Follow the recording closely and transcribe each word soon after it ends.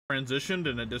transitioned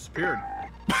and it disappeared.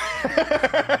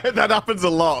 That happens a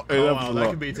lot. Oh, wow, that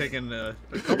could be taken a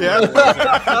couple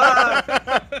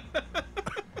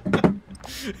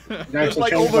It's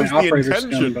like almost the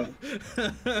intention.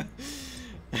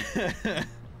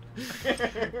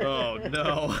 Oh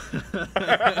no.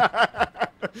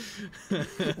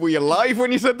 Were you live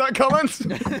when you said that comment?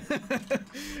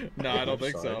 No, I don't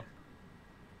think so.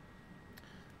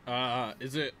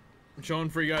 Is it showing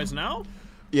for you guys now?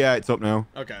 Yeah, it's up now.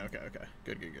 Okay.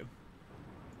 Good.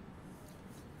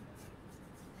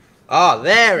 Oh,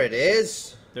 there it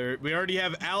is. There, we already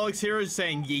have Alex here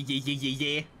saying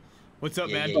yeah. What's up,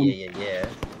 man? Yeah.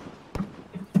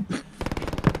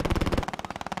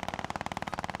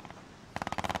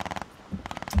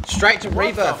 Straight to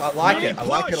reverb. I like it. I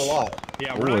like it a lot.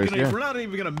 Yeah, we're not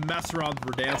even gonna mess around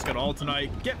with Verdansk at all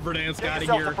tonight. Get Verdansk out of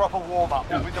here. Proper warm up.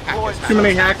 Too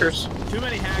many hackers. Too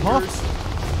many hackers.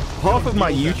 Half of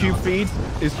my YouTube feed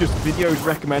is just videos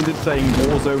recommended saying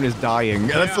Warzone is dying.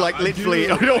 Yeah, that's like literally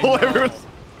all everyone's.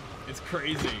 It's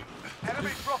crazy.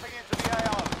 Enemies dropping into the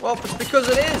AR. Well, it's because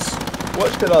it is.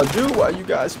 What should I do while you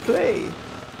guys play?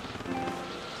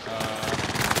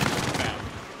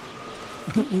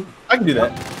 I can do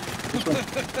that.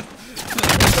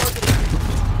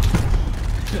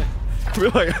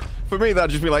 For me,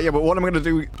 that'd just be like, yeah, but what am I going to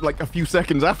do like a few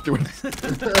seconds afterwards? That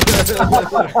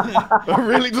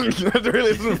really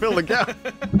doesn't fill the gap.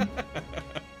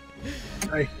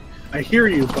 I hear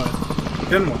you, but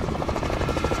then what?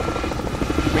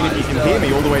 I mean, if you can hear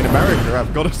me all the way in America,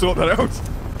 I've got to sort that out.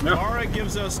 No. Mara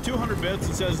gives us 200 bits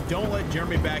and says, "Don't let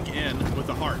Jeremy back in with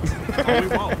the heart." Oh, we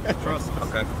won't. Trust us.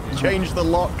 Okay. Change the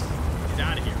locks. He's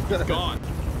out of here. He's gone.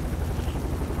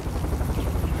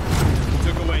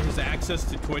 Took away his access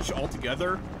to Twitch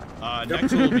altogether.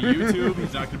 Next it'll be YouTube.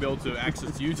 He's not going to be able to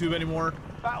access YouTube anymore.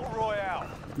 Battle Royale.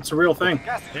 It's a real thing.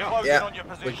 Yeah,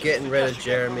 we're getting rid of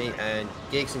Jeremy, and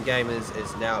Geeks and Gamers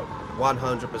is now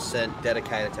 100%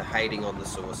 dedicated to hating on the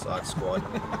Suicide Squad.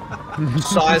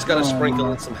 Si's gonna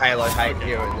sprinkle in some Halo hate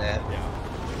here and there.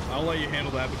 Yeah. I'll let you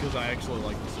handle that because I actually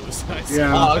like the Suicide Squad.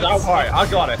 Yeah. Oh, don't worry, I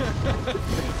got it.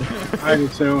 I do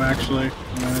too, actually.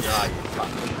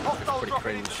 Pretty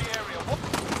cringe.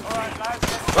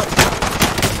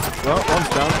 Well, one's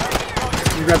down.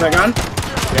 You got that gun?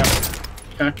 Yeah.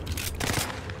 Okay.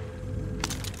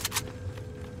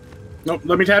 Nope,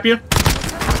 let me tap you.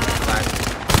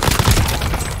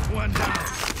 One down.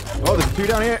 Oh, there's two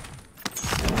down here.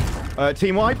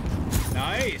 Team wipe.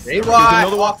 Nice. They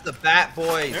wipe off the bat,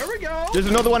 boys. There we go. There's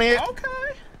another one here.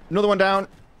 Okay. Another one down.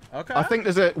 Okay. I think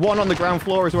there's one on the ground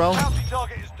floor as well. Bounty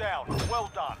target is down. Well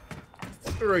done.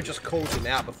 Guru just calls him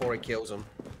out before he kills him.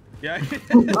 Yeah.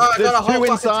 Oh, There's two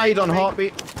inside on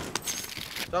heartbeat.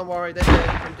 Don't worry, they're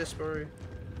dead from Disparu.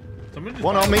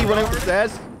 One on me running up the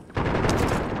stairs.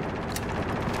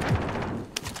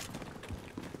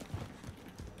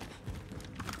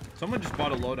 Someone just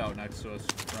bought a loadout next to us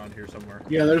around here somewhere.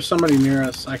 Yeah, there's somebody near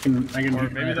us. I can. Or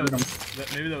maybe that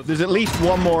was There's at least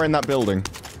one more in that building.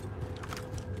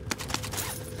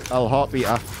 I'll heartbeat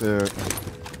after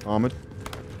armored.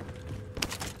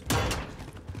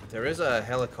 There is a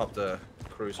helicopter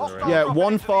cruising around. Yeah,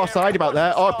 one far side about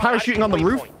there. Oh, parachuting on the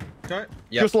roof. Okay.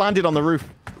 Yep. Just landed on the roof.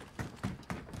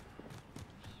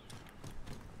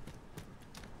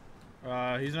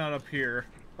 He's not up here.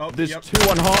 Oh, there's yep. two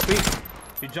on heartbeat.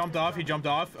 He jumped off.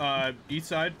 East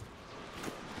side.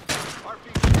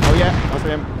 Oh yeah, that's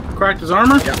him. Cracked his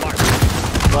armor? Yep.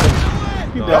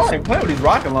 You guys can't play with these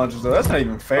rocket launchers though. That's not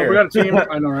even fair. Oh, we got a team.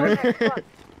 I know, right?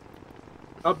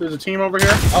 Oh, there's a team over here.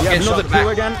 Oh, yeah, another two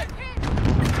again.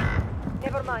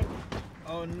 Never mind.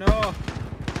 Oh no.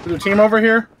 There's a team over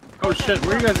here. Oh shit,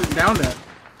 where are you guys down at?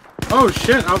 Oh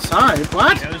shit, outside.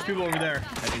 What? Yeah, there's people over there.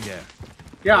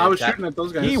 Yeah, I was shooting at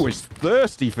those guys. He was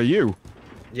thirsty for you.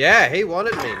 Yeah, he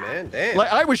wanted me, man. Damn.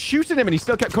 Like, I was shooting him and he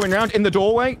still kept coming around in the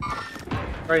doorway.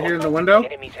 Right here in the window.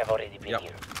 Enemies have already been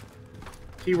here.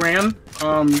 He ran.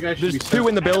 You guys should There's be two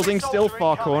in the building, still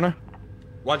far corner.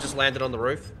 One just landed on the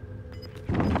roof.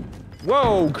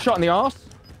 Whoa, shot in the arse.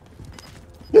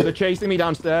 They're chasing me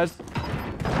downstairs.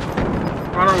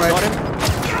 On our way. Got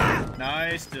him.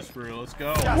 Nice, Disparu. Let's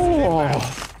go. Oh,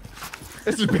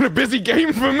 this has been a busy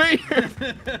game for me.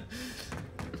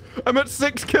 I'm at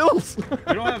 6 kills.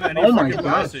 We don't have any fucking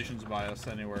buy stations by us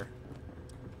anywhere.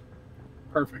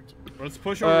 Perfect. Let's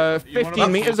push over.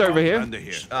 15 meters over here.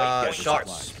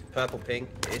 Shots, purple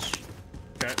pink-ish.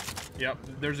 Okay. Yep.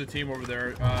 There's a team over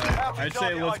there. I'd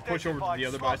say let's push over to the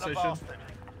other buy station.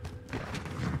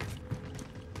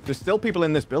 There's still people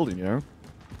in this building, you know.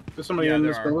 There's somebody in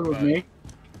this building with me.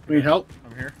 Need help?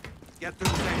 I'm here. Get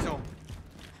through the safe zone.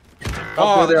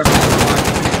 Oh, there.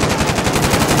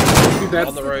 dead.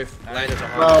 On the roof. Landed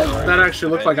behind. Well, that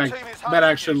actually looked like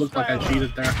I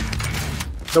cheated there.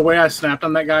 The way I snapped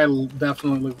on that guy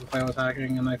definitely looked like I was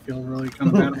hacking, and I feel really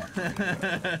kind of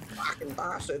bad. Fucking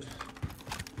bastard.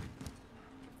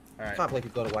 Alright. Can't believe he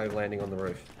got away with landing on the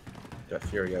roof. That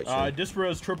infuriates me.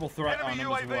 Dispro's triple threat on Enemy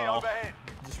him as UAV well. overhead.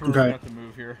 Dispro's Okay. got to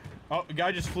move here. Oh, the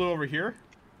guy just flew over here.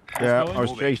 Yeah, I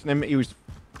was chasing him. He was.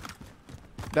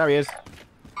 There he is.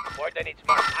 Coordinates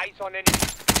marked. Eyes on enemy.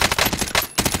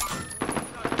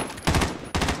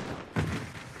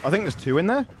 I think there's 2 in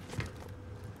there.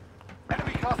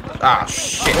 Enemy customers. Ah,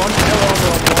 shit. Dead.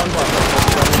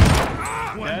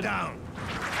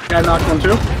 Guy knocked one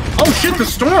too. Oh shit, the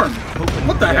storm!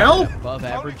 What the hell? Above Only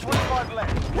average. 25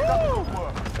 left. You've done good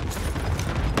work.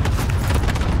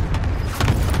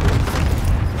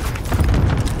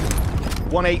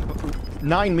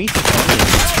 9 meters.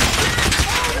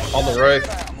 On the roof.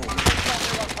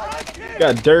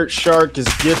 Got Dirt Shark is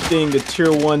gifting the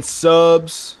tier 1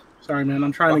 subs. Sorry, man.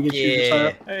 I'm trying to get you to Yeah.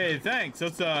 start. Hey, thanks.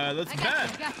 That's Ben.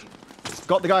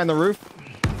 Got the guy on the roof.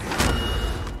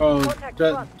 Oh,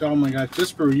 oh my god,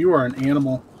 Disper, you are an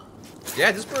animal.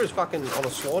 Yeah, this brew is fucking on a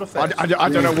slaughter fest. I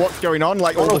don't know what's going on.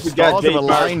 Like I don't all know the if we got stars have Jay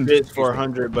aligned. bids for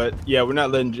 100, but yeah, we're not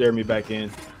letting Jeremy back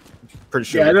in. Pretty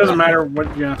sure. Yeah, it doesn't matter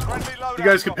what. Yeah, Friendly loadout you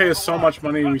guys could pay us drop so much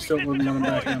money, and we still wouldn't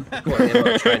let them back in. Well, yeah,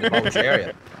 we're trying to hold your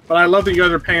area. But I love that you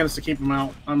guys are paying us to keep them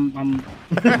out.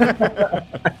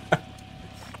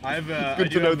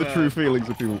 Good to know the true feelings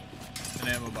of people. An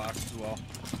ammo box as well.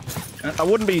 I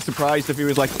wouldn't be surprised if he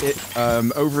was like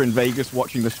over in Vegas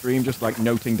watching the stream, just like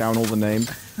noting down all the names.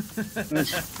 Like,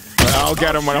 I'll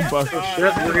get him when I'm busted.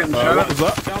 Shit, we're getting shot. What was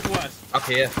that? Southwest. Up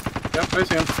here. Yep, I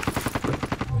see him.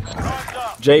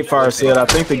 Jay Fire said, I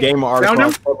think the game article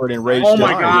Down I covered in Rage. Oh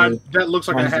my Giant god, is that looks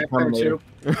like a Tons of hack there Terminator.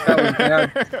 too. That was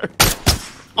bad.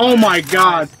 Oh my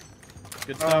god.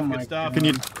 Good stuff. Oh my Good stuff. Can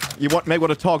you may want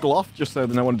to toggle off just so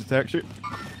that no one detects you?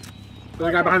 There's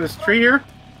a guy behind this tree here.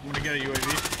 I'm gonna get a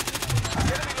UAV.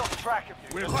 Enemy lost track of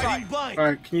you. You're safe.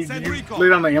 Alright, can you lay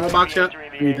down the ammo box yet? I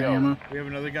need the ammo. We have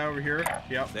another guy over here.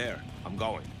 Yep. There, I'm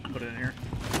going. Put it in here.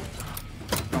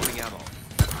 Dropping ammo.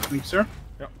 Thank you, sir.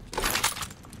 Yep.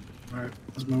 Alright,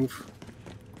 let's move.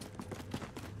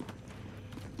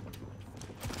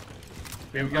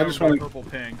 We have a I guy just with a wanna- purple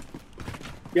ping.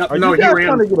 Yep, Are no, you he guys ran.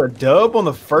 trying to get a dub on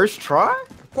the first try?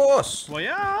 Of course. Well,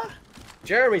 yeah.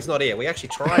 Jeremy's not here. We actually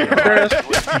tried. There it is.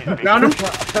 Found him?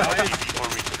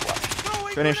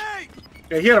 Finish.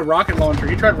 Yeah, he had a rocket launcher.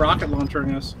 He tried rocket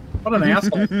launchering us. What an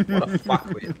asshole. What a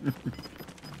fuckwit.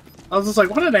 I was just like,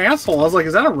 what an asshole. I was like,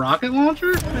 is that a rocket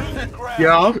launcher?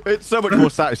 Yeah. It's so much more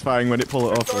satisfying when it pull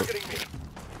it off.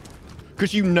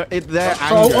 Because you know they're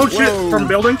Oh, angry. oh shit, Whoa. from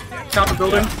building. Top of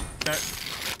building. Okay.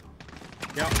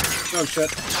 Yep. Oh shit.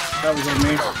 That was on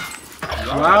me.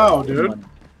 Wow, dude.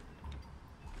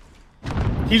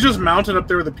 He's just mounted up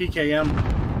there with a PKM.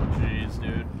 Jeez,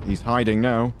 dude. He's hiding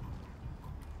now.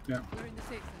 Yeah. Enemy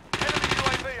UAV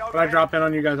When I overhead. drop in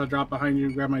on you guys, I'll drop behind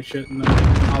you, grab my shit, and then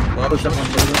I'll Well, push up on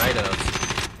building. tomatoes.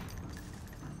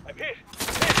 I'm hit.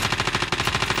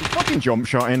 Fucking jump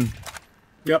shot in.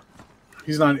 Yep.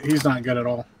 He's not good at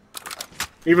all.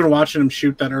 Even watching him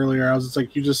shoot that earlier, I was just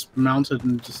like, you just mounted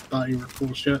and just thought you were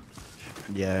cool shit.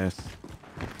 Yes.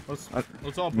 Let's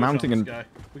all push mounting on and- this guy.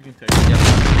 We can take it.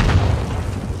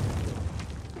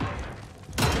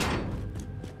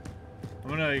 I'm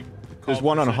gonna. There's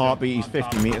one on a heartbeat. He's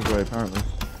 50 meters away apparently.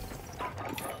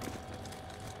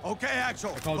 Okay,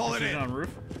 Axel. Call precision on roof.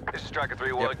 This is Striker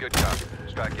 3-1, good copy.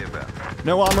 Strike inbound.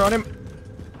 No armor on him.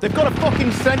 They've got a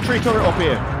fucking sentry turret up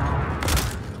here.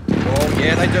 Oh,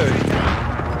 yeah, they do.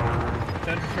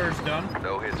 Sentry turret's done.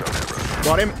 No hits on that road.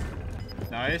 Got him.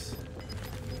 Nice.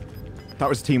 That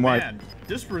was team wide. Man,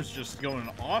 Disper's just going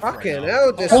off Fucking right now.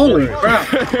 hell, this Holy dude.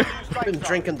 crap. Been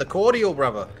drinking the cordial,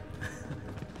 brother.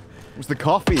 It was the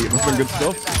coffee. It was some good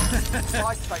stuff.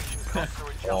 Side station costs are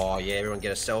adjusted. Oh, yeah, everyone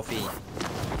get a selfie.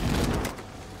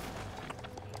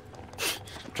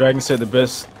 Dragon said the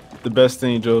best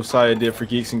thing Josiah did for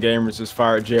Geeks and Gamers is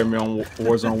fire Jeremy on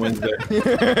Warzone Wednesday. That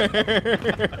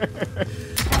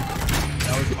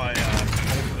was my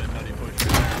ultimate nutty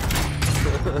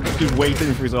push. Just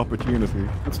waiting for his opportunity.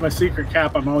 That's my secret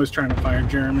cap. I'm always trying to fire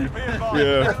Jeremy. Be advised.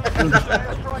 Yeah.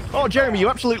 Oh, Jeremy, you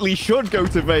absolutely should go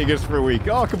to Vegas for a week.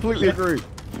 Oh, I completely agree.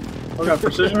 We got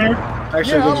precision here?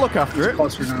 Actually, Yeah, I'll there's- look after there's it.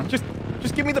 Cluster now.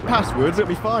 Just give me the passwords. It'll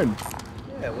be fine.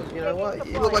 Yeah, well, you know what?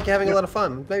 You look like you're having a lot of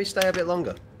fun. Maybe stay a bit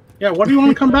longer. Yeah, what do you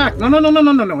want to come back? No,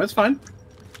 it's fine.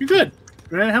 You're good.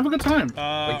 We're gonna have a good time.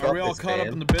 got Are we all this, caught up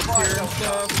man. in the bits here and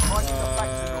stuff?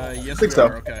 Yes, Think we so.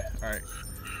 are. Okay, all right.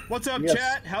 What's up, Yes.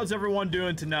 chat? How's everyone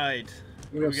doing tonight?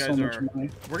 We have You so guys much are. money.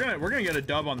 We're gonna get a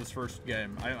dub on this first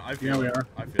game. I feel Yeah, it. we are.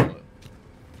 I feel it.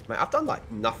 Man, I've done like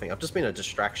nothing. I've just been a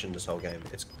distraction this whole game.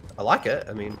 I like it.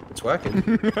 I mean, it's working.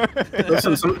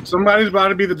 Listen, somebody's about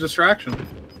to be the distraction.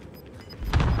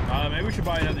 Maybe we should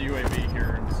buy another UAV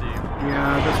here and see.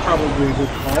 Yeah, that's probably a good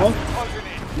call.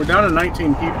 We're down to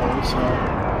 19 people, so...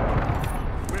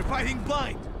 We're fighting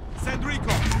blind. Send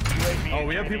recon. Oh,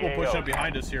 we have people pushing up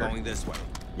behind us here. Going this way.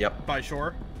 Yep. By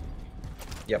shore.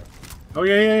 Yep. Oh,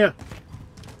 yeah.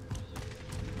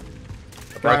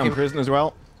 Right in prison as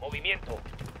well. Movimiento.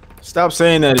 Stop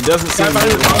saying that. It doesn't seem like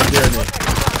Jeremy.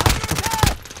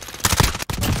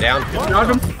 Down. Knock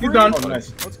him. He's done. Oh,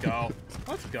 nice. Let's go.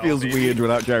 Let's go. Feels baby. weird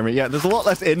without Jeremy. Yeah, there's a lot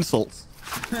less insults.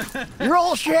 You're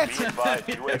all shit! Why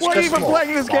are you even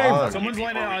playing this game? Someone's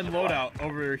landing on loadout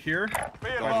over here. Yep,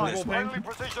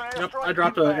 I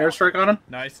dropped an airstrike on him.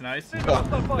 Nice, nice.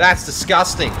 Oh, that's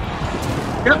disgusting.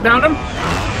 Yep, downed him.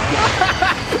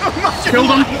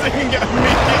 Killed him. Got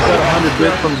 100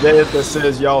 bits from death that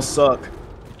says y'all suck.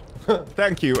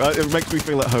 Thank you. It makes me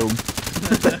feel at home.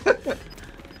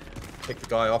 Pick the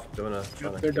guy off. Doing a.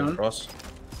 They're done. Cross.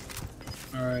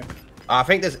 All right. I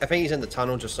think he's in the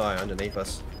tunnel just underneath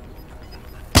us.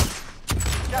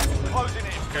 Gas is closing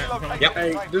in. Relocate Yep.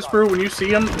 Hey, this brew, when you see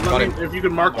him, Got him. if you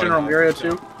could mark general area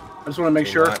too. I just want to make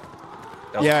sure. Right.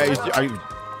 That was Yeah, cool. I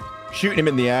shooting him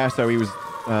in the air, so he was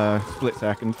split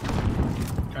second.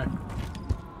 Okay.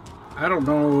 I don't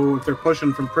know if they're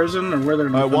pushing from prison or where they're.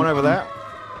 One over there.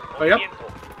 Oh, yep.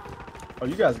 Oh,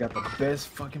 you guys got the best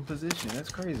fucking position.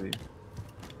 That's crazy.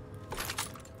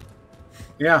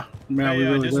 Yeah, man, Hey, we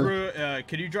really do. Disparu,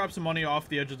 can you drop some money off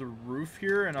the edge of the roof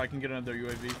here, and I can get another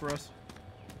UAV for us?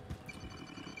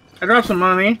 I dropped some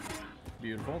money.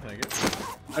 Beautiful, thank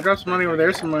you. I dropped some money over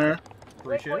there somewhere.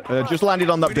 Appreciate it. Just landed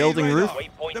on that building roof.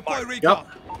 Deploy recon.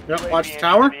 Yep. Watch the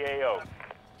tower.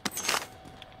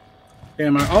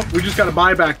 Damn. Oh, we just got a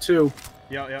buyback too.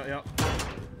 Yeah.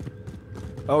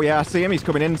 Oh yeah, I see him. He's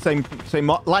coming in. Same.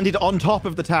 Landed on top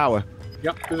of the tower.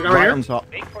 Yep. There's a guy right on here. top.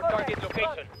 Make for target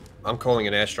location. I'm calling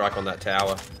an airstrike on that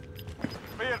tower.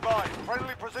 Be advised.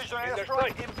 Friendly precision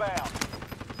airstrike inbound.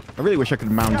 I really wish I could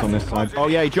mount on this side. Oh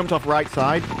yeah, he jumped off right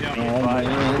side.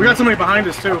 Yeah. We got somebody behind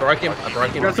us too. I broke him.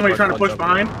 We got somebody trying to push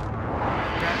behind.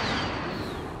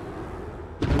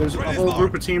 There's a whole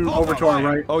group of team over to our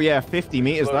right. Oh yeah, 50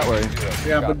 meters that way.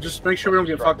 Yeah, but just make sure we don't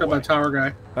get fucked up by tower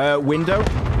guy. Window.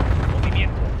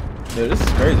 Dude, this is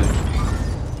crazy.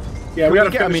 Yeah, we gotta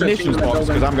get a finish that team munitions in that box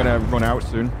because building. I'm gonna run out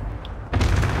soon.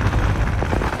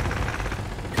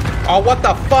 Oh, what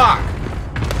the fuck?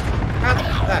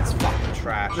 That's fucking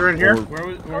trash. They're in here.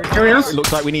 Where Here he It is.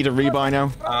 looks like we need a rebuy now.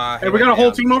 Hey, we got a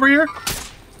whole team over here.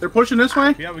 They're pushing this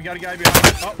way. Yeah, we got a guy behind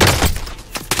us. Oh.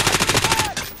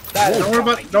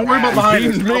 Don't worry about behind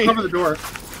us. Beams I'll me. cover the door.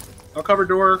 I'll cover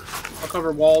door. I'll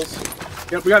cover walls.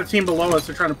 Yep, we got a team below us.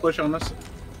 They're trying to push on us.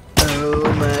 Oh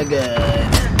my god.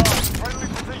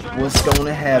 What's gonna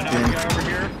Guy happen? over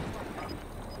here.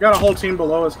 We got a whole team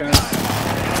below us, guys.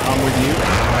 I'm with you.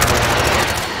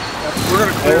 Yep, we're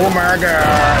gonna clear. Oh my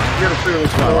god. We're gonna clear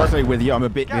this Well, floor. I'll say with you. I'm a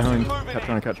bit Gas is behind. moving Kept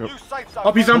trying to catch up. New safe zone.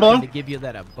 Oh, he's down below. To give you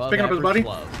that above Picking up his average buddy.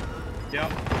 love. Yep.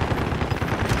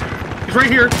 He's right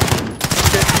here.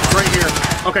 Shit, he's right here.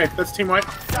 Okay, that's team white.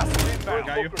 Gas is inbound.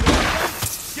 Got you.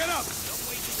 Get up.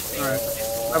 Alright.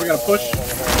 Now we gotta push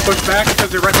back because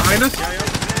they're right behind us.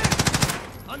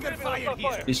 Under fire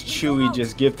here. This Chewy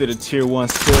just gifted a tier 1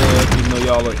 sub, even though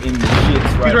y'all are in the shits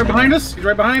He's right right now. behind us. He's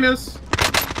right behind us.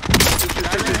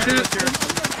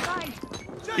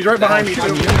 He's right behind me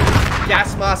too.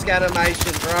 Gas mask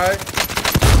animation, bro.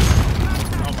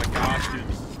 Oh my gosh, dude.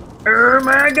 Oh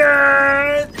my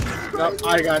god! Oh,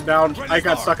 I got down. I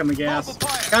got stuck in the gas.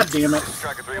 God damn it.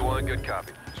 Striker 3-1, good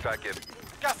copy. Strike given.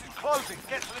 Gas is closing.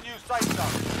 Get to the new safe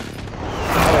zone.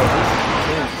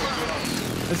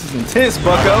 This is intense,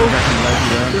 bucko.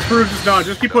 This Bruce is done.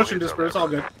 Just keep pushing this, Bruce. It's all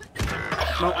good.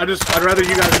 No, I'd rather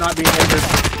you guys not be injured.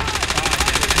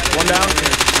 One down.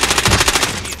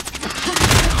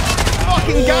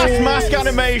 Fucking gas mask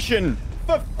animation!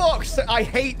 For fuck's sake, I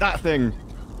hate that thing.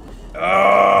 Do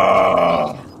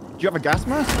you have a gas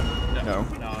mask? No.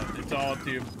 No, it's all up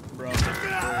to you, bro.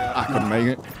 I couldn't make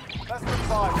it. Less than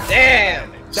 5. Damn.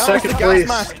 That was the Second gas place.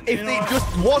 mask. If it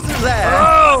just wasn't there.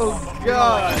 Oh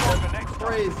god.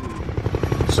 Crazy.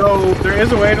 So there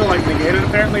is a way to like negate it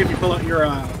apparently if you pull out your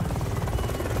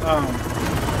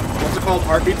what's it called,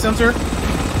 heartbeat sensor.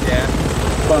 Yeah.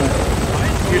 But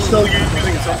you're still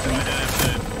using something. I didn't have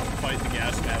to fight the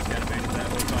gas mask animation that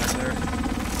whole time there.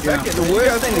 Yeah. The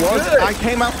worst thing was,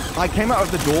 I came out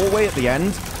of the doorway at the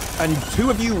end, and 2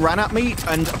 of you ran at me,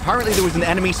 and apparently there was an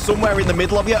enemy somewhere in the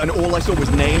middle of you, and all I saw was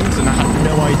names, and I had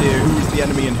no idea who was the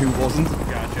enemy and who wasn't.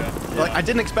 Gotcha. Yeah. Like, I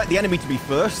didn't expect the enemy to be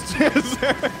first. Yeah.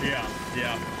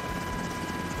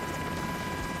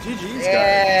 GG's, guys.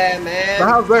 Yeah, man. But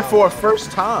how's that for a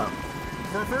first time?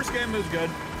 For a first game, it was good.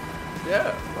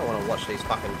 Yeah. I don't want to watch these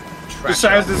fucking The trash.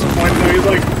 size disappointed though. He's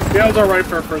like, yeah, it was alright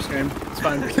for a first game. It's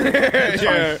fine.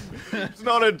 Yeah. It's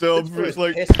not a dub, it's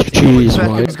like, Jeez,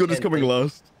 as good as coming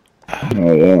last.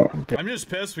 I'm just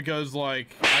pissed because,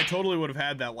 like, I totally would have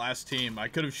had that last team. I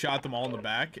could have shot them all in the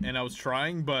back, and I was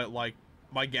trying, but, like,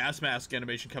 my gas mask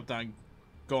animation kept on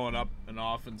going up and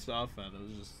off and stuff, and it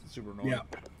was just super annoying. Yeah.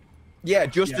 Yeah,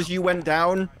 just as you went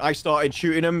down, I started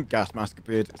shooting him, gas mask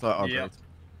appeared. It's like, oh, Yeah. great.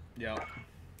 Yeah.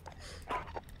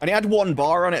 And it had 1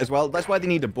 bar on it as well. That's why they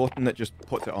need a button that just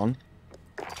puts it on.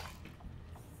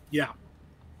 Yeah.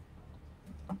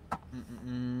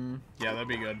 Yeah, that'd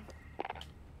be good.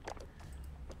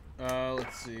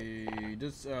 Let's see.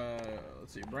 Let's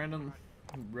see. Brandon,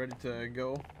 ready to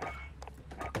go?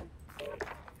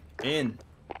 In.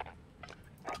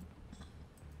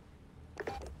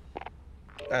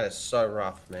 That is so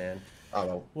rough, man. Oh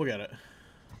well. We'll get it.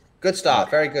 Good start.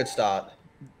 Very good start.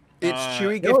 It's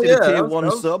Chewy oh, gifted yeah, a tier that was- 1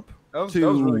 that was- sub that was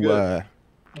to really good.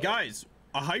 Guys,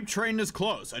 a hype train is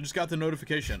close. I just got the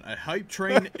notification. A hype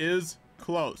train is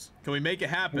close. Can we make it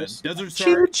happen? Desert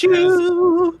Star has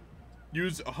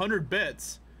used 100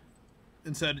 bits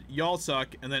and said, y'all suck,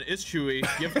 and then It's Chewy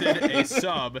gifted a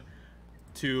sub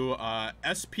to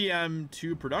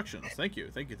SPM2 Productions. Thank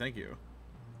you.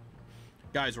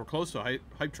 Guys, we're close to a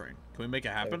hype train. Can we make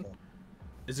it happen?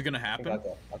 Is it gonna happen?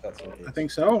 I think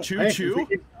so. Choo Hey, choo. if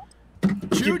we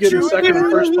keep Choo getting choo. second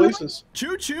and first places.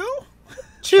 Choo choo.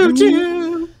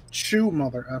 Chew,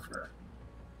 mother effer.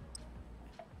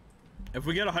 If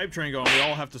we get a hype train going, we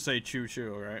all have to say choo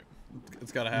choo, right?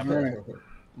 It's gotta happen. Alright.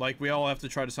 Like, we all have to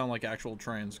try to sound like actual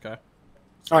trains, okay?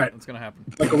 Alright. It's gonna happen.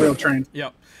 Like a real train.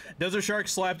 Yep. Desert Shark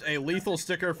slapped a lethal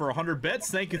sticker for 100 bits.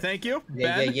 Thank you.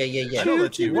 Yeah, Ben, yeah. I know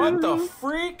that's you, What Ben. the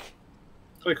freak?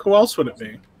 Like, who else would it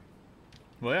be?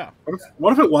 Well, yeah.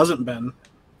 What if it wasn't Ben?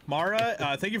 Mara,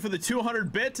 thank you for the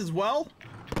 200 bits as well.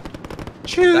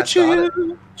 Choo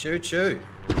choo. Choo choo.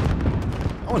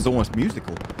 That one's almost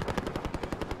musical.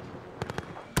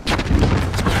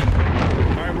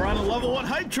 Alright, we're on a level 1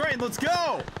 hype train. Let's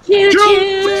go! Choo choo!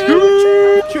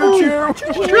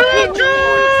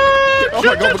 Oh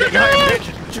my god, we're getting higher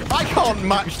pitch. I can't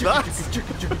match that.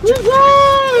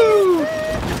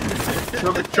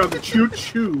 Chug choo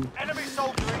choo. Enemy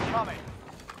soldier incoming.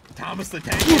 Thomas the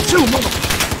Tank.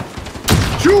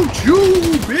 Choo choo,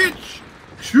 bitch.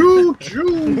 Choo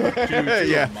choo.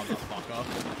 Yeah. Motherfucker.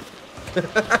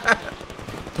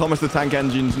 Thomas the Tank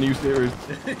Engine's new series.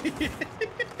 What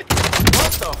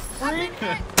the freak?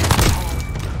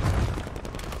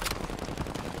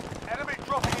 Enemy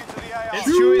dropping into the AR. It's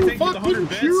Chewy, thank you for the fucking 100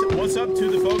 bits. choo. What's up to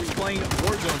the folks playing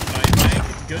Warzone tonight?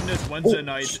 Thank goodness Wednesday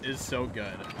nights is so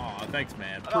good. Aw, thanks,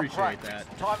 man. Enough Appreciate practice.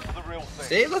 that. Time for the real thing.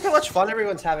 See, look how much fun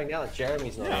everyone's having now that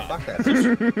Jeremy's not Yeah. here.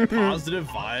 Fuck that. Positive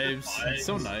vibes. It's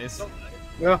so nice.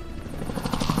 Yeah.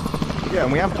 Yeah,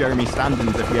 and we have Jeremy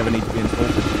stand-ins if we ever need to be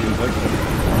insulted. Things like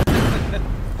that.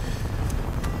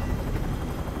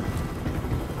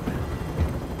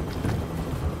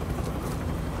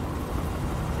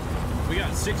 We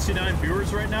got 69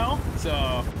 viewers right now,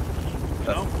 so you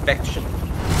know, Perfection.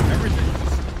 everything's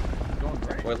just going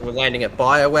great. We're landing at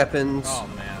bioweapons. Oh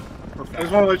man, I perfect.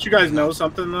 just want to let you guys know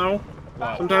something though.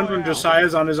 Wow. Sometimes when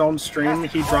Josiah's on his own stream,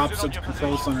 he drops at the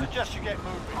control center. Suggest you get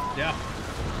moving. Yeah,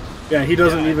 Yeah, he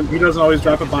doesn't always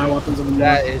drop at bioweapons anymore.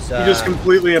 That is, he just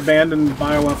completely abandoned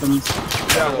bioweapons.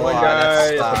 That one Wow, guy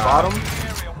that's, at the bottom.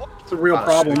 Area. What? It's a real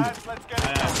problem. Lads, let's get it.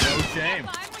 no shame.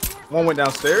 One went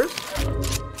downstairs.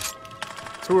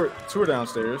 Two are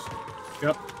downstairs.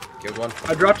 Yep. Good one.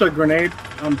 I dropped a grenade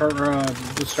on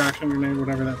distraction grenade,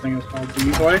 whatever that thing is called.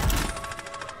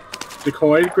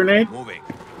 Decoy grenade. Moving.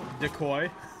 Decoy.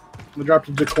 I dropped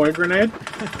a decoy grenade.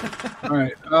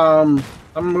 Alright, I'm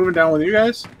moving down with you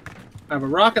guys. I have a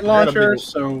rocket launcher,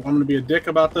 so I'm gonna be a dick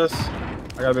about this.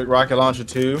 I got a big rocket launcher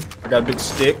too. I got a big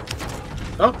stick.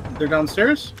 Oh, they're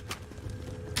downstairs?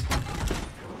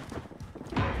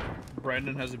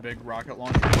 Brandon has a big rocket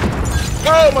launcher.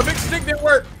 Oh, my big stick didn't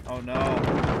work. Oh no.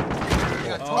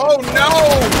 Oh no!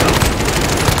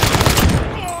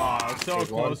 Oh, I was so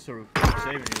close to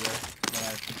saving you there, but I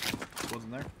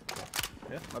wasn't there.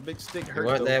 Yeah. My big stick You hurt.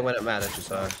 weren't though. there when it mattered,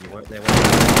 Josiah. You weren't there when it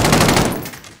mattered.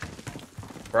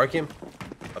 Broke him.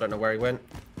 I don't know where he went.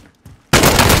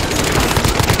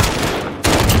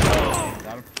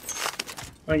 Got him.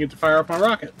 I get to fire off my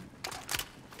rocket.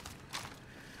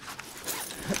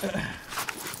 that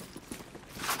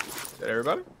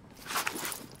everybody?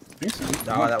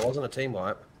 No, that wasn't a team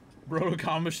wipe.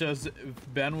 Brotokama says if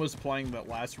Ben was playing that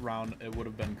last round, it would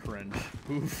have been cringe.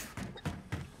 Oof.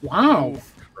 Wow.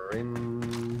 Oof.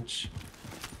 Cringe.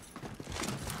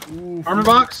 Oof. Armor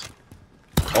box?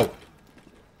 Oh.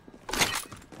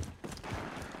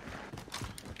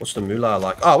 What's the moolah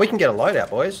like? Oh, we can get a loadout,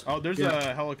 boys. Oh, there's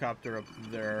a helicopter up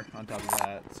there on top of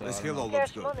that. So This helo looks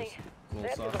Cash good. money. Cool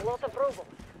That stuff. is a lot of rubles.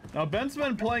 Now Ben's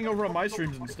been playing over on my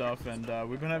streams and stuff, and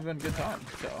we've been having a good time.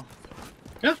 So.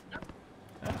 Yeah.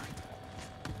 Yeah.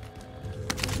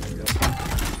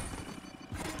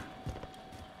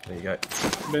 There you go.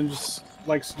 Ben just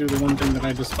likes to do the one thing that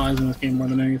I despise in this game more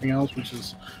than anything else, which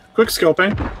is quick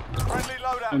scoping. Friendly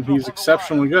loadout And drop he's on the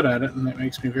exceptionally good at it, and that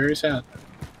makes me very sad.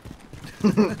 Oh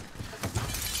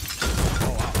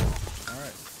wow. All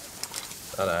right.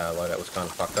 That loadout was kind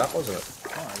of fucked up, wasn't it?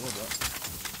 Oh, a little bit.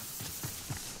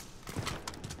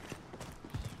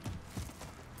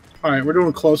 Alright, we're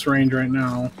doing close range right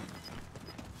now.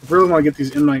 If I really want to get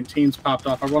these M19s popped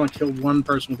off, I want to kill one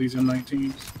person with these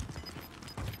M19s.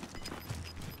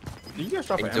 Do you guys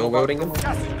drop Are you an dual ammo box wielding them?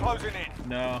 Gas is closing in.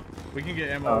 No, we can get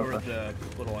ammo Oh, over okay. the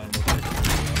little ammo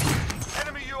station.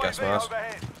 Enemy Gas UAV mask.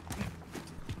 overhead.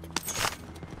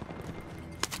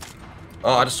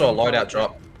 Oh, I just saw a loadout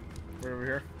drop. We're over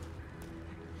here.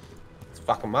 Let's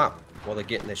fuck them up while they're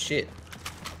getting their shit.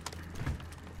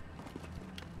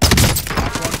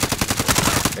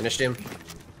 Finished him.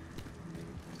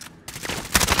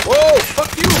 Whoa,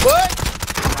 fuck you, bud!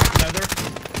 Nether.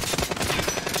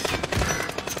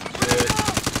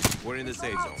 We're in the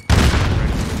safe zone.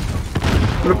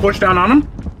 I'm gonna push down on him.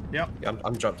 Yep. Yeah,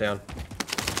 I'm dropped down.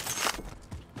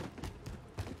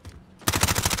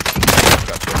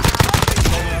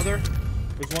 Oh, Nether.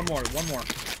 There's one more. One more.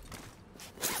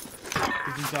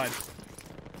 He's inside.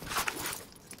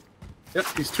 Yep,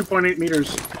 he's 2.8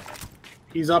 meters.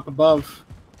 He's up above.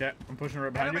 Okay, I'm pushing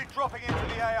right behind you. Enemy dropping into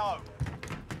the AO.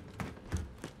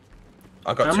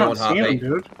 I got I'm two on not seeing him, heartbeat.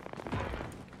 dude.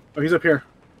 Oh, he's up here.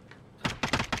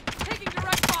 Taking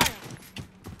direct fire.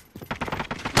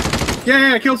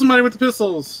 Yeah, I killed somebody with the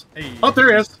pistols. Hey. Oh, there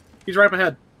he is. He's right up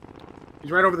ahead.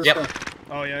 He's right over this Yep. stuff.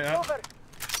 Oh yeah, yeah. Over.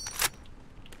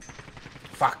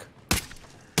 Fuck.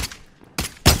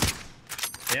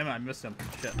 Damn it, I missed him.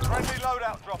 Shit. Friendly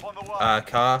loadout drop on the way.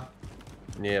 Car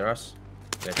near us.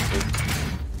 Yeah, cool.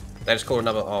 They just called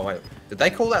another. Oh wait, did they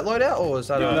call that loadout or was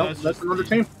that? No, a... Nope, that's that's just another the-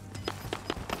 team.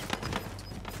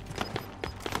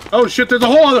 Oh shit! There's a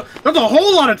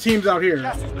whole lot of teams out here.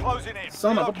 Gas is closing in.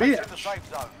 Son of a Relocating bitch. the safe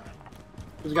zone.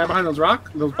 There's a guy behind those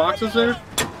boxes there.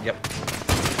 Yep.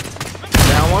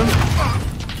 Down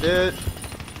one. Dead.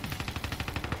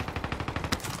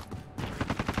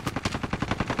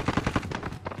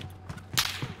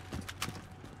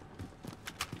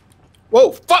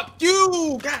 Whoa! Fuck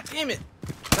you! God damn it!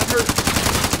 That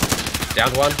hurt.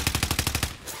 Downed one.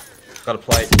 Got a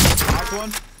plate. Knocked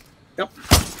one. Yep.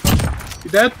 You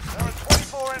dead? There are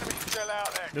 24 enemies still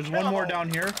out there. There's Kill one them more all. down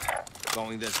here.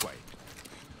 Going this way.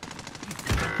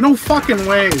 No fucking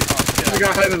way. The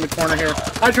guy hiding in the corner here.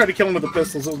 I tried to kill him with the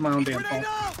pistols. It was my own damn fault.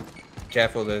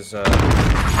 Careful, there's Enemy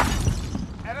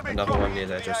another dropping one near into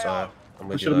there. the Just AO. I'm I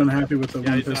with should you. have been There. happy with the Yeah,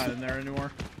 one he's not pistol. in there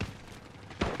anymore.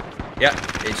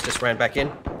 Yeah, he's just ran back in.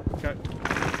 Okay.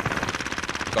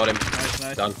 Got him. Nice,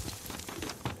 nice. Done.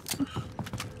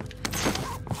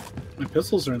 My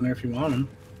pistols are in there if you want them.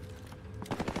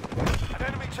 An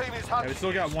enemy team is Yeah, hunting we still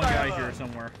you. got one Stay guy alert. here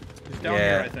somewhere. He's down Yeah.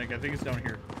 here, I think. I think he's down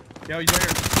here. Yeah, he's right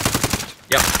here.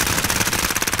 Yep.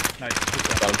 Nice. Good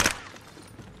stuff. Got him.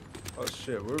 Oh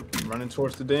shit, we're running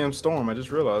towards the damn storm. I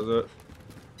just realized that.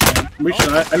 We should.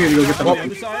 I need to go get On the them.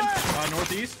 other side,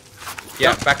 northeast.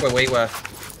 Yeah, back where we were.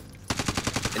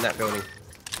 In that building.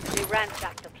 We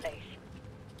ransacked the place.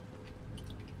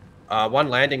 One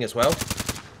landing as well.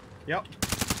 Yep.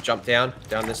 Jump down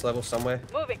this level somewhere.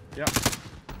 Moving. Yep.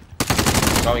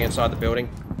 Going inside the building.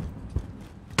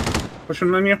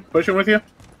 Pushing on you. Pushing with you.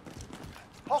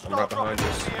 Hostile I'm right dropping behind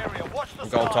into us. the area. Watch the I'm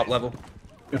going top skies. level.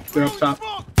 Yep, they're up top.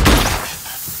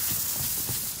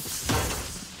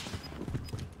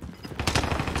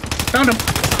 Found him.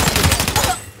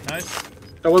 Nice.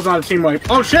 That was not a team wipe.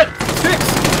 Oh shit! Six!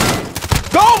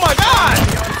 Oh my god!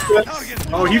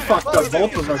 Oh, he fucked up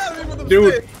both of us.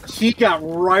 Dude, he got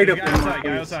right up Guy in outside, guy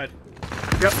my face. outside.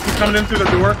 Yep, he's coming in through the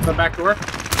door, the back door.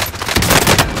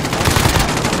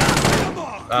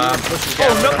 Pushing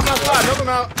down. Oh, nothing outside. Nothing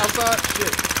outside.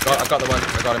 Shit. I got the one.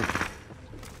 I got him.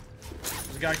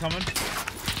 There's a guy coming.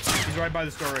 He's right by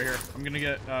the store right here. I'm gonna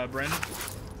get Brandon.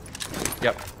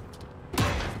 Yep.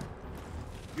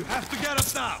 You have to get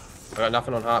us now. I got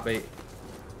nothing on heartbeat.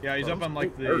 Yeah, he's up on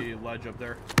like the ledge up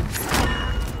there.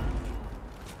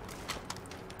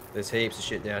 There's heaps of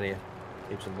shit down here.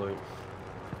 Heaps of loot.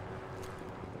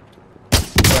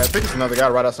 Yeah, I think it's another guy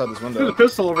right outside this window. There's a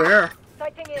pistol over here.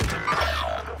 Sighting in.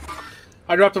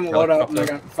 I dropped him a loadout and I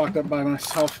got fucked up by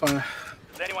myself by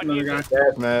another guy.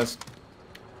 Gas mask.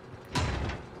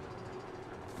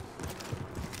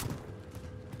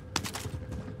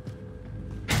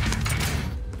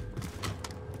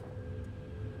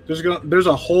 There's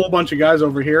a whole bunch of guys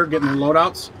over here getting their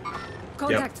loadouts.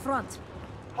 Contact front.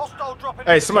 Hostile dropping.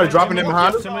 Hey, somebody dropping in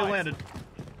behind us. Somebody landed.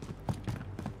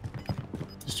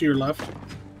 Just to your left.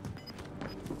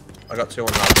 I got 2 on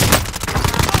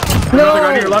that. Another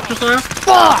guy to your left, Josiah.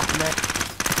 Fuck!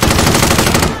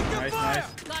 Nice,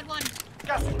 nice. Got one.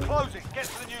 Gas is closing. Get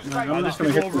to the new Right, station. I'm just gonna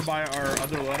Go hit over this. by our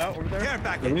other loadout over there. Care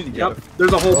package. We need to get Yep,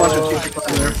 there's a whole bunch of people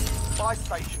over there. Buy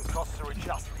station costs are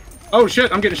adjusted. Oh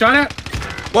shit, I'm getting shot at.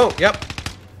 Whoa, yep.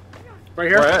 Right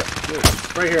here. Where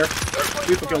at? Right here.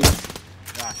 Lethal killed him.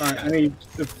 Alright, I need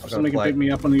if somebody can pick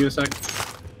me up on the other side.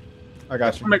 I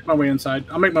got you. I'll make my way inside.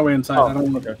 I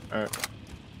don't Okay. All right.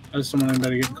 I just don't want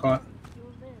anybody getting caught.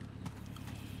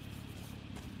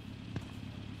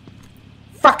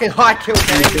 Fucking high kill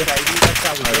game, baby. That's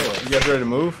how we do it. You guys ready to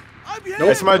move? I'm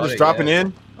Hey, somebody Not just it dropping yet.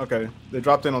 in. Okay, they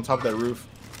dropped in on top of that roof.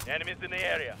 Enemies in the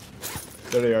area.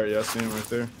 There they are. Yeah, I see them right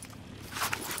there.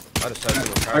 I just heard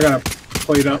someone I got a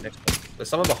plate up. There's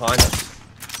someone behind us.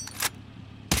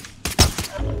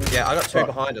 Yeah, I got 2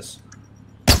 behind us.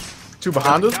 2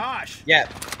 behind us. Gosh. Yeah.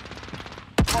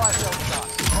 Fire sale done.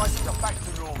 Prices are back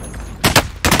to normal.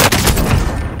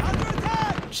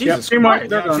 Jesus team wipe, Christ.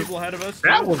 they're done. People ahead of us.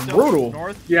 That was Still brutal.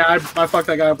 North. Yeah, I fucked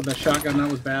that guy up with that shotgun.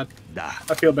 That was bad.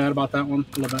 I feel bad about that one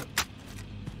a little bit.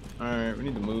 All right, we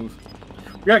need to move.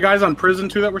 We got guys on prison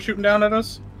too that were shooting down at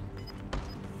us.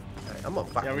 I'm on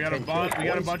fucking Yeah, we got a 10 bunch. kills, We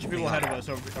got a boys. bunch of people ahead of us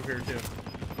up here too.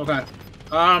 Okay.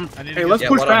 I need to Hey, get let's Yeah,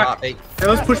 push one on back. heartbeat. Hey,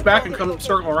 let's push back and come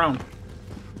circle around.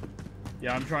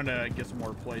 Yeah, I'm trying to get some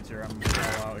more plates here. I'm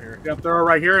all out here. Yep, they're all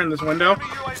right here in this window. Enemy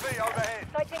UAV overhead.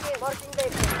 Sighting in. Marking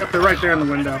base. Yep, they're right there in the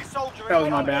window. Enemy soldier That was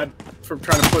my incoming. bad for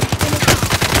trying to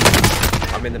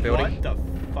push. I'm in the building. What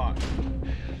the fuck?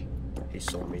 He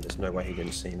saw me. There's no way he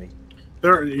didn't see me.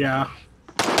 They're yeah.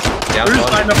 Down They're just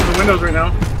on lining up in the windows right now.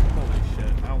 Holy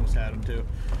shit! I almost had him too.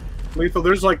 Lethal.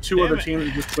 There's like 2 Damn other it. teams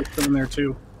that just clicked in there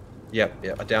too. Yep,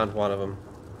 yep. I downed one of them.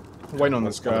 I'm waiting on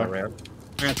this Coming guy. around.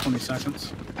 I got 20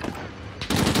 seconds.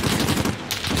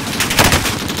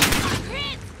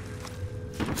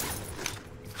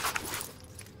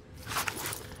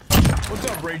 What's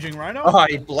up, Raging Rhino? Oh,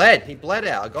 he bled. He bled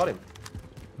out. I got him.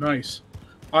 Nice.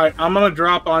 All right, I'm gonna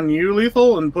drop on you,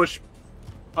 Lethal, and push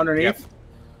underneath. Yep.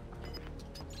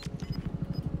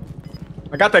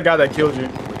 I got that guy that killed you.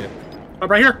 Oh,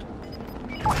 right here.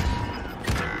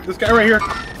 This guy right here.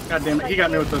 God damn it, he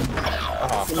got me with the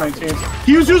Oh, 19.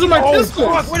 He was using my pistol.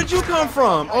 Fuck, where did you come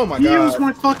from? Oh my He god. used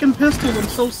my fucking pistol. I'm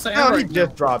so sad. No, he right now.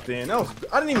 just dropped in. That was,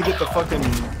 I didn't even get the fucking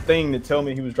thing to tell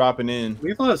me he was dropping in.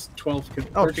 Lethal has 12,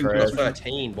 Oh, 13 trash. kills.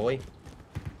 13, boy.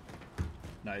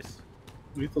 Nice.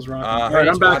 Lethal's rocking. Uh, All right,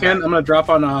 I'm back Buyback. in. I'm gonna drop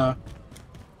on.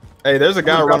 Hey, there's a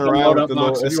guy I'm gonna running drop on around with the loadout little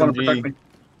box if you wanna protect SMG me.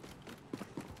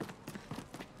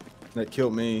 that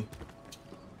killed me.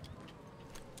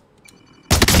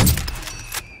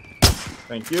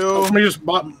 Thank you. Somebody just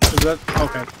bought. Is that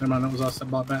okay? Never mind. That was us that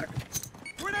bought back.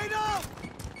 Grenade out!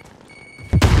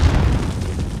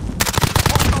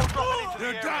 Hostile dropping into the They're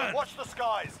area. done. Watch the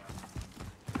skies.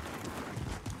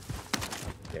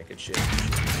 Yeah, good shit.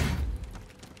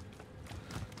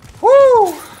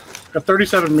 Woo! Got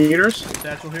 37 meters.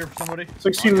 Satchel here for somebody.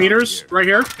 16 meters right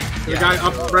here. There's a Yeah. guy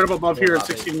up right up above here at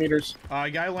 16 meters.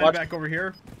 Guy Watch. land back over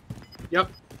here.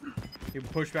 Yep, He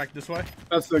push back this way.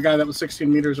 that's the guy that was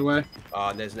 16 meters away.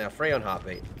 And there's now 3 on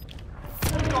heartbeat.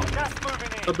 Got gas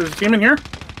moving in. Oh, there's a team in here.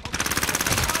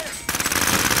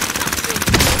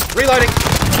 Reloading!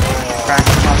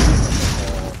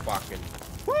 Oh, fucking.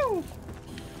 Woo!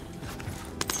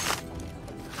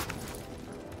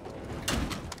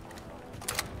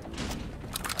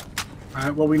 All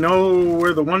right. Well, we know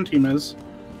where the one team is.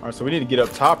 All right, so we need to get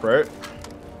up top, right?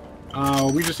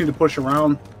 We just need to push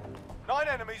around. 9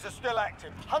 enemies are still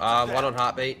active. Hunt them One down. on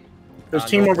heartbeat. There's a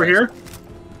team over northwest. here.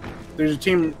 There's a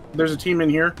team. There's a team in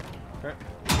here. Okay.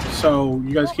 So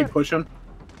you guys keep pushing.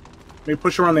 Maybe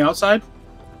push around the outside.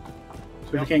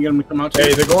 So if you can't get them to come out.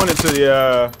 Hey, they're going into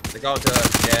the, They're going to,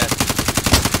 yeah.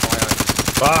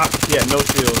 fuck. Yeah, no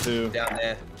shield, too. Down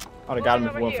there. I'd have got him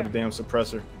if it wasn't for the damn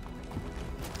suppressor.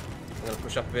 I'm gonna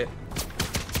push up a bit.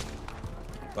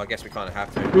 Well, I guess we kind of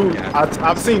have to. Ooh, Yeah.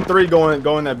 I've seen 3 go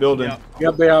in that building. Yeah.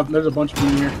 Yep, they have. There's a bunch of them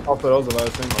in here. Also, that was the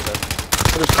last thing. Okay.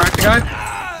 I just cracked the guy.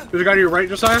 There's a guy to your right,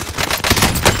 Josiah. New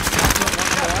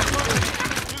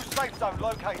safe zone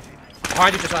located.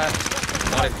 Behind you, Josiah.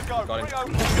 Got him. Got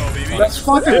him. Let's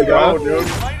fucking go, dude.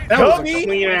 That was a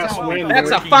clean ass win. That's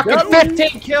a fucking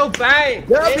 15 kill bang.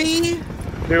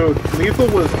 Dude, Lethal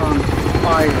was on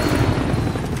fire.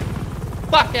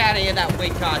 Fuck out of here, that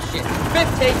weak ass shit.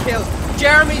 15 kills.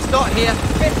 Jeremy's not here.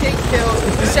 15 kills.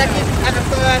 The second and the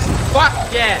first. Fuck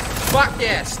yeah. Fuck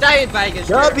yeah. Stay in Vegas.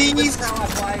 Dubbies. This is how I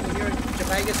play when you're in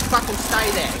Vegas. Fucking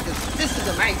stay there. Because this is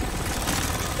amazing.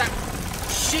 That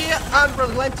sheer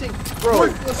unrelenting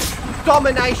ruthless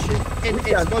domination in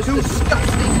its most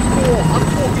disgusting form. I'm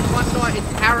talking one night in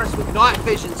Paris with night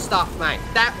vision stuff, mate.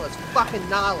 That was fucking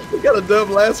gnarly. We got a dub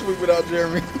last week without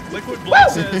Jeremy. Liquid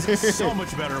Blood says it's so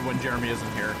much better when Jeremy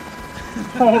isn't here.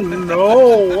 Oh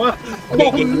no! Yeah.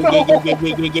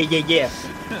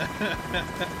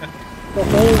 The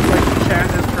whole like chat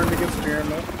has turned against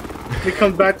Jeremy. He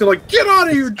comes back to like, get out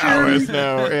of here, Jeremy! Hours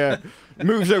now, yeah.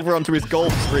 Moves over onto his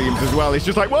golf streams as well. He's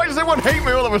just like, why does everyone hate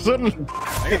me all of a sudden?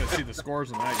 I gotta see the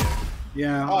scores in that game.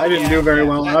 Yeah, I didn't do very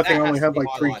well. I think I only had like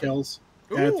 3 kills.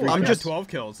 Ooh, I'm just 12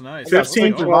 kills. Nice.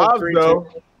 15, 12, 3, 2.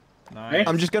 Nice.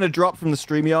 I'm just gonna drop from the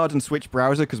StreamYard and switch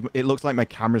browser because it looks like my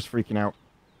camera's freaking out.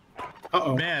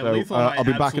 Uh-oh. Man, So, Lethal and I I'll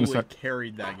be back in a absolutely sec.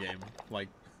 carried that game. Like,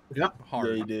 hard.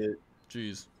 Yeah, he did.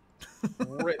 Jeez.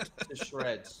 Ripped to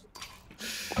shreds.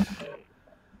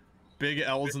 Big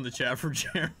L's in the chat for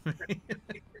Jeremy.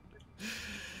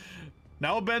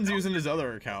 Now Ben's using his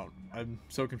other account. I'm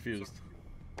so confused.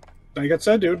 Like I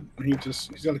said, dude, he's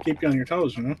got to keep you on your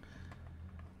toes, you know?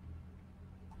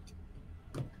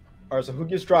 Alright, so who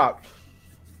gets dropped?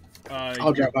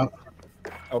 I'll drop out.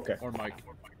 Okay. Or Mike.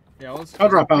 Yeah, I'll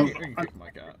drop out. We can kick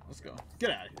Mike out. Let's go. Get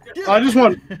out of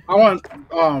here. I want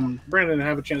Brandon to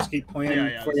have a chance to keep playing.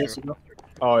 Yeah, for that's us, true. you know?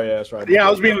 Oh yeah, that's right. Yeah, I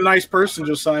was being a nice person,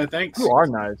 Josiah. Thanks. You are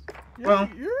nice. Well,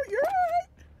 You're alright.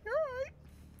 You're alright.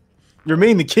 You're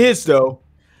mean to kids though.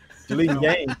 You leave the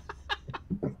game.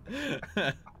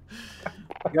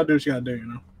 You gotta do what you gotta do, you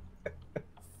know.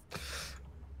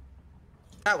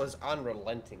 That was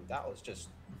unrelenting. That was just.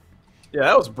 Yeah,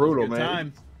 that was brutal, Good man.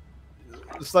 time.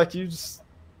 It's like you just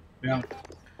Yeah.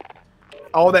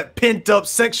 All that pent up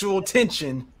sexual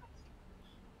tension.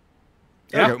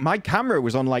 There you go. My camera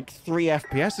was on like 3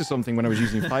 FPS or something when I was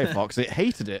using Firefox. It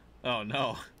hated it. Oh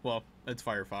no. Well, it's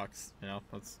Firefox. You know,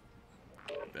 that's.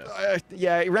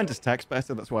 Yeah, it renders text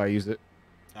better. That's why I use it.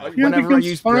 Yeah, Whenever I because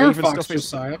use Brave and Firefox, stuff,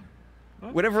 Josiah.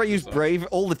 whenever I use Brave,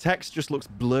 all the text just looks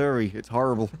blurry. It's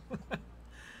horrible.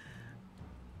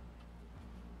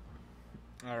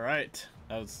 All right.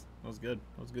 That was good.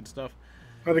 That was good stuff.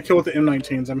 I had a kill with the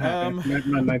M19s. I'm happy.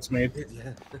 My night's made.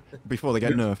 Before they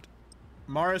get nerfed.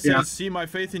 Mara says, "See, my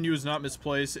faith in you is not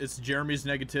misplaced. It's Jeremy's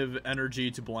negative energy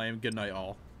to blame. Good night,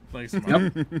 all. Thanks,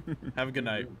 Mara. Have a good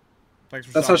night. Thanks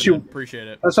for stopping in. Appreciate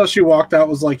it." That's how she walked out.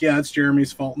 Was like, yeah, it's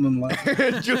Jeremy's fault, and then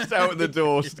left. Just out the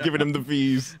door, just giving him the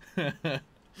V's.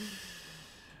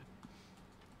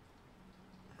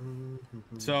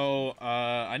 So,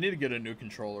 I need to get a new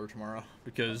controller tomorrow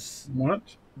because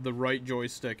the right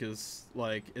joystick is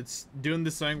like it's doing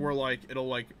this thing where like it'll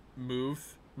like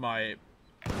move my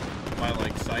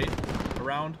like sight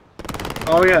around.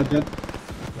 Oh yeah, dead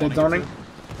zoning.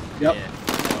 Yep. Yeah.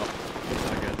 No, it's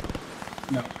not good.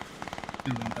 No.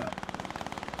 Didn't want that.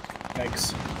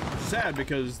 Yikes. Sad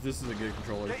because this is a good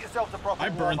controller. Get yourself the proper I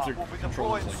burn warm-up. through We'll be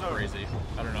controllers deploying like soon. crazy.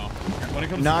 I don't know. When it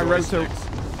comes Naruto. to joysticks,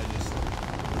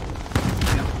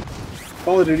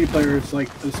 Call of Duty players, like,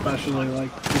 especially, like,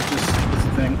 it's just it's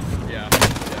a thing. Yeah.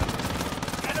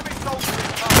 Enemy soldiers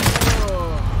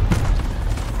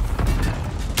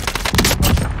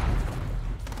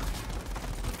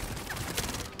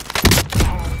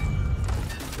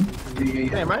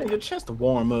damn, I didn't get a chance to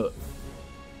warm up.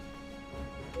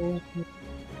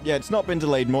 Yeah, it's not been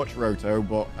delayed much, Roto,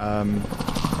 but I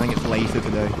think it's later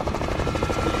today.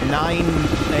 9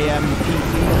 AM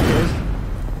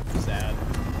PT. Sad.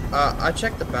 I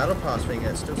checked the battle pass thing and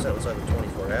it still said it was over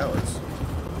 24 hours.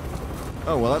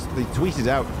 Oh, well, that's the tweet is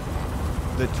out.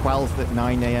 The 12th at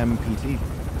 9 AM PT.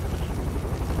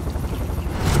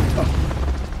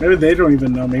 Maybe they don't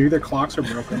even know. Maybe their clocks are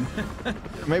broken.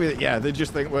 Maybe, yeah, they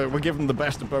just think we're giving the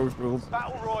best of both worlds. Yeah.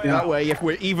 That way, if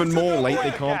we're even more late, they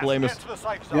can't blame us.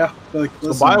 Yeah. Like, The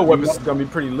listen, bioweapons is gonna be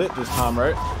pretty lit this time,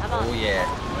 right? Oh yeah.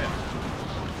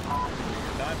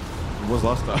 It was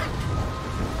last time.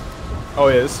 Oh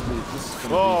yeah, this is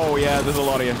gonna Oh, yeah, there's a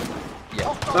lot of you.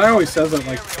 I always says that,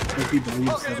 like he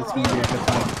believes that it's going to be a good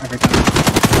time every time.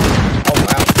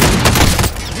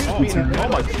 Oh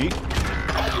my gee.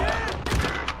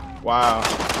 Wow.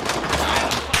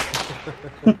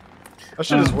 I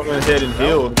should have just went ahead and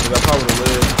healed because I probably would have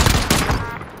lived.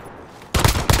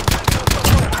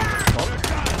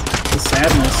 The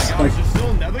sadness.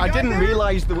 Like, I didn't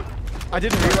realize there was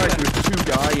 2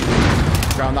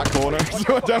 guys around that corner,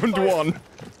 so I downed one.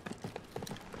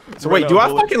 So wait, do I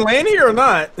fucking land here or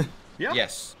not? Yeah.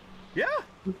 Yes. Yeah.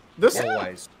 This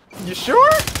Always. You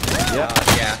sure? Yeah.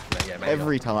 Yeah, maybe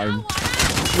Every not. time.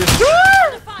 You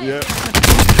sure? Yeah.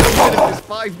 There's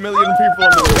 5 million people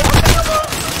on the world.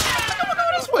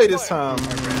 Let's wait this time.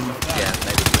 Yeah,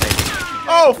 maybe.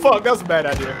 Oh fuck, that's a bad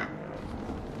idea.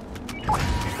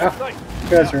 you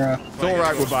guys are, It's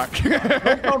alright, we're back.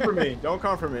 Don't come for me. Don't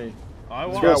come for me. I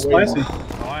it's want. real spicy.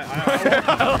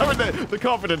 The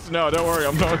confidence, no, don't worry,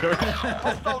 I'm not going.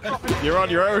 You're on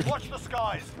your own. Watch the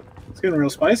skies. It's getting real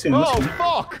spicy in this Oh, one.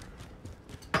 fuck!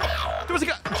 There was a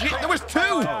guy, there was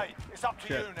 2! It's up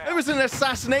to you now. There was an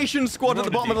assassination squad at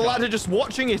the bottom of the ladder just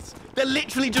watching it. They're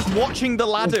literally just watching the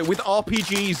ladder with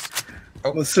RPGs.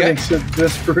 Oh, Listening to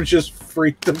this, we're just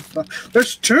freaked the fuck.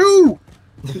 There's 2!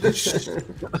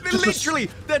 Literally,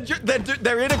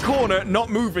 they're in a corner, not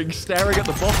moving, staring at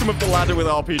the bottom of the ladder with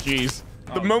RPGs.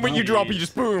 The moment you drop, you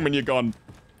just boom and you're gone.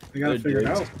 I gotta figure it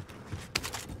out.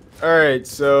 Alright,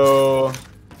 so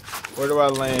where do I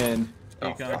land?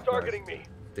 Targeting me.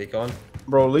 Decon.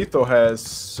 Bro, Lethal has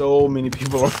so many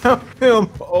people around him.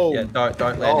 Oh, Yeah,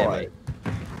 don't land in me.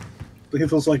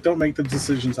 Lethal's like, don't make the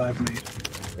decisions I've made.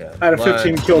 Yeah. I had a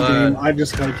 15 kill learn. game. I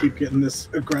just gotta keep getting this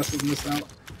aggressiveness out.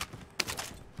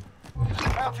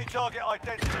 Bounty target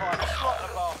identified. Slot the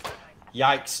bastard.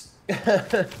 Yikes.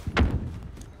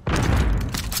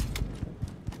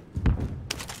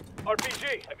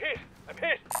 RPG, I'm hit. I'm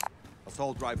hit.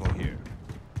 Assault rifle here.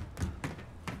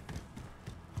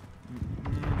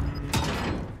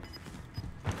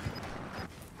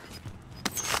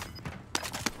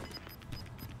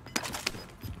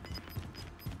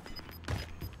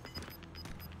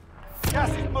 Gas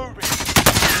is moving.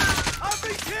 I'll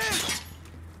be killed!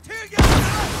 Tear gas!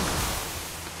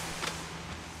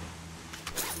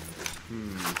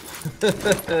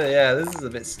 Yeah, this is a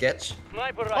bit sketch.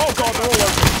 Sniper Oh god, they're all over.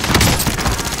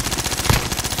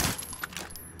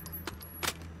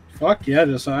 Fuck yeah,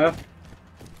 Josiah.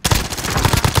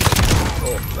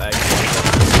 oh, thanks.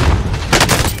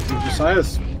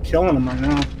 Josiah's killing him right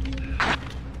now.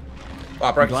 Oh,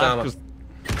 I broke his armor.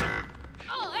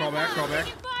 Crawl back. Crawl back.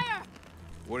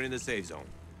 We're in the safe zone.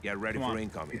 Get ready for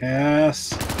incoming.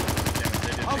 Yes.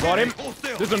 Got him.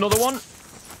 There's another one.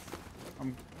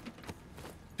 I'm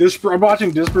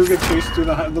watching Disbrew get chased through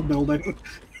the building.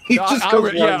 He just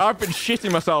goes yeah, I've been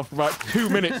shitting myself for about 2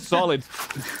 minutes solid.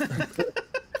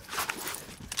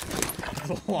 That's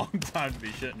a long time to be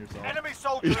shitting yourself. Enemy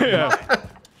soldier. Yeah.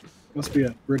 Must be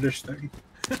a British thing.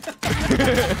 It's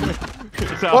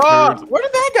our What? food. Where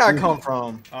did that guy come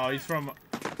from? Oh, he's from.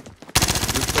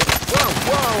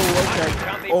 Whoa,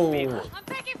 okay. Oh. I'm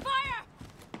taking fire!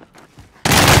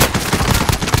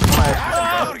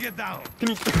 Target down! Can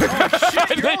you...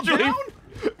 Shit, you're all Literally. down?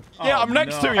 Yeah, Oh, I'm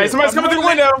next no. to you. Hey, somebody's coming through the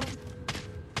window.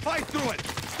 Fight through it!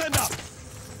 Stand up!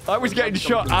 I was getting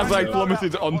shot as I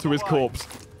plummeted onto his corpse.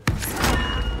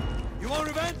 You want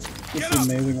revenge? This Get is up!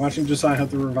 amazing. Watching Josiah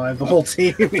have to revive the whole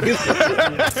team. I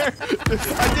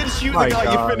did shoot the My guy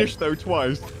God. you finished though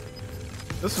twice.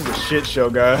 This is a shit show,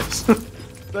 guys.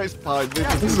 That's fine.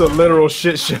 This is a literal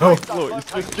shit show. Look,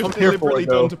 it's just I'm here for deliberately it,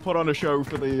 though. done to put on a show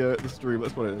for the stream.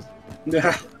 That's what it is.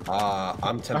 Yeah.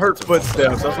 I'm tempted I heard to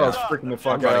footsteps. That's why I was freaking the I'm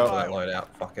fuck running for out. that loadout.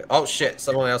 Fuck it. Oh shit!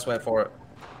 Someone else went for it.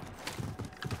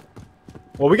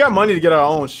 Well, we got money to get our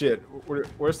own shit.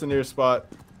 Where's the nearest spot?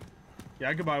 Yeah,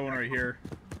 I could buy one right here.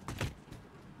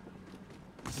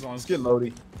 As long Let's as get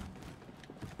Lodi.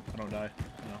 I don't die.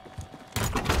 No.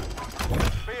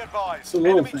 Be advised. It's the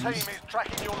little Enemy team things. is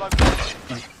tracking your location.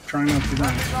 Like, try not to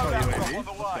die. Loadout on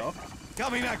the way.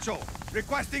 Coming actual.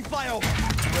 Requesting flyover.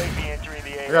 UAV entering the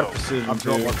I area. got a precision I've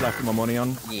dropped too. what's left of my money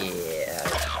on. Yeah.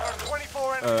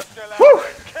 24 enemies still out.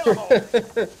 Kill them all.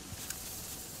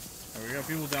 We got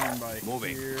people down by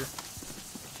Moving. here.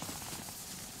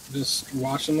 Just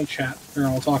watching the chat. They're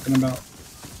all talking about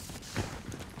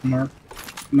Mark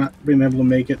not being able to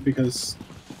make it because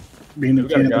being in We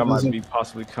got a guy Canada might is a be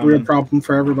possibly weird coming. problem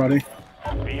for everybody.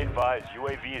 Be advised.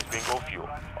 UAV is bingo fuel.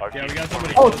 Yeah, we got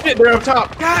somebody. Oh shit, they're up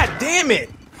top. God damn it.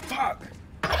 Fuck.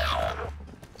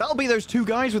 That'll be those 2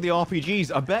 guys with the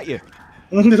RPGs. I bet you.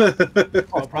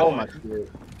 Oh my shit.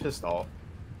 Pissed off.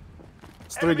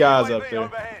 It's 3 guys up there.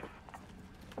 Overhead.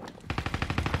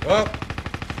 Oh.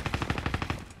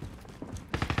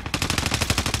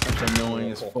 That's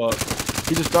annoying as fuck.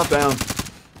 He just dropped down.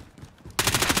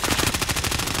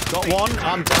 Got one.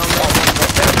 I'm down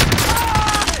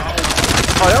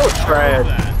Oh, that was trash.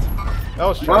 That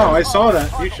was trash. Wow, I saw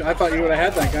that. I thought you would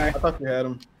have had that guy. I thought you had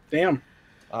him. Damn.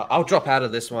 I'll drop out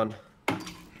of this one.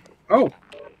 Oh.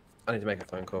 I need to make a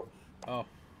phone call. Oh.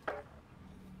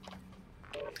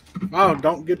 Oh,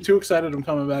 don't get too excited. I'm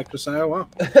coming back. Just say, oh, wow.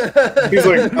 He's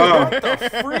like, oh. What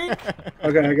the freak?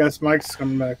 Okay, I guess Mike's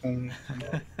coming back then.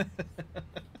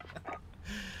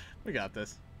 We got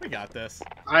this. We got this.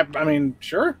 I mean,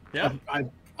 sure. Yeah.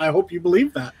 I hope you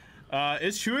believe that.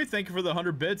 It's Chewy. Thank you for the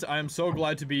 100 bits. I am so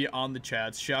glad to be on the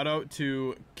chats. Shout out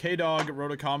to K-Dog,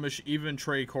 Rotokamish, even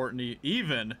Trey Courtney. It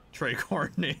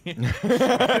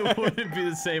wouldn't be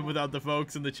the same without the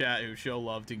folks in the chat who show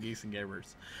love to Geeks and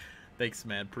Gamers. Thanks,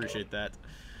 man. Appreciate that.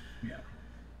 Yeah.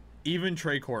 Even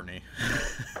Trey Courtney.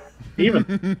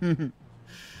 Even.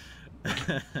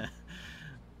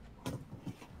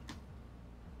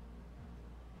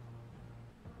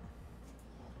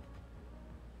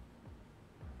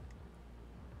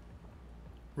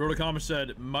 Rotokamish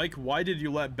said, Mike, why did you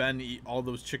let Ben eat all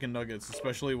those chicken nuggets,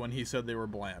 especially when he said they were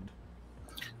bland?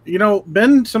 You know,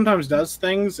 Ben sometimes does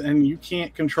things, and you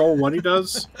can't control what he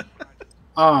does.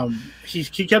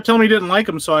 He kept telling me he didn't like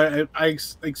them, so I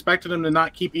expected him to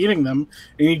not keep eating them,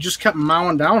 and he just kept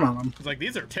mowing down on them. He's like,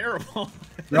 these are terrible.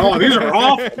 No, these are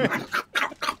awful.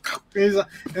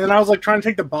 And I was like trying to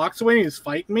take the box away, and he's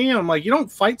fighting me, and I'm like, you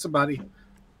don't fight somebody.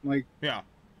 I'm like, yeah.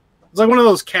 It's like one of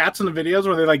those cats in the videos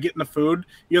where they like get in the food.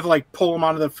 You have to like pull them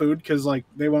out of the food because like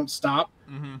they won't stop.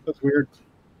 That's weird.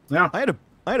 Yeah, I had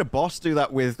a boss do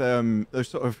that with those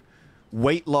sort of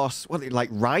weight loss, what are they, like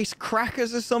rice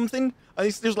crackers or something. And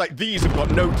it's just like, these have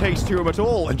got no taste to them at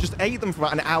all, and just ate them for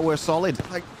about an hour solid.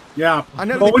 Like, yeah, I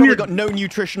know they've probably got no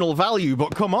nutritional value,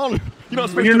 but come on, you're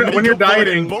not supposed to when you're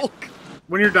dieting. in bulk.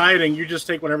 When you're dieting, you just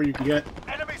take whatever you can get.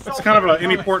 It's kind of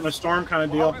any port in a storm kind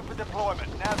of deal.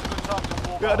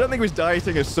 Yeah, I don't think it was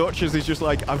dieting as such as he's just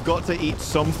like, I've got to eat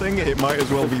something. It might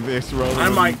as well be this rather than I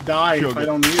might die sugar. if I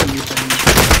don't eat anything. So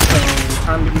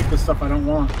time to eat the stuff I don't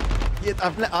want. Yeah,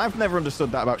 I've never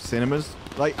understood that about cinemas.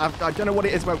 Like, I don't know what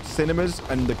it is about cinemas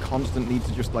and the constant need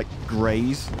to just like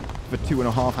graze for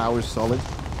 2.5 hours solid.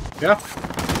 Yeah.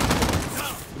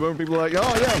 When people are like, oh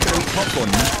yeah, I'm gonna eat popcorn.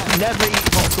 You never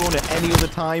eat popcorn at any other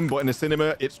time, but in a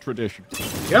cinema, it's tradition.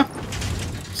 Yeah.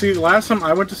 See, the last time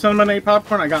I went to cinema and ate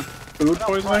popcorn, I got food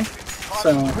poisoning.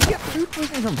 So. How do you get food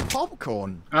poisoning from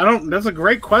popcorn? I don't. That's a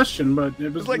great question, but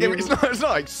it was. It's not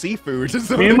like seafood.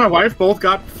 Me and my wife both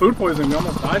got food poisoning. We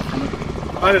almost died from it.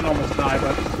 I didn't almost die,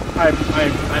 but I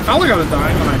felt like I was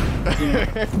dying when I.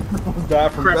 Almost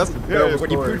died from that's when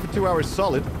you food for 2 hours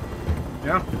solid.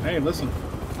 Yeah. Hey, listen.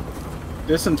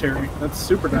 Dysentery. That's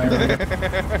super diarrhea.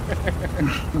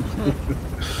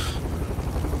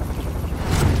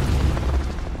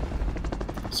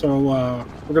 So,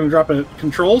 we're gonna drop a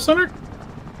control center?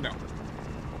 No.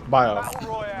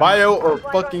 Bio or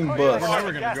fucking bust. We're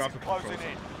never gonna drop a control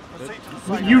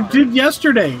center. You did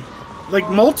yesterday. Like,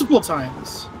 multiple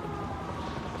times.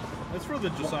 That's for the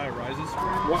Josiah Rises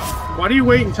stream. Why do you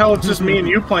wait until it's just me and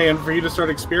you playing for you to start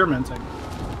experimenting?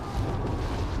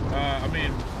 I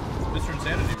mean, Mr.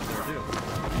 Insanity was there too.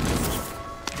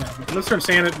 Yeah, but Mr.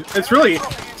 Insanity, it's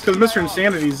because Mr.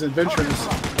 Insanity's adventures.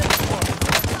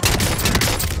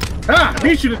 Ah, I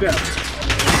beat you to death.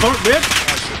 Punk bitch.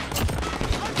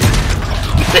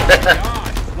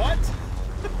 God, what?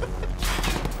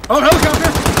 Oh,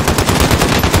 helicopter.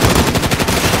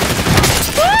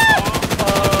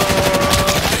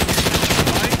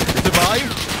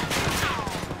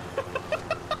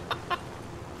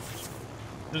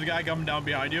 There's a guy coming down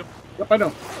behind you. Yep, I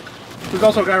know. There's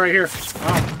also a guy right here.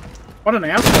 Wow. What an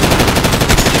asshole.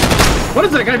 What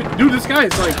does that guy do? This guy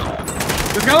is like...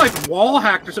 This guy like wall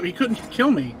hacked or something. He couldn't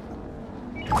kill me.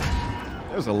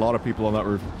 There's a lot of people on that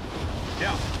roof.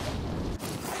 Yeah.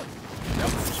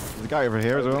 There's a guy over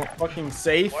here as well. Fucking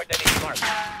safe.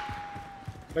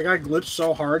 That guy glitched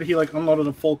so hard, he like unloaded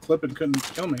a full clip and couldn't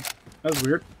kill me. That's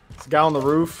weird. This guy on the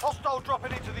roof. Hostile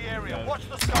dropping into the area. Watch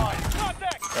the sky.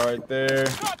 All right there.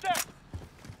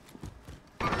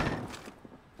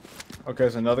 Okay,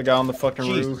 there's another guy on the fucking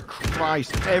Jesus roof.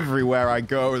 Christ, everywhere I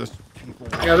go, there's people.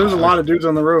 Yeah, there's a lot of dudes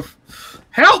on the roof.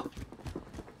 Help!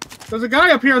 There's a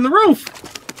guy up here on the roof!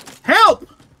 Help!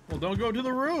 Well, don't go to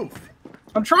the roof.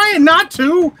 I'm trying not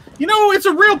to! You know, it's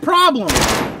a real problem!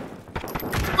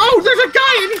 Oh, there's a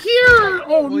guy in here!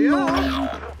 Oh, well, no! Yeah.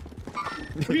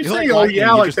 What are you saying, oh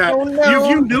yeah, like that? Oh, no.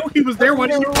 You knew he was there, why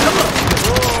didn't you kill him?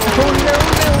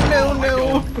 Oh,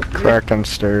 no. Cracked and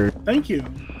stirred. Thank you.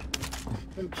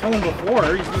 Didn't kill him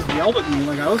before, he just yelled at me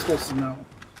like I was supposed to know.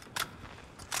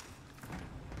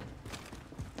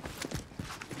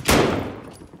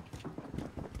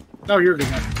 Oh, you're a good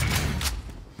guy.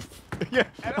 Yeah,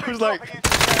 was like...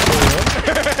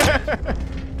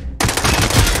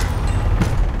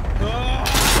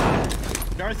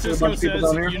 Darth Cisco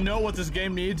says, you know what this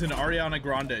game needs? An Ariana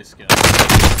Grande skin.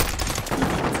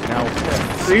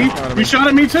 See? You shot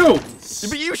at me too!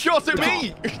 But you shot at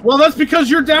me! Well, that's because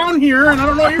you're down here and I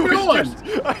don't know what you're doing!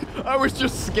 I was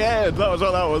just scared, that was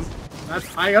what that was.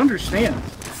 I understand.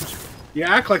 You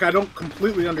act like I don't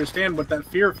completely understand what that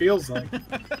fear feels like.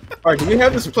 Alright, can we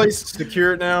have this place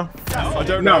secured now? I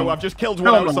don't know, I've just killed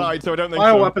one outside, so I don't think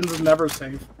Bioweapons is never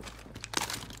safe.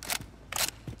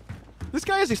 This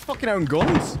guy has his fucking own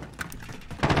guns.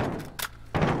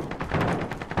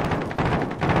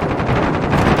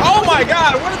 Oh my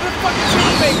god, where did the fucking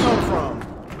teammate come from?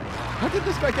 How did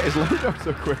this guy get his loadout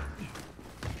so quick?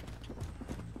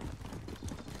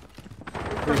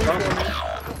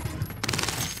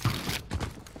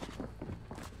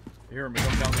 You hear him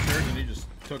come down the stairs and he just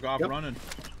took off running.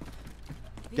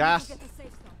 Gas.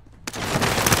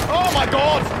 Oh my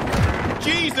god!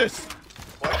 Jesus!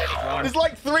 There's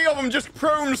like 3 of them just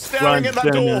prone staring at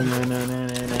that door.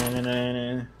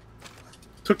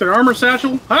 Took their armor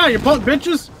satchel. Hi, you punk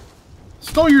bitches!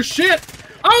 Stole your shit!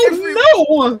 Oh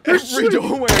no! Every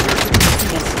doorway there's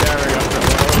people staring at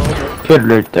them. Good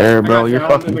loot there, bro. You're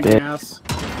fucking dead.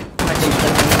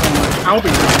 I'll be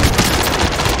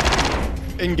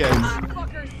in game.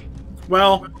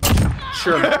 Well,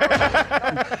 sure.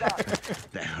 That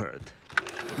hurt.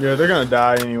 Yeah, they're gonna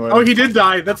die anyway. Oh, he did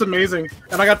die. That's amazing.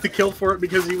 And I got the kill for it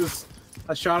because he was...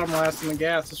 I shot him last in the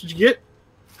gas. That's what you get.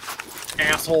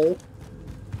 Asshole.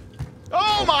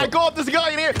 Oh my god, there's a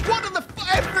guy in here! What are the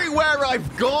everywhere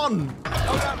I've gone!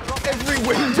 Every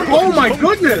window! Oh my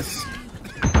goodness!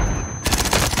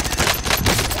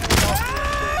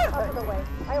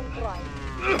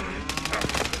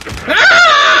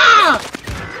 Ah!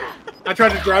 I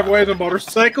tried to drive away the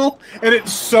motorcycle, and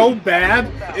it's so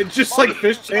bad, it just like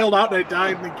fishtailed out and I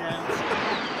died in the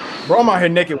gas. Bro, I'm out here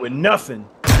naked with nothing.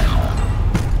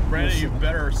 Brandon, you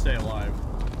better stay alive.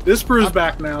 Disparu's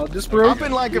back now. Disparu, I've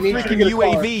been like a freaking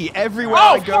UAV. Everywhere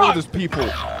I go, there's people.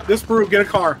 Disparu, get a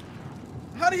car.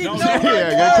 How do you know? Yeah,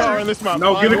 get a car on this map.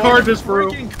 No, get a car,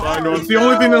 Disparu. It's the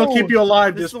only thing that'll keep you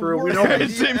alive, Disparu. We know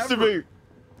it seems to be.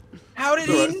 How did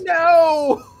he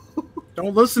know?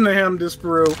 Don't listen to him,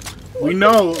 Disparu. We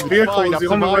know vehicle is the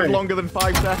only way. Longer than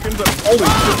 5 seconds. Holy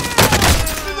shit!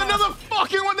 There's another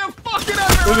fucking one. They're fucking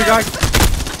everywhere. There's a guy.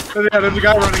 There's a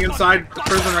guy running inside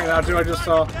prison right now too. I just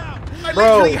saw. I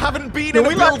literally haven't been in a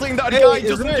building that a guy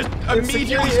doesn't just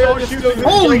immediately start shooting.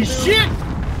 Holy shit!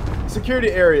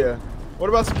 Security area. What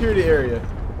about security area?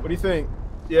 What do you think?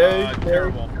 Yay?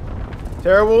 Terrible.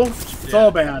 Terrible? It's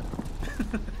all bad.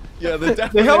 Yeah, the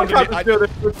helicopter's still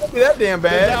there. It can't be that damn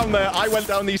bad. Down there, I went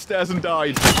down these stairs and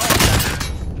died.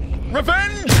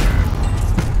 Revenge!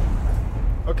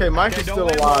 Okay, Mike is still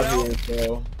alive here,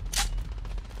 so.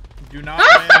 Do not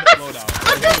land loadout.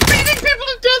 I'm just beating people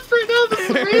to death right now. This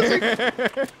is amazing.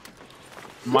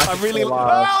 I'm really.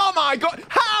 Oh my god!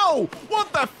 How?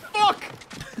 What the fuck?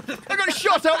 I got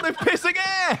shot out with pissing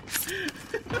air.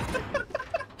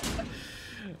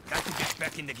 Got to get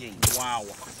back in the game. Wow,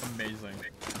 amazing.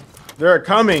 They're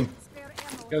coming.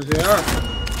 Yes, they are.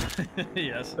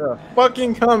 Yes. They're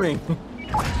fucking coming.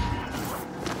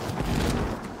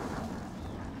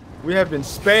 We have been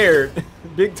spared,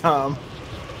 big time.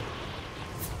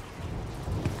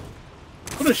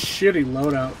 What a shitty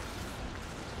loadout.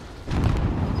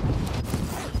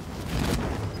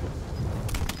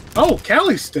 Oh,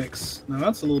 Cali sticks. Now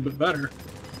that's a little bit better.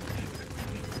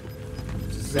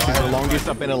 This is the longest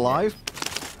I've been alive.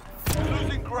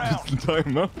 Losing ground.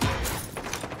 Time up.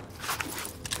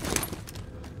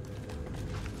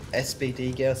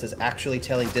 SBD girl says actually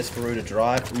telling Disparu to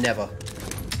drive? Never.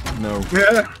 No.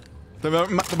 Yeah.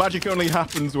 The magic only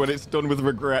happens when it's done with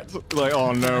regret. Like,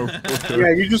 oh no. Okay. Yeah,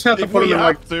 you just have to put him in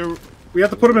like. We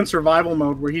have to put him in survival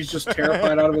mode where he's just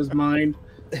terrified out of his mind.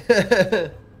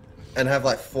 And have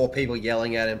like 4 people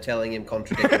yelling at him, telling him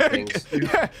contradicting things.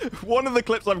 Yeah, one of the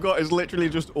clips I've got is literally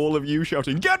just all of you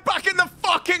shouting, "Get back in the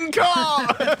fucking car!"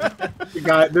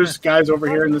 There's guys over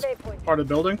here in this part of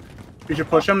the building. We should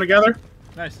push them together.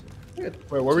 Nice. Good.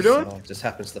 Wait, what are we doing? Oh, just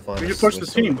happens to find We us. should push the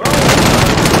team.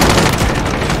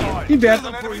 He dead.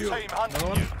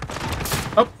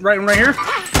 Oh, right here.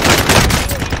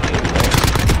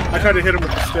 I tried to hit him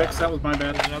with the sticks. That was my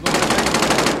bad.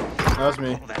 That was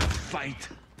me.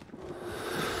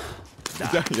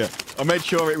 Yeah, I made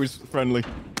sure it was friendly.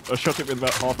 I shot it with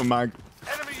about half a mag.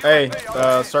 Hey,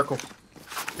 circle.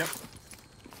 Yep.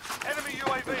 Enemy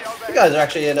UAV You guys are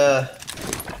actually in a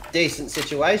decent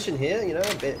situation here, you know,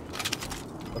 a bit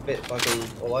fucking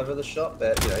all over the shop,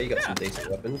 but you know, you got some decent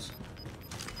weapons.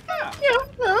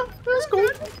 Yeah, that's cool.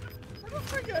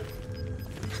 Pretty good.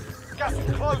 Gas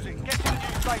is closing. Get to the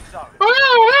new safe zone.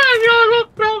 Oh,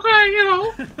 okay, you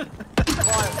know.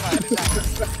 Fire sale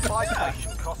is active. Buy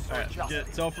station costs are Alright, adjusted.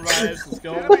 get self-revives. Let's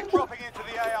go. Enemy dropping into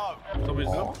the AO.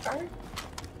 Somebody's Okay.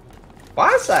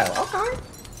 Fire sale. Okay.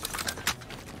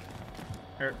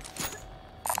 here.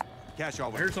 Cash I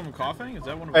over. heard someone coughing. Is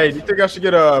that one of Hey, us? do you think I should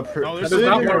get a? Oh, That there's is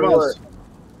not somebody one here. of us.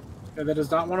 Yeah, that is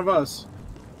not one of us.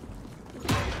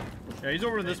 Yeah, he's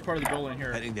over in this part of the building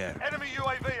here. Heading there. Enemy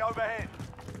UAV overhead.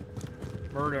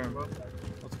 Murder him.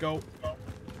 Let's go.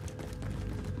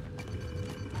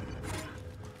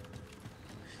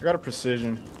 I got a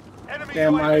precision. Enemy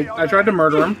Damn, UAV I tried to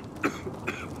murder him.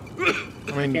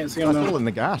 I mean, Can't see I'm him though. still in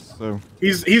the gas, so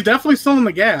He's definitely still in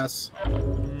the gas.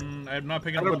 I'm not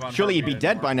picking up on surely he'd be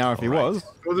dead by now if he was.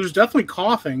 Well, there's definitely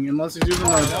coughing, unless he's using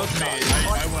That the. was me. I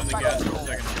went in the gas for a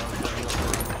second ago.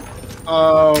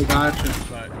 Oh, gotcha.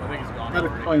 But I think he's gone. That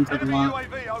already. explains it a Enemy lot.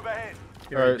 UAV overhead.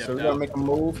 He All already right, so we dipped gotta out. make a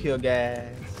move here,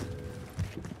 guys.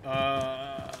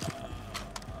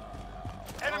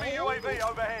 Enemy UAV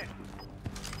overhead.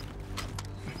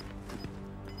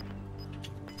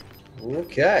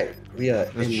 Okay. We are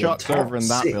in There's the shots top over in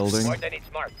that 6. building.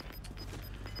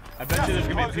 I bet you there's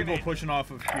gonna be people pushing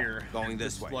off of here. Going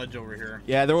this way. Ledge over here.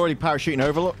 Yeah, they're already parachuting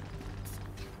over, look.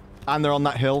 And they're on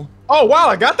that hill. Oh wow,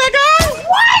 I got that guy!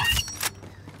 What?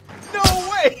 No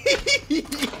way!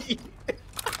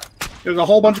 There's a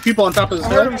whole bunch of people on top of this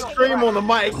I heard him hill. scream on the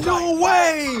mic. No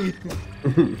way!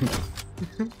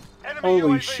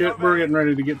 Holy shit, we're getting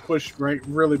ready to get pushed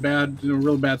really bad, in a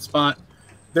really bad spot.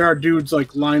 There are dudes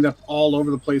like lined up all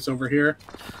over the place over here.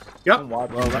 Yep. Well,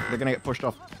 they're gonna get pushed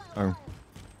off. Oh.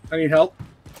 I need help.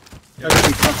 Oh,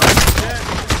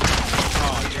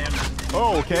 damn it.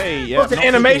 Oh, okay, yeah. What's an not thinking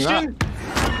animation?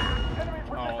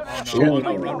 that. Oh, no. Shit. Oh,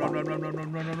 no.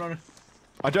 Run.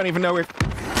 I don't even know if...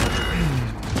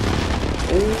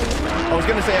 I was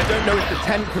gonna say, I don't know if the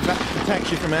tent protects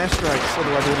you from airstrikes,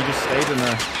 otherwise I would have just stayed in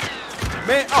there.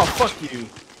 Man, oh fuck you.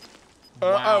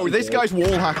 Oh, this guy's wall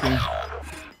hacking.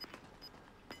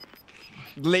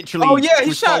 Literally. Oh yeah, he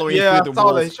was shot. following Yeah, I through the saw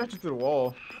that. walls. He shot you through the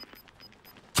wall.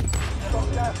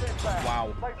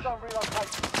 Wow. Safe zone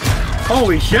relocation.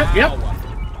 Holy shit, yep.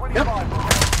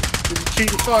 25.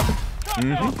 Cheating fuck.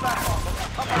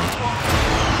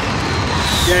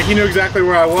 Yeah, he knew exactly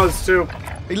where I was too.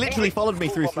 He literally followed me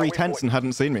through 3 tents and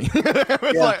hadn't seen me. It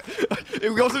was like, it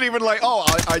wasn't even like, oh,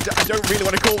 I don't really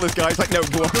want to call this guy. It's like, no,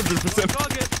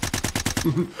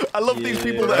 100%. I love these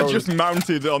people that are just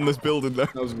mounted on this building though.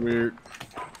 That was weird.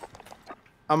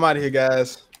 I'm out of here,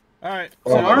 guys. Alright.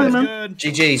 Oh, So man. good.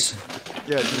 GG's.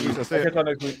 Yeah, geez, that's I'll it. catch y'all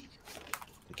next week.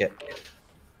 Okay.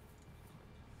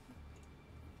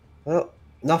 Well,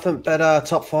 nothing but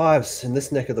top 5s in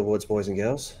this neck of the woods, boys and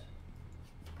girls.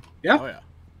 Yeah. Oh, yeah.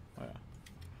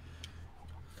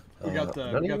 We got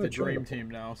the dream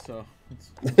team now, so it's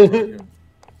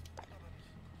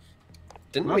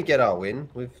Didn't we get our win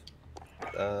with?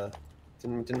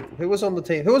 Didn't who was on the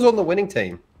team? Who was on the winning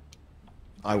team?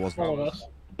 I wasn't. All of us.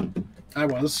 I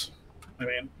was. I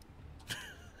mean,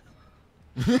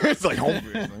 It's like,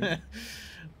 obviously.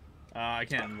 I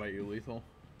can't invite you, Lethal.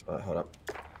 Alright, hold up.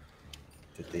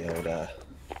 Did the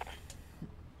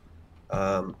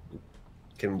old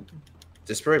can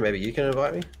Disparate, maybe you can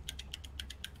invite me?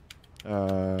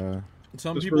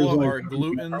 Some This people was are like-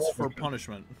 gluttons for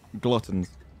punishment. Gluttons.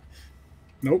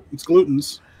 nope, it's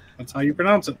glutens. That's how you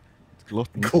pronounce it.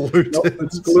 Gluttons. Nope,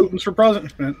 it's glutens for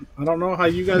punishment. I don't know how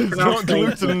you guys It's pronounce not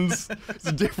things. glutens. It's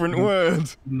a different word.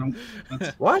 Nope,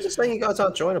 that's Why is it saying you guys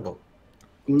aren't joinable?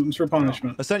 glutens for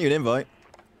punishment. I sent you an invite.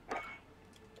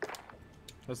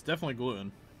 That's definitely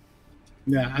gluten.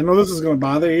 Yeah, I know this is going to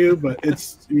bother you, but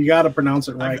it's you got to pronounce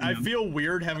it right. I man. feel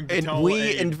weird having to And tell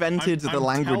we invented the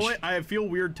language. I feel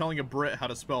weird telling a Brit how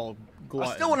to spell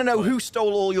glutton. I still want to know but- who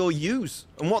stole all your U's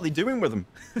and what they're doing with them.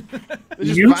 They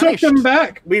just You took vanished. them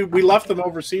back. We left them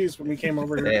overseas when we came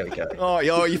over here. There we go. Oh,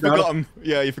 you forgot them.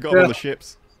 Yeah, you forgot Yeah. all the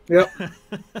ships. Yep.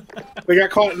 They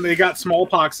got caught and they got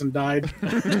smallpox and died.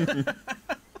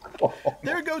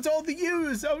 There goes all the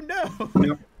U's. Oh no.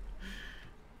 Yep.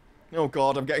 Oh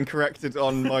God, I'm getting corrected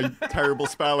on my terrible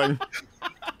spelling.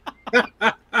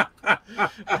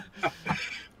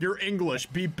 You're English.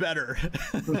 Be better.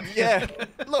 Yeah.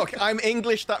 Look, I'm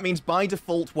English. That means by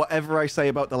default, whatever I say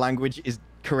about the language is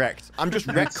correct. I'm just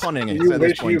retconning it You at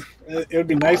this wish point. it would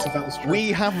be nice if that was true.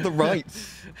 We have the right.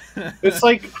 It's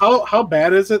like how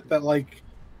bad is it that like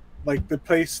the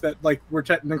place that like we're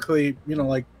technically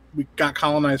like we got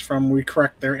colonized from, we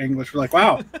correct their English. We're like,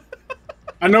 wow,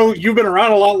 I know you've been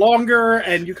around a lot longer,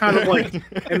 and you kind of like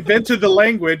invented the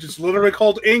language. It's literally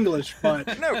called English,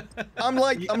 but no, I'm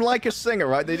like a singer,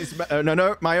 right? They just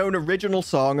no, my own original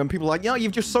song, and people are like, yeah,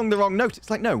 you've just sung the wrong note.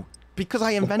 It's like, no, because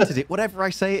I invented it. Whatever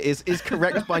I say is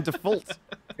correct by default.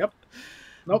 Yep.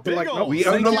 Nope. Like, nope. We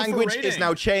own the language. It's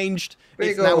now changed.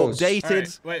 It's now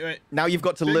updated. Right, wait. Now you've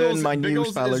got to learn my new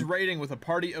spelling. Biggles is rating with a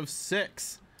party of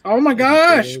 6. Oh my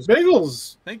gosh,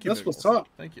 Biggles! Thank you. That's Biggles. what's up.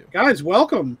 Thank you, guys.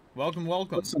 Welcome. Welcome.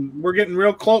 Listen, we're getting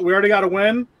real close. We already got a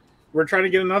win. We're trying to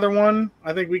get another one.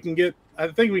 I think we can get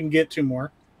 2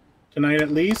 more tonight at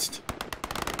least.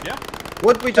 Yeah.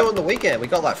 What did we do on the weekend? We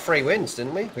got like 3 wins,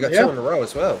 didn't we? We got 2 in a row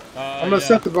as well. I'm gonna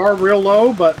set the bar real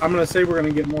low, but I'm gonna say we're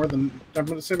gonna get more than. I'm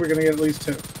gonna say we're gonna get at least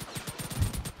 2.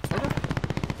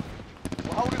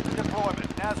 We're holding the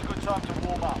deployment. Now's a good time to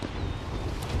warm up.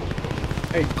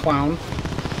 Hey, clown.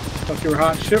 Thought you were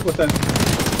hot shit with that.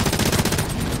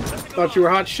 Thought you were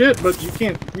hot shit, but you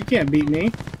can't beat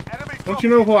me. Don't you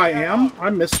know who I am?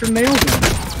 I'm Mr.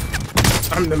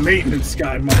 Nailgun. I'm the maintenance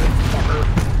guy, motherfucker.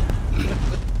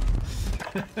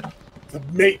 The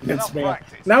maintenance man.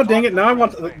 Now, dang it! Now I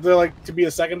want to be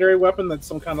a secondary weapon that's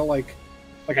some kind of like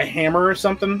a hammer or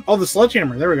something. Oh, the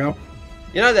sledgehammer. There we go.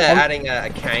 You know they're adding a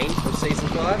cane from Season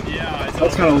 5? Yeah,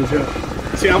 that's kind of legit.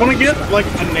 See, I want to get like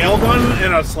a nail gun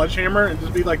and a sledgehammer and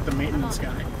just be like the maintenance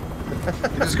guy.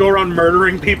 Just go around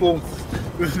murdering people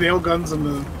with nail guns and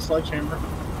the sledgehammer.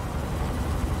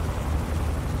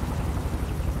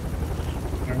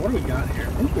 Alright, what do we got here?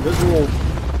 Ooh, this is a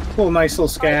little nice little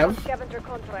scav.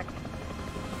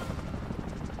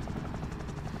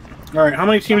 Alright, how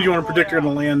many teams do you want to predict are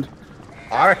going to land?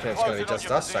 I reckon it's going to be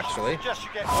just us, actually.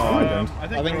 I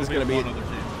think there's going to be another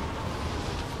team.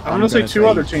 I'm going to say 2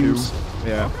 other teams.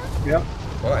 Yeah. Yep.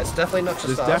 Well, it's definitely not just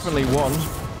us. There's definitely one.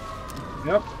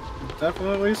 Yep.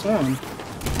 Definitely at least one.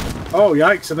 Oh,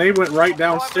 yikes. And they went right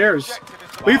downstairs.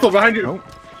 Lethal behind you. Nope.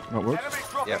 Not work.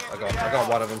 Yep, I got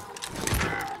one of them.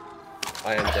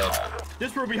 I am dead.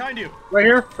 Dispo behind you. Right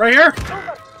here. Right here.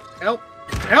 Help.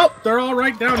 Help. They're all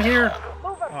right down here.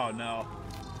 Oh, no.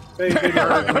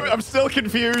 I'm still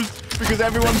confused because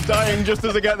everyone's dying just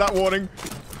as I get that warning.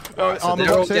 So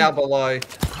they're all down below.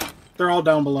 They're all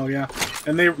down below, yeah.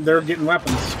 And they're getting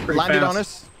weapons pretty Landed fast. on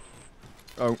us.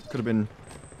 Oh, could have been.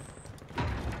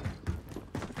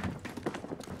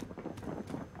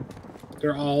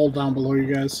 They're all down below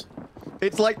you guys.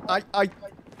 It's like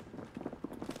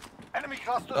Enemy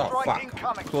cluster strike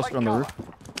incoming. Cluster on the roof.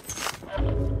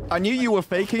 I knew you were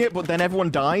faking it, but then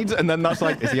everyone died, and then that's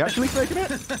like, is he actually faking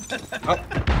it? Oh,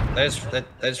 they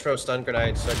just throw stun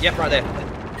grenades. So, yep, right there.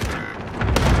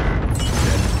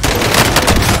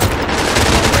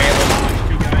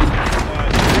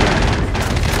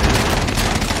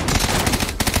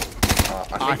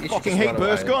 I fucking hate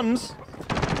burst guns.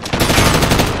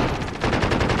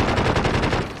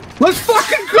 Let's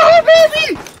fucking go,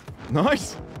 baby!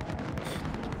 Nice.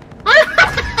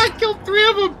 I killed 3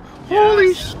 of them. Yes.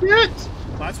 Holy shit!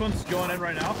 Last one's going in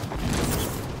right now.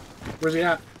 Where's he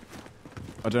at?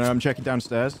 I don't know. I'm checking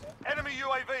downstairs. Enemy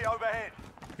UAV overhead.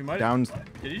 He might Down.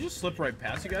 Did he just slip right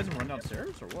past you guys and run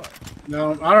downstairs, or what?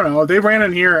 No, I don't know. They ran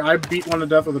in here. I beat one to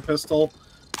death with a pistol,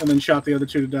 and then shot the other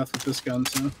 2 to death with this gun.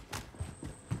 So.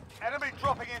 Enemy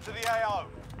dropping into the AO.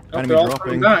 Enemy all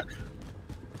dropping. back.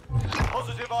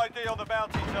 Positive ID on the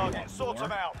bounty target. Sort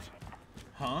them out.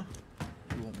 Huh?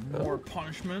 You want more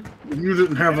punishment? You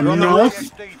didn't have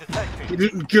enough. You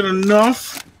didn't get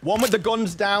enough. One with the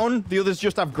guns down. The others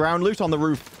just have ground loot on the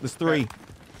roof. There's 3.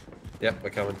 Yep, we're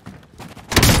coming.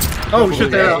 Oh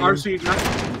shit! They had an RC.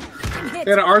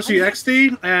 They had an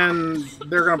RCXD, and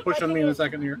they're gonna push on me in a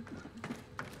second here.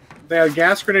 They had a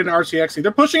gas grenade and RCXD.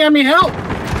 They're pushing at me. Help!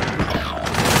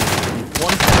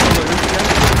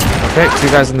 Okay, 2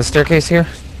 guys on the staircase here.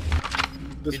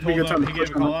 This would be a good time to push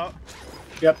them.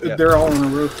 Yep, they're all on the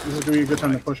roof. This is gonna be a good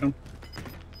time to push them.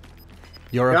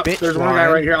 You're a bitch. There's one guy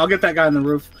right here. I'll get that guy on the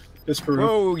roof. Just for.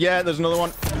 Oh yeah, there's another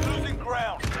one. Losing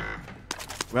ground.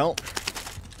 Well,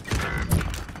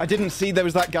 I didn't see there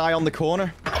was that guy on the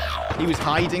corner. He was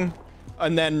hiding,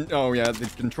 and then oh yeah, the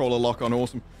controller lock on.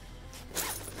 Awesome.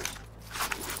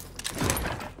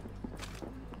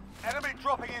 Enemy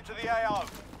dropping into the AO.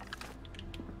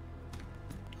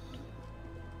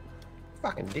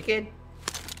 Fucking dickhead.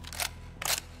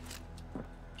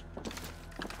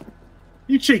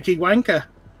 You cheeky wanker.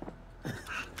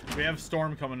 We have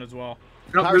Storm coming as well.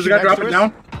 Oh, there's a guy dropping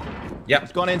down. Yep.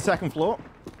 It's gone in 2nd floor.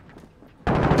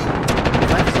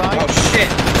 Left side. Oh shit.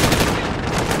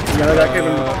 Yeah, that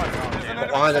came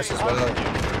Behind us as well.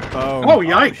 Oh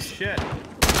yikes. Shit.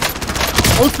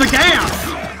 Oh, it's the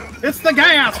gas! It's the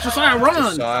gas! Josiah,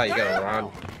 run! Josiah, you gotta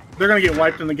run. They're gonna get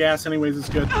wiped in the gas anyways. It's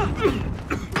good.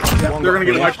 Yeah, they're gonna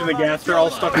get wiped in the gas. They're all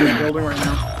stuck in the building right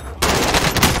now.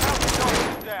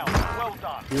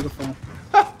 Beautiful.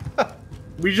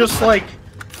 We just like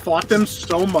fought them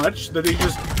so much that they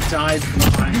just died from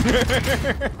behind.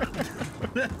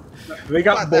 They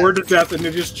got bored to death and they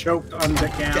just choked on the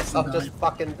gas. Guess I'll just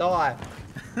fucking die.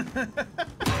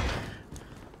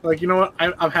 Like, you know what?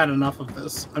 I've had enough of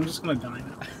this. I'm just gonna die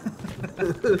now.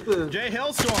 Jay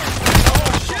Hailstorm!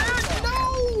 Oh shit!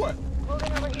 No!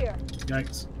 Moving over here.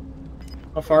 Yikes.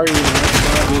 How far are you?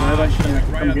 I don't think I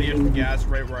can Right come on the get edge you. of gas,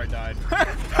 right where I died.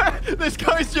 This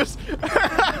guy's just.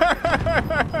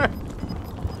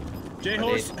 Jay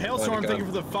Hailstorm, thank you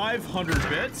for the 500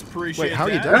 bits. Appreciate Wait, how are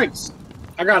you that. doing? Thanks.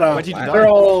 I got a. Why did you die?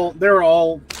 They're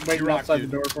all waiting rock, outside dude.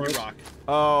 the door for You us. rock.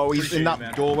 Oh, he's Appreciate in it, that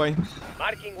man. doorway.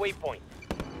 Marking waypoint.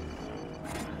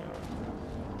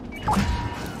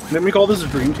 Didn't we call this a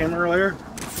dream team earlier?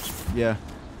 Yeah.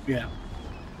 Yeah.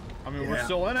 I mean, we're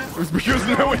still in it. It's because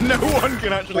no one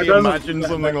can actually That doesn't- imagine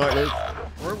something like this.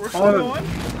 We're still going.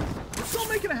 We're still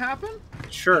making it happen.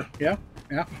 Sure. Yeah.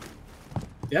 Yeah.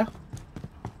 Yeah.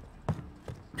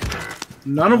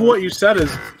 None of what you said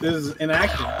is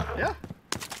inaccurate. Yeah.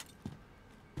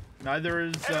 Neither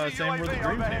is same with the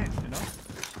dream team, you know?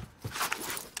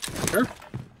 Sure.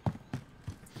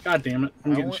 God damn it.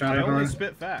 I'm getting shot I at only already.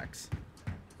 spit facts.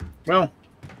 Well.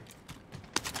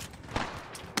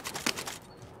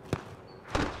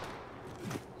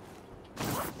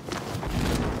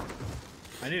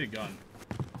 I need a gun.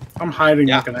 I'm hiding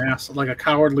like an ass, like a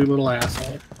cowardly little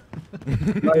asshole.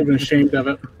 Not even ashamed of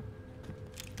it.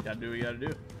 Gotta do what you gotta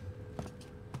do.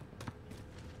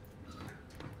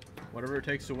 Whatever it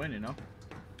takes to win, you know?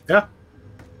 Yeah.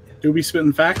 Do be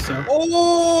spitting facts, though.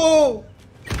 Oh!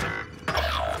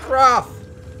 Rough!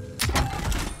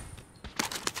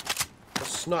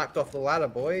 Sniped off the ladder,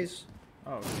 boys.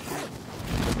 Oh,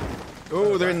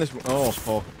 Oh, they're in this. Oh,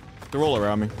 fuck. They're all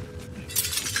around me.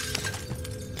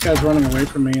 This guy's running away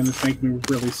from me, and it's making me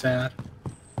really sad.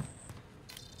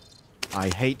 I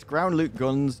hate ground loot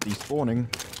guns despawning.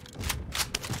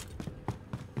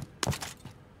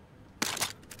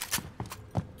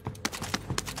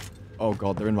 Oh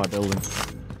god, they're in my building.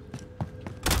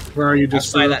 Where are you? I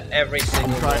Just say that every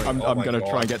single I'm gonna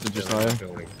try and get to Josiah.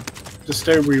 Just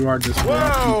stay where you are. Just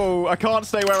Whoa! I can't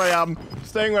stay where I am.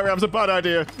 Staying where I am is a bad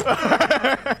idea.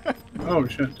 Oh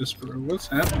shit! Just what's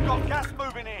happening? Got gas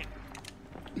moving in.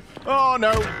 Oh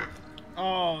no!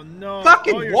 Oh no!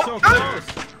 Fucking oh, you're what? so close.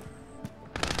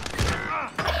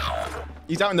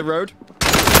 He's out in the road.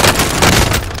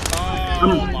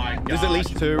 Oh my god! There's at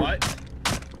least two. What?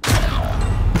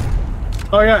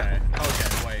 Oh yeah.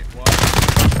 Okay, wait, what?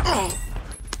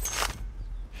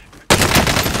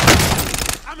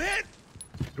 I'm hit.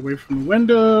 Get away from the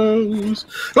windows.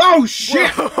 Oh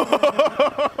shit!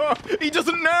 He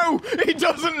doesn't know. He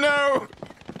doesn't know.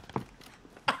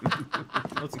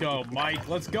 Let's go, Mike.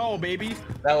 Let's go, baby.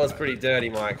 That was pretty dirty,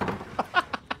 Mike.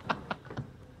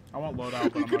 I won't load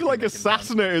out, but You I'm could not like gonna make it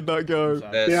assassinated that guy.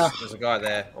 There's a guy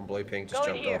there on blue ping, just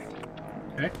jumped off.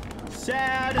 Okay.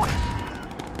 Sad.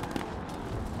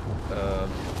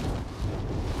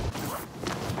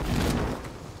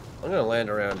 I'm gonna land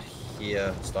around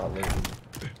here, start looting.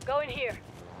 Go in here.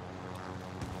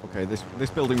 Okay, this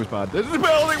building was bad. This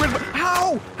building was bad.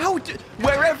 How?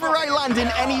 Wherever I land in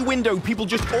any window, people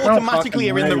just automatically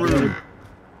are in the room.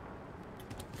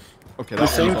 Okay, The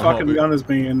that's same fucking gun as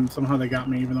me, and somehow they got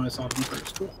me, even though I saw them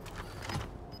first. Cool.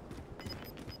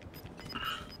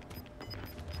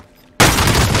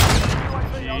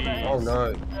 Oh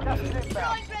no.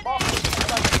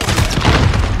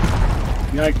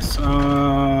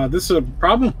 Yikes. This is a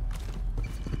problem.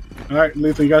 Alright,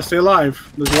 Lethal, you gotta stay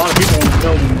alive. There's a lot of people in the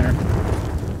building there.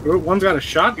 Oh, one's got a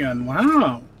shotgun.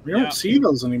 Wow. We don't see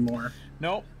those anymore.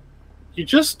 Nope. You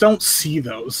just don't see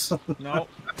those. Nope.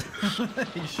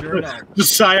 You sure don't.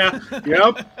 Josiah.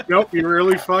 Yep. Nope. You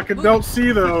really fucking don't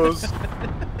see those.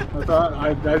 I thought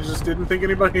I just didn't think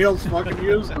anybody else fucking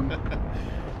used them.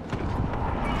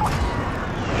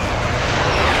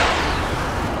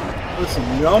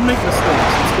 Listen, we all make mistakes.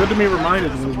 It's good to be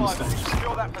reminded of those mistakes.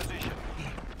 Secure that position.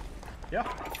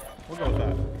 Yeah. We'll go with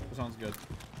that. That sounds good.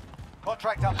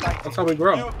 Contract updated. That's how we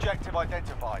grow. New objective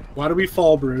identified. Why do we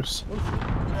fall, Bruce? I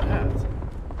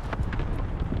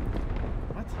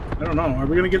don't know. Are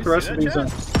we gonna get the rest of these? No.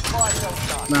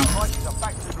 Prices are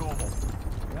back to normal.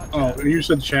 Oh, you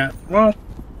said chat. Well,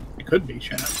 it could be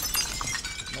chat. I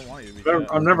don't want you to be But chat.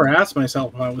 I've never asked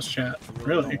myself if I was chat.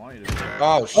 Really?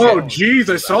 Oh shit. Oh jeez,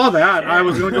 I saw that. I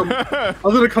was gonna go. I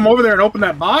was gonna come over there and open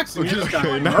that box, and you just got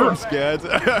Okay, now I'm murdered. scared.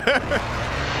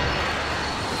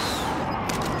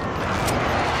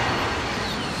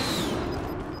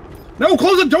 No,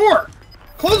 close the door!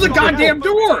 Close the goddamn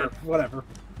door! Whatever.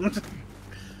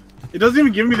 It doesn't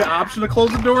even give me the option to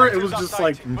close the door. It was just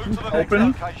like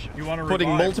open. You want to Putting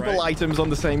multiple items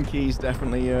on the same keys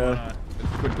definitely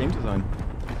good game design.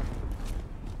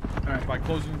 Alright. By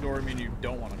closing the door, I mean you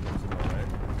don't want to close the door, right?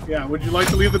 Yeah, would you like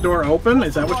to leave the door open?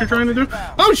 Is that what you're trying to do?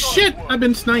 Oh shit! I've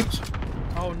been sniped.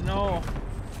 Oh no.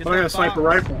 But I got a sniper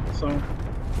rifle, so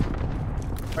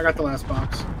I got the last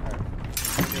box.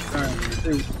 Alright.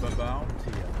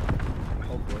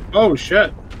 Oh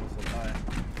shit.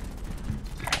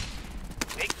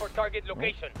 Make for target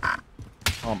location.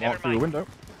 I'll mark through the window.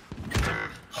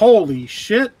 Holy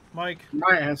shit. Mike.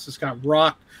 My ass just got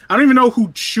rocked. I don't even know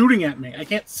who's shooting at me. I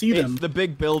can't see them. It's the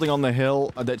big building on the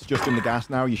hill that's just in the gas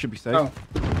now. You should be safe. Oh.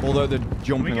 Although they're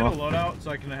jumping Can we off. get a loadout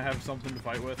so I can have something to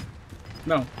fight with?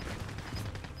 No.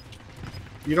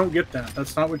 You don't get that.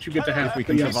 That's not what you get to have. If we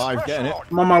can survive getting it.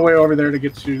 I'm on my way over there to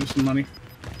get you some money.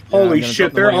 Holy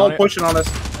shit, they're all pushing on us.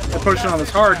 They're pushing on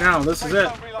us hard now. This is it.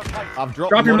 I've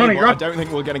dropped Drop your money. I don't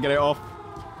think we're going to get it off.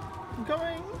 I'm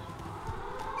coming.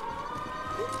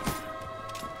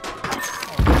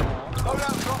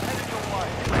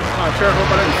 Oh, sure. I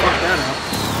hope I didn't fuck that up.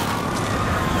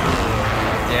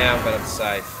 Down, but I'm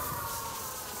safe.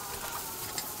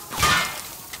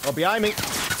 Oh, behind me.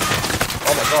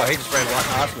 Oh my god, he just ran right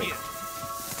past me.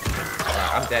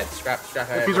 Alright, I'm dead. Scrap.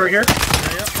 He's right here.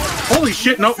 Holy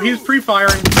shit, nope, he's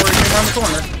pre-firing before he came around the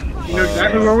corner. He knew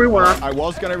exactly where we were. I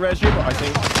was going to res you, but I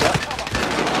think...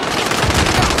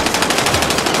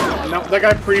 No, that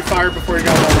guy pre-fired before he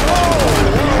got on the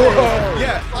whoa.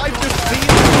 Yeah, I've just seen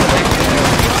him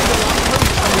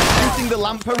shooting the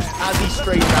lamppost as he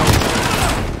strayed out.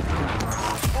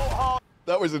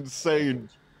 That was insane.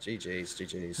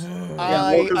 GG's.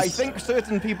 I think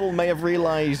certain people may have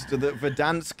realized that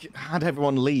Verdansk had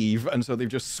everyone leave, and so they've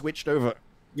just switched over.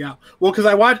 Yeah, well, because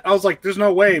I was like, there's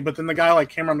no way, but then the guy like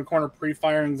came around the corner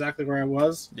pre-firing exactly where I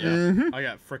was. Yeah, I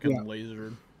got freaking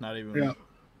lasered. Not even... Yeah.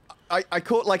 I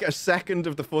caught like a second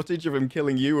of the footage of him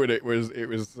killing you, and it was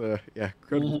yeah,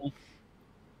 incredible.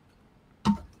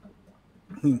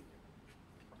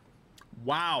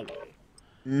 Wow.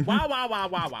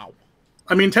 Wow.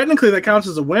 I mean, technically that counts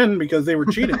as a win because they were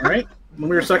cheating, right? When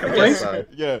we were second place.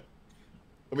 Yeah.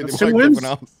 I mean, that's 2 wins.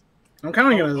 I'm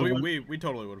counting it as a win. We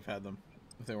totally would have had them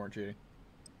if they weren't cheating.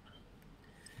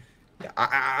 Yeah,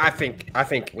 I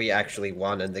think we actually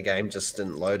won, and the game just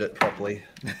didn't load it properly.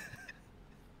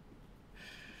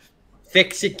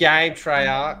 Fix your game,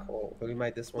 Treyarch. Oh, who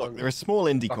made this one? Look, they're a small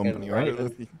indie company, right?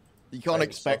 You can't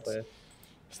expect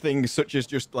things such as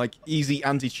just like easy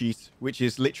anti-cheat, which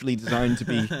is literally designed to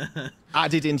be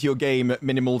added into your game at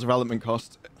minimal development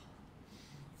cost.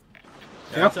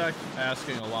 Yeah, that's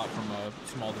asking a lot from a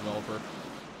small developer.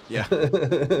 Yeah.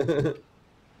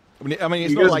 I mean,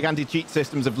 it's not like anti-cheat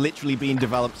systems have literally been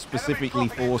developed specifically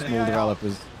for small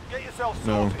developers. Get yourself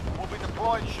No. sorted. We'll be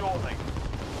deployed shortly.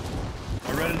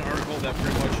 I read an article that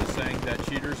pretty much is saying that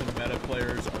cheaters and meta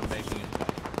players are making it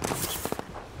better.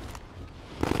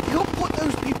 You'll put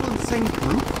those people in the same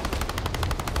group?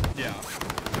 Yeah.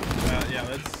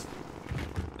 Yeah,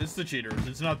 it's the cheaters.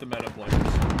 It's not the meta players.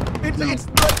 It's like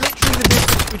literally the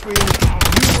difference between you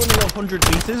running 100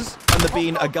 meters and there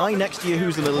being a guy next to you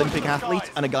who's an Olympic athlete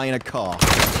and a guy in a car.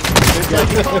 It's like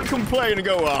you can't complain and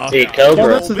go, well,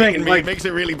 that's the thing. Like, it makes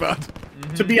it really bad.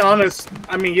 To be honest,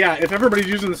 I mean, yeah, if everybody's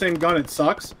using the same gun, it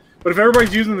sucks. But if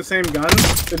everybody's using the same gun,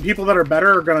 then people that are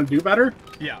better are going to do better.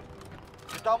 Yeah.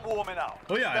 You're done warming up.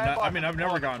 Oh yeah, I mean, I've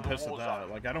never gotten pissed at that.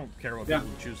 Like, I don't care what people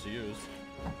choose to use.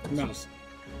 No. Just...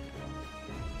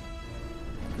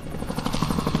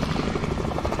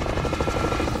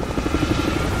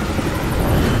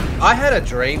 I had a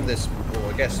dream well,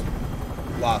 I guess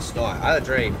last night. I had a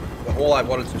dream that all I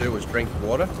wanted to do was drink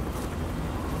water.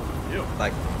 Ew.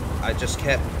 Like, I just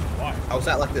kept... Why? I was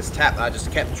at like this tap and I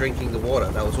just kept drinking the water.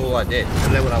 That was all I did.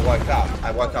 And then when I woke up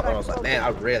and I was like, man, I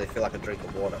really feel like I drink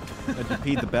the water. Had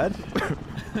you peed the bed?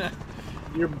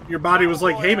 Your body was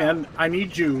like, hey man, I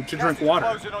need you to drink water.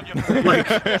 Like,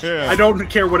 I don't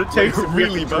care what it takes if we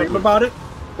have to dream about it,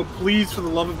 but please, for the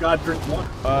love of God, drink water.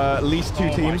 At least 2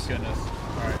 teams. My goodness. All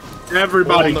right.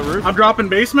 Everybody. On the roof. I'm dropping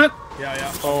basement.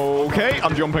 Yeah. Okay,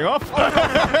 I'm jumping off.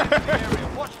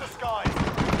 Watch the skies.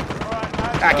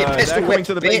 I get pistol they're coming whipped,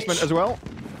 to the basement as well.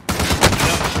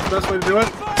 Best way to do it.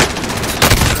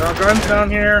 There are guns down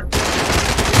here.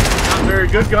 Not very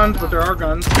good guns, but there are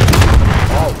guns.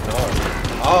 Oh no.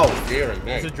 Oh dear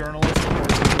me. As a journalist,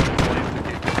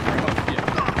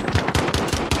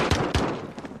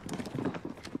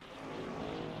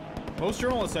 most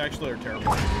journalists actually are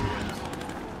terrible.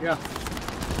 Yeah.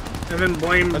 and then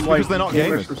blame That's like because they're not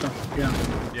gamers or something. Yeah.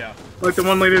 Yeah. Like the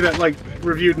one lady that like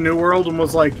reviewed New World and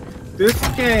was like, "This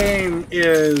game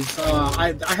is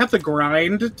I have to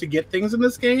grind to get things in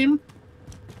this game."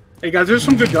 Hey guys, there's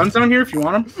some good guns down here if you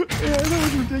want them. Yeah, that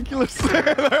was ridiculous.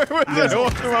 That was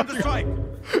awesome.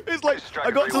 It's like, I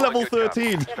got to level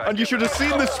 13, and you should have seen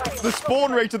the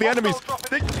spawn rate of the enemies.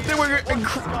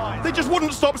 They just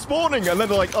wouldn't stop spawning, and then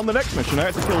like on the next mission, I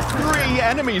had to kill 3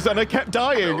 enemies, and I kept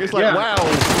dying. It's like, wow,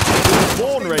 the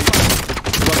spawn rate.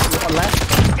 Left.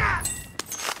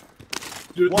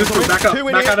 Dude, this room, back up,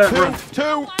 back out of the room. 2.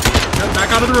 Yep,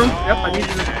 back out of the room. Yep, I need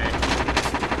you to...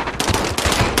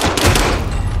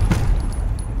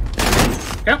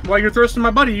 Yep, while you're thrusting my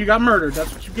buddy, you got murdered.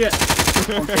 That's what you get.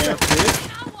 Okay,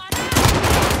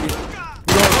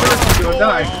 you're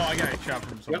die. Oh, I got shot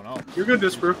from someone else. You're good,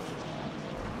 Disproof.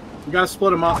 You gotta split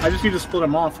them off. I just need to split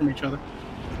them off from each other.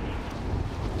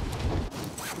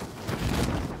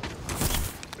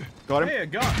 Got him. Hey, a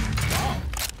gun. Wow.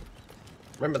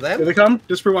 Remember that? Here they come.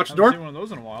 Disproof, watch the door. I haven't seen one of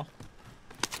those in a while.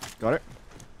 Got it.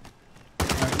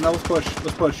 Alright, now let's push.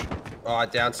 Let's push. Oh, I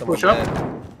downed someone Push up.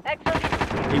 there.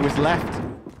 He was left.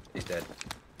 He's dead.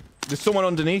 There's someone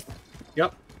underneath.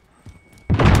 Yep.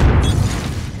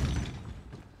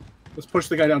 Let's push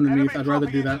the guy down underneath. I'd rather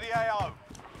do that.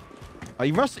 Oh,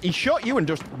 he shot you and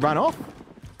just ran off.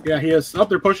 Yeah, he is. Up,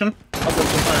 they're pushing. Up, there's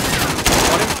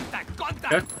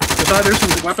okay. There's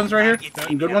some weapons right here.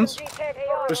 Some good ones.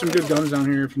 There's some good guns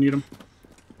down here if you need them.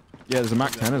 Yeah, there's a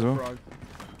Mac 10 as well.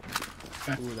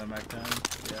 Okay. Ooh, that Mac 10.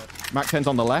 Yeah. Mac 10's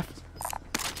on the left.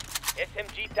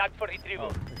 SMG tagged for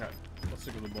retrieval. Oh, okay. Let's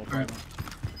stick with the bullfrog.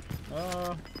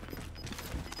 Right.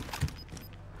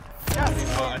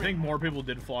 I think more people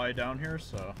did fly down here,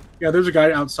 so... Yeah, there's a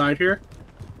guy outside here.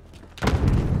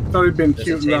 Thought he'd been There's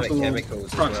cute and left a little chemicals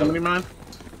as proximity mine.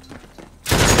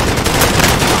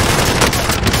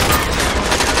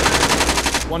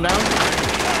 One down.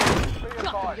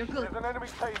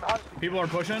 People are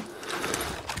pushing.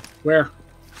 Where?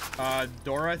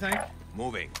 Door, I think.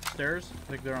 Moving. Stairs. I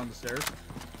think they're on the stairs.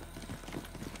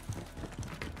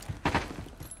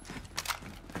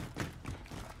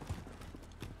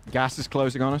 Gas is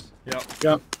closing on us. Yep.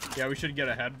 Yep. Yeah, we should get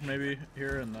ahead maybe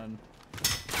here and then.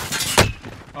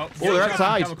 Oh, they're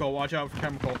outside. Chemical. Watch out for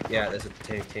chemical. Yeah, there's a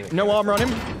team. No armor on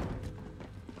him.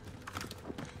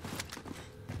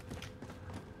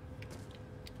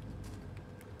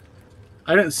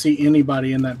 I didn't see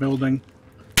anybody in that building.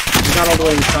 I got all the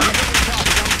way to the top.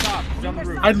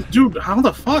 Dude, how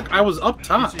the fuck? I was up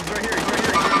top. He's right here. He's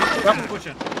right here. Yep.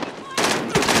 Pushing.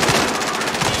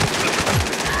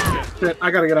 Shit,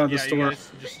 I gotta get out of this store.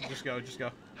 Just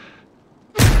go.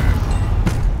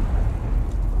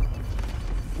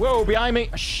 Whoa, behind me.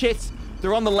 Shit.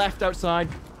 They're on the left outside.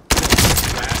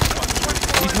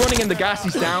 He's running in the gas.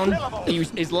 He's down.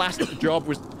 His last job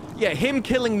was... Yeah, him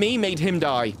killing me made him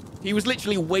die. He was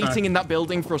literally waiting in that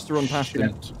building for us to run past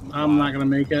him. I'm not gonna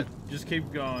make it. Just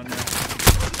keep going.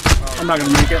 I'm not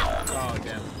gonna make it. Oh,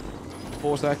 damn.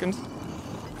 4 seconds.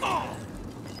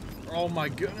 Oh my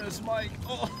goodness, Mike.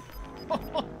 Oh.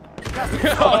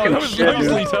 That was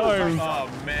nicely timed. Oh,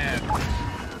 man.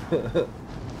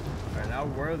 Alright, now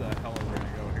where the hell are we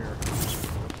gonna go here?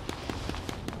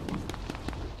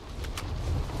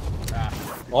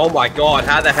 Oh my god,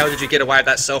 how the hell did you get away with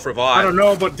that self-revive? I don't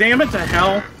know, but damn it to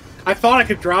hell. I thought I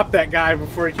could drop that guy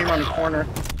before he came on the corner.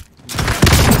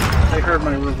 They heard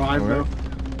my revive, though.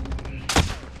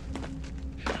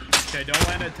 Okay, don't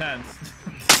land at tents.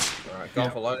 Alright, go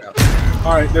for loadout.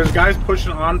 Alright, there's guys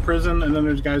pushing on prison, and then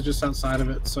there's guys just outside of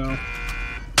it, so...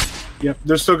 Yep,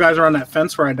 there's still guys around that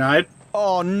fence where I died.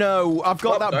 Oh no, I've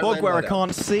got that bug where I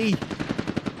can't see.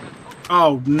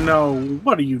 Oh no,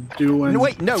 what are you doing? No,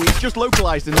 wait, no, it's just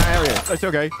localized in that area. It's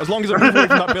okay, as long as I'm away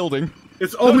from that building.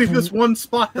 It's only this one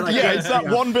spot that I Yeah, can't it's that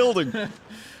one building.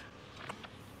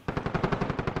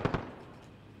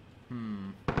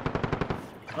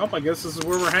 Oh, I guess this is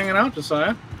where we're hanging out,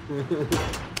 Josiah.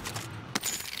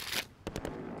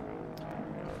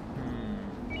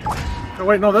 Oh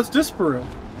wait, no, that's Disparu.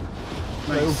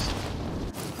 Nice.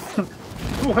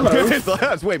 Oh, hello.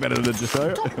 That's way better than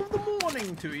Josiah. Top of the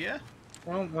morning to you.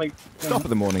 Well, like... Top of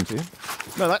the morning to you.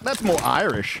 No, that's more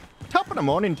Irish. Top of the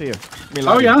morning to you.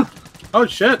 Oh, yeah. Oh,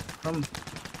 shit.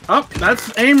 Oh,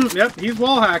 that's aim. Yep, he's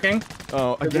wall hacking.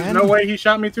 Oh, again? There's no way he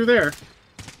shot me through there.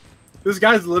 This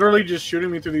guy's literally just shooting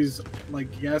me through these,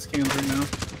 like, gas cans right now.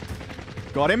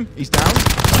 Got him. He's down.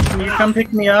 Can you come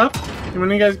pick me up? Can one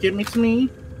of you guys get me to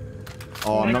me?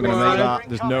 Oh, I'm not going to make that.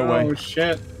 There's no way. Oh,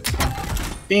 shit.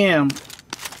 Damn.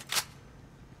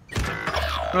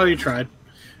 Oh, you tried.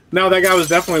 No, that guy was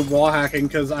definitely wall hacking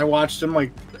because I watched him,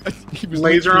 like, He was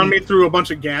laser on me through a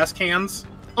bunch of gas cans.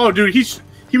 Oh, dude,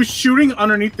 he was shooting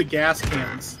underneath the gas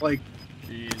cans. Like,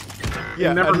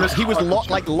 yeah, never missed. He was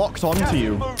locked onto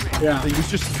you. Yeah, he was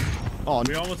just on.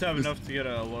 We almost have enough to get a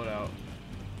loadout.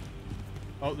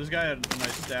 Oh, this guy had a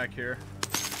nice stack here.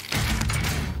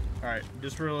 Alright,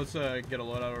 Disper, let's get a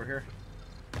loadout over here.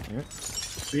 Yep.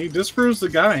 See, Disper's the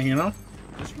guy, you know?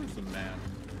 Disper's the man.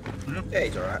 Yeah,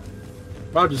 he's alright.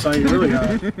 Wow, just how you really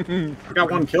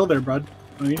got one kill there, bud.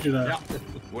 I need you to... Yeah.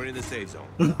 We're in the safe zone.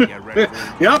 Get ready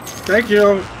for Yep, thank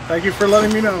you. Thank you for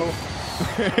letting me know.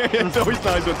 It's always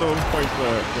nice when someone points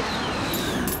there.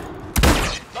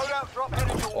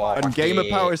 And Gamer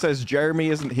Power says Jeremy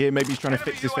isn't here, maybe he's trying to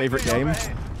fix his favorite game.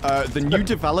 The new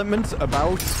development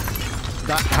about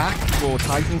that hack for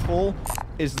Titanfall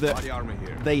is that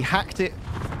they hacked it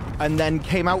and then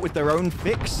came out with their own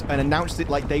fix and announced it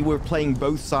like they were playing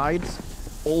both sides,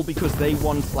 all because they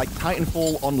want like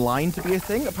Titanfall Online to be a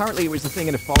thing. Apparently it was a thing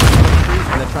in a foreign country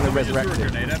and they're trying to resurrect it.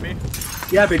 Grenade at me?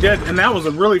 Yeah, they did, and that was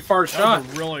a really far shot.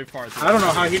 Really far. I don't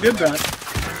know how he did that.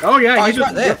 Oh yeah, he just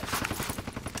right there.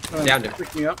 Downed him.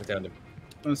 Pick me up. Downed him.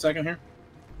 In a second here.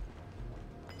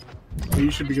 Oh, you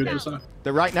should be good this time.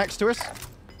 They're right next to us.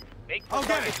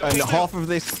 And half of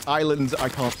this island I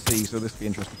can't see, so this will be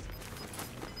interesting.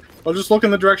 Well, just look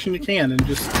in the direction you can, and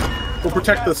just we'll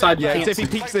protect the side. Yeah, you if he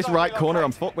peeks this right corner,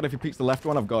 I'm fucked. But if he peeks the left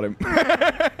one, I've got him.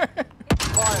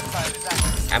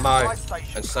 Ammo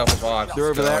and self-revive. They're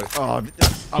over there. Oh,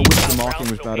 I wish the marking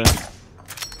was better.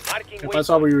 If I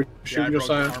saw where you were shooting,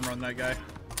 Josiah. Armor on that guy.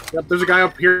 Yep, there's a guy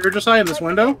up here, Josiah, in this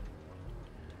window.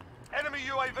 Enemy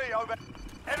UAV over.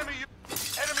 Enemy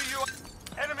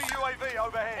UAV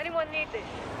overhead. Anyone need this?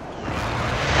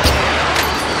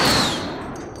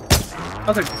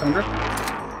 I'll take the thunder.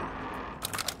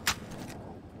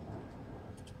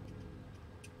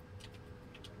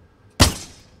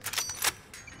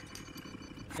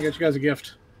 I got you guys a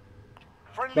gift.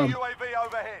 Friendly UAV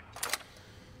overhead.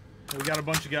 We got a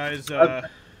bunch of guys,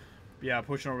 yeah,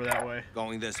 pushing over that way.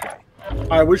 Going this way.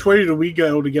 Alright, which way do we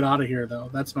go to get out of here,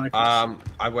 though? That's my question.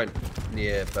 I went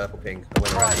near Purple Pink. I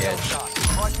went around the edge.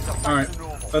 Alright,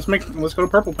 let's go to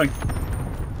Purple Pink.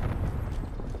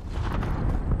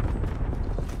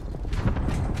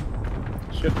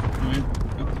 Shit, man.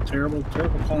 That's a terrible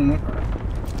calling.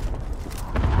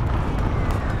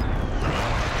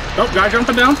 Oh, guy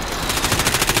jumping down.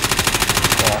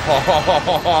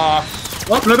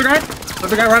 Oh, another guy.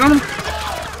 Another guy right on him.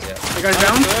 Yeah. The guy's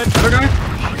down. Another guy.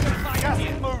 Gas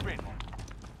is moving.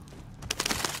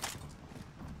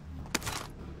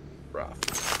 Rough.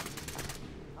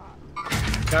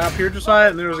 Guy up here, Josiah,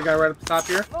 and there's a guy right up the top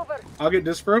here. I'll get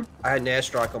Disprove. I had an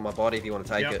airstrike on my body if you want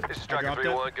to take it. This is Striker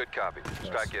 3-1, good copy.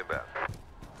 Strike inbound.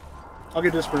 I'll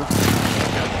get Disprove.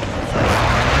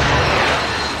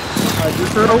 Alright,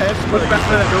 Disprove. Look back to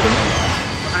that building.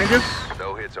 Behind you.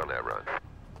 No hits on that run.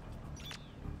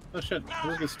 Oh shit, I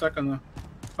just get stuck on the...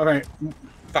 Okay.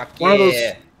 Fuck one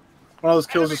yeah. Of those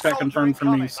kills just got confirmed for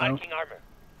me, so...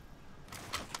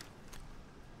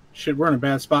 Shit, we're in a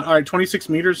bad spot. Alright, 26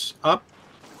 meters up.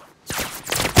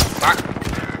 Fuck.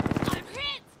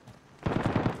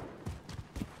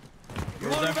 Where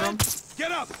was that from?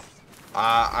 Get up!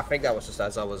 I think that was just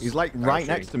as I was... He's like right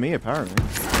next to me, apparently.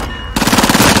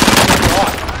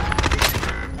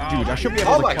 Dude, I should be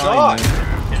able to climb. Are you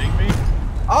kidding me?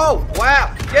 Oh,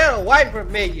 wow! Get away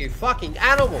from me, you fucking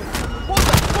animal! What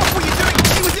the fuck were you doing?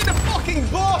 He was in a fucking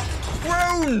box!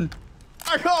 Grown!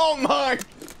 Oh my!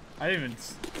 I didn't even...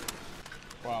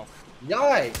 Wow.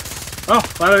 Yikes! Oh,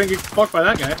 glad I didn't get fucked by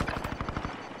that guy.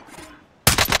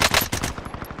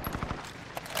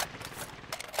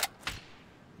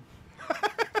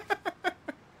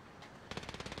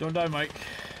 Don't die, Mike.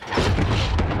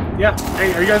 Yeah.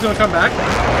 Hey, are you guys gonna come back?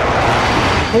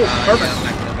 Cool. Perfect. Yeah, I'm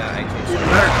back in about 18 Even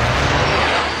seconds. better.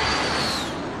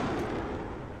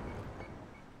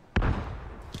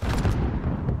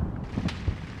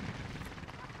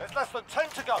 There's less than 10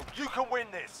 to go. You can win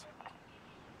this.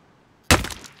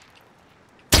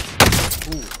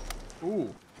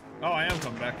 Ooh. Oh, I am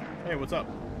coming back. Hey, what's up?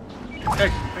 Hey,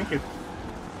 thank you.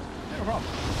 Yeah, no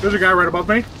problem. There's a guy right above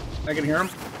me. I can hear him.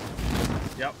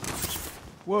 Yep.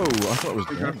 Whoa, I thought it was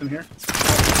He dropped in here.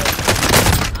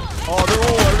 Oh, they're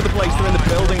all over the place. They're in the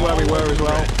building where we were as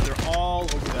well. They're all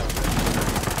over that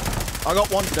way. I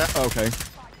got one dead. Okay.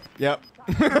 Yep.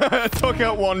 Took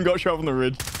out one, got shot from the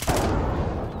ridge.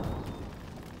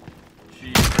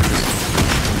 Jeez.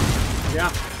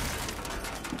 Yeah.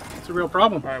 It's a real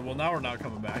problem. Alright, well now we're not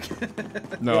coming back.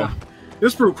 No. Yeah.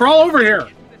 Disprove, crawl over here.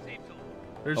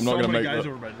 There's I'm not so gonna many make guys that.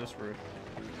 over by this route.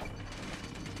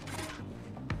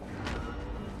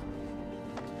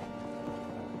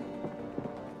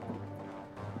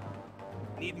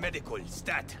 Need medical.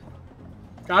 Stat.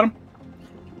 Got him.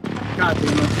 God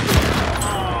damn it.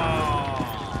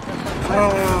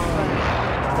 Oh.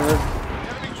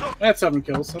 That's 7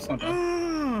 kills. That's not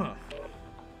bad.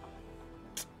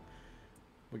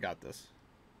 We got this.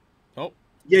 Oh.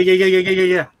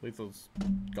 Yeah. Lethal's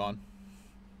gone.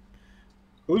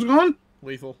 Who's gone?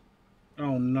 Lethal.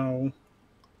 Oh no.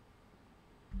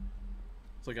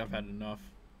 It's like I've had enough.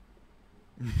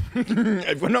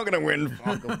 If we're not gonna win,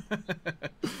 fuck 'em.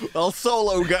 I'll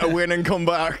solo get a win and come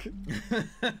back.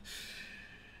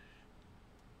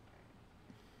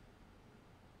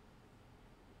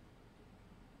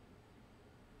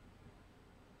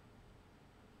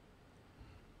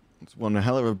 It's one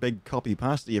hell of a big copy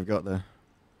pasta you've got there.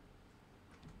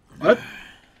 What?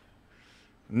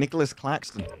 Nicholas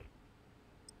Claxton.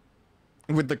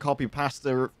 With the copy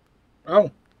pasta. Oh.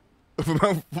 Of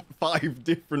about 5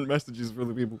 different messages for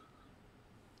the people.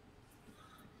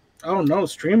 Oh no,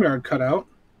 StreamYard cut out.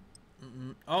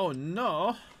 Oh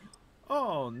no.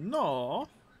 Oh no.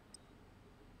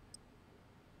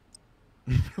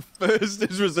 First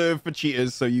is reserved for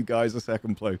cheaters, so you guys are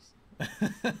second place.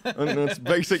 And that's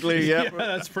basically, yeah,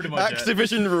 that's pretty much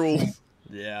Activision rules.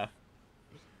 Yeah.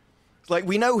 It's like,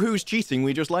 we know who's cheating,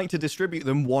 we just like to distribute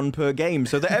them 1 per game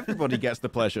so that everybody gets the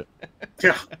pleasure.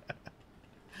 Yeah.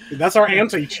 That's our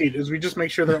anti-cheat, is we just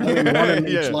make sure there are only 1 in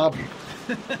each lobby.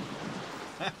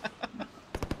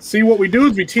 See, what we do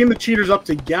is we team the cheaters up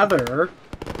together,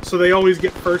 so they always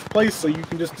get first place, so you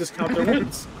can just discount their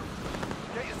wins.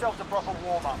 Get yourself a proper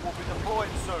warm-up. We'll be deployed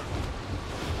soon.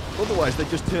 Otherwise, they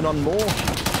just turn on more.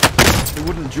 They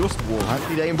wouldn't just war hack,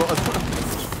 they'd aim but as well.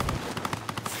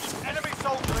 Enemy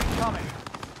soldier incoming.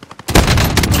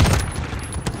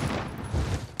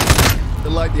 I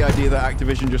like the idea that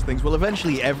Activision just thinks, well,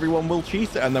 eventually everyone will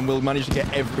cheat, and then we'll manage to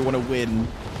get everyone a win.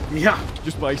 Yeah.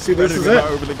 Just by spreading them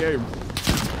out over the game.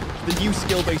 The new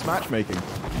skill-based matchmaking.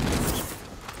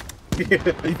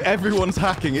 If everyone's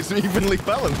hacking, it's evenly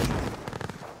balanced.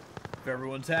 If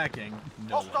everyone's hacking,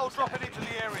 no. Hostile dropping into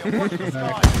the area. Watch the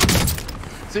sky.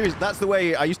 Seriously, that's the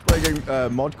way I used to play a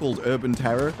mod called Urban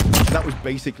Terror. That was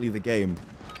basically the game.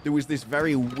 There was this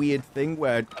very weird thing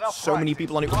where so many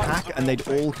people on it would hack, and they'd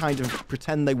all kind of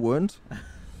pretend they weren't.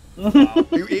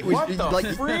 It was like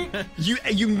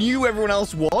you knew everyone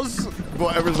else was,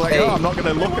 but it was like, oh, I'm not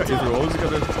gonna look at everyone. I was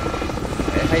gonna.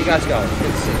 How you guys going?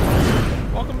 Good to see you.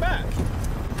 Welcome back.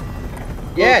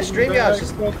 Yeah, StreamYard's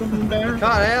just welcome back.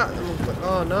 cut out.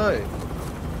 Oh no.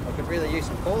 I could really use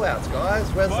some call-outs, guys.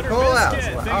 Where's the call-outs?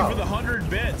 Thank you for the 100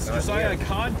 bits. Josiah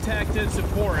contacted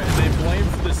support and they blamed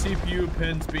for the CPU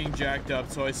pins being jacked up,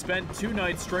 so I spent 2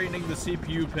 nights straightening the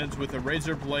CPU pins with a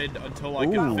razor blade until I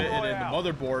could fit it in the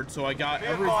motherboard, so I got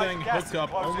everything hooked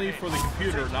up only for the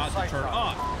computer not to turn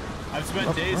off. I've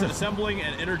spent days assembling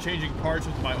and interchanging parts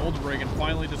with my old rig and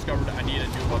finally discovered I need a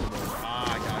new motherboard.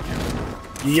 Ah,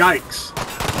 gotcha. Yikes.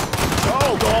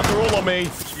 Oh god, they're all on me.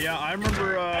 Yeah, I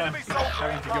remember having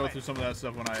to go through some of that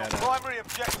stuff when I had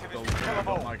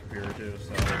built my computer too.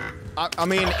 So. I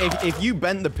mean, if you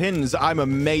bent the pins, I'm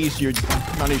amazed you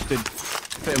managed to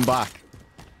fit them back.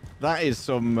 That is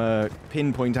some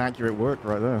pinpoint accurate work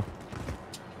right there.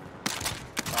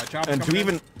 And to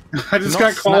even I just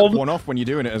got called one off when you're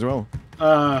doing it as well.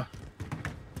 A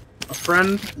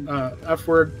friend,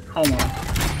 F-word homo.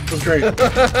 It was great.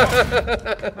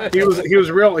 he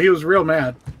was real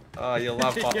mad. Oh, you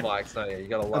love hot mics, don't you? You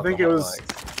gotta love. I think it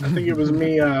was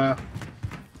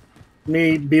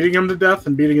me beating him to death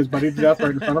and beating his buddy to death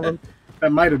right in front of him.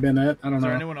 That might have been it. I don't know. Is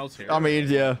there anyone else here? I mean,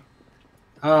 yeah.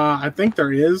 I think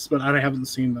there is, but I haven't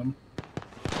seen them.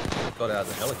 Got out of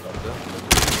the helicopter.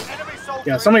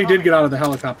 Yeah, somebody did get out of the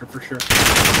helicopter for sure.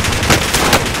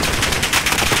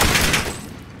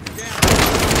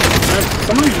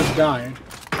 Somebody just died.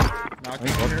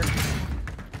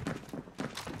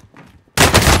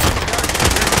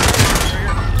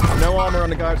 No armor on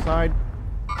the guy outside.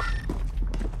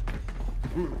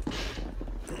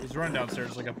 He's running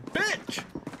downstairs like a bitch.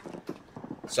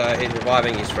 So he's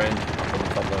reviving his friend from the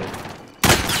top level.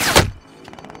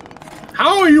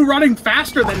 How are you running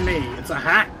faster than me? It's a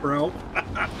hack, bro.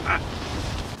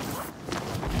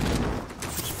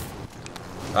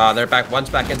 They're back. One's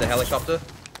back in the helicopter.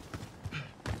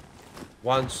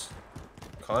 One's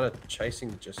kind of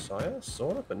chasing Josiah,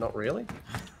 sort of, but not really.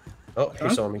 Oh, he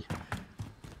saw me.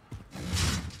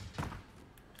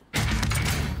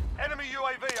 Enemy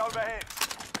UAV overhead.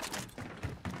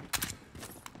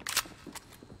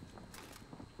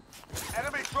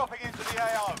 Enemy dropping into the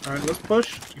AO. All right, let's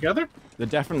push together. They're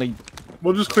definitely.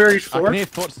 We'll just clear each floor. I can hear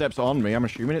footsteps on me. I'm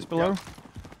assuming it's below. Yeah.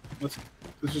 Let's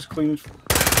just clean.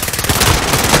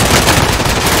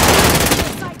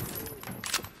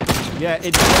 Yeah,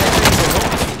 it's. I'm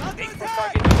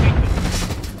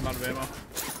out of ammo.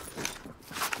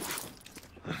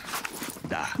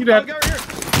 You dead. Oh, guy right here.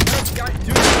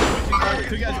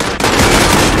 Two guys.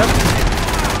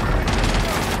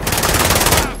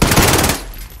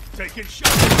 Taking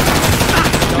shots.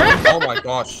 Oh my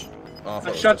gosh. Oh,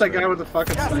 I shot that guy with the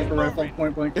fucking sniper rifle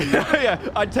point blank. Yeah,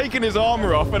 I'd taken his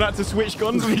armor off and had to switch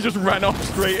guns, and he just ran off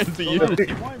straight into you.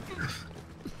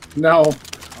 No,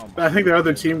 I think the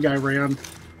other team guy ran.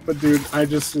 But dude, I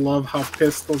just love how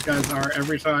pissed those guys are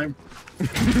every time.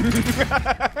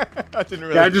 I didn't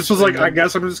really. Yeah, I just was like, I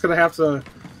guess I'm just gonna have to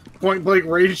point blank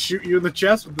range shoot you in the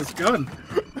chest with this gun.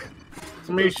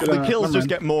 Somebody should, the kills just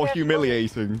get more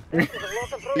humiliating. You're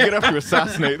gonna have to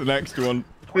assassinate the next one.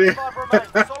 Yeah.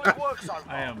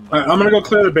 Alright, I'm gonna go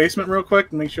clear the basement real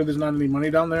quick and make sure there's not any money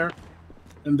down there,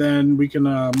 and then we can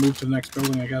move to the next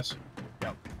building, I guess.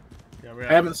 Yep. Yeah,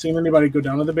 I haven't seen anybody go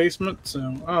down to the basement,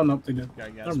 so oh no, they did.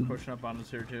 Got guys pushing up on us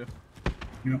here too.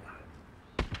 Yep.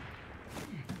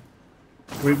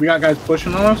 Wait, we got guys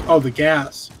pushing on us? Oh, the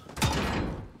gas.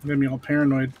 Made me all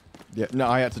paranoid. Yeah, no,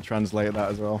 I had to translate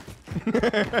that as well.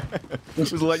 It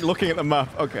was like looking at the map.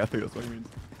 Okay, I think that's what he means.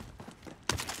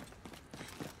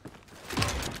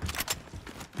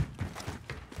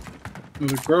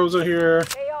 There's a Groza here.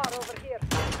 They are over here.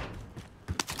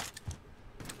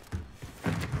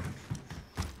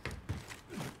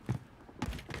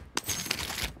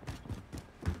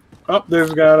 Oh,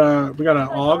 we got an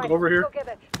AUG over here.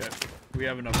 Okay. We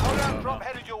have enough. Drop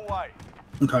headed your way.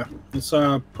 Okay, let's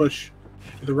push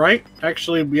to the right.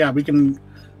 Actually, yeah, we can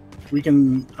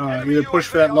either push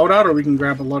for that loadout or we can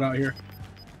grab a loadout here.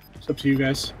 It's up to you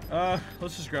guys.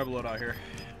 Let's just grab a loadout here.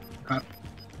 Okay.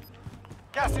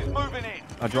 Gas is moving in.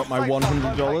 I dropped my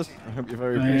 $100. I hope you're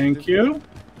very Thank you.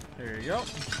 There you go.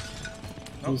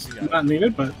 Oh, it's not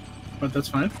needed, but that's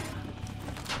fine.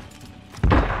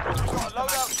 Got a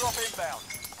loadout drop inbound.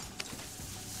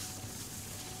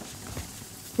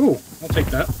 Ooh, I'll take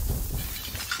that.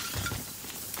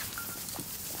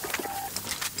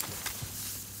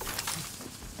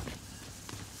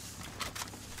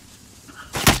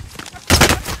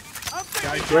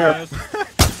 Where?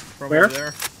 From Where? Over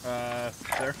there.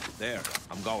 There. There,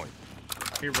 I'm going.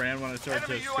 He ran when I started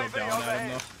to scope down at him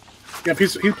though. Yep,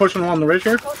 he's pushing along the ridge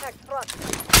here.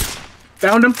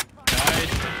 Found him. Nice.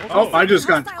 Oh, I just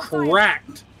got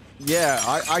cracked. Yeah,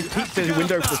 I peeked his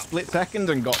window for a split second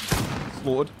and got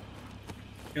slaughtered.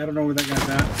 I don't know where that guy's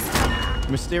at.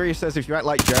 Mysterious says if you act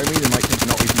like Jeremy, they might think you're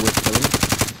not even worth killing.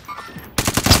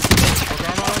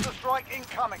 Strike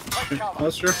incoming. Take cover.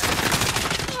 Closer.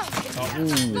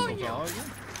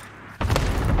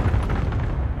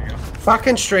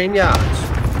 Fucking StreamYards.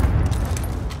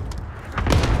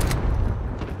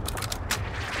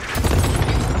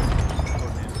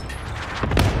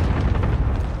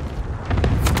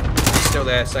 Still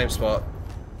there, same spot.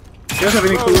 Do you guys have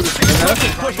any clue where this guy is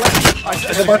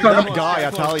at? That guy,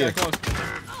 I tell you.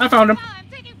 I found him.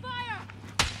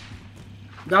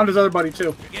 Downed his other buddy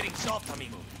too. Getting shot,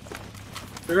 amigo.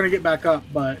 They're gonna get back up,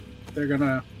 but they're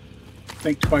gonna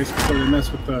think twice before they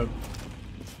mess with the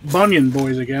Bunyan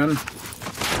boys again.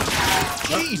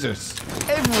 Jesus!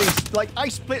 I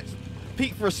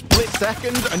peek for a split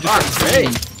second and just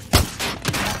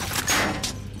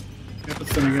Fuck!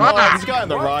 This guy on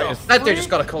the right is... That dude just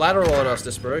got a collateral on us,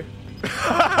 this brew. They're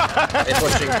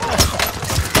pushing.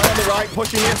 Guy on the right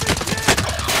pushing it.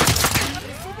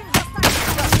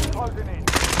 Closing in.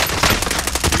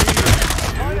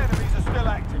 My enemies are still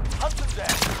active. Hunt them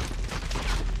down.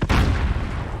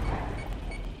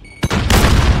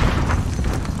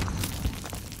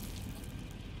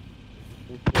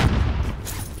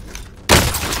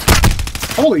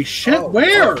 Holy shit,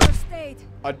 where?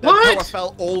 That's how I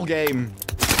felt all game.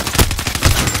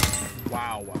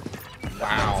 Wow.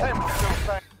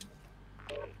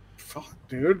 Fuck,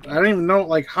 dude. I don't even know,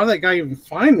 like, how did that guy even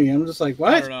find me? I'm just like,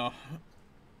 what? I don't know.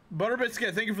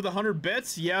 Butterbitsky, thank you for the 100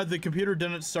 bits. Yeah, the computer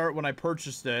didn't start when I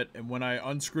purchased it, and when I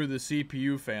unscrewed the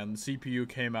CPU fan, the CPU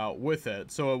came out with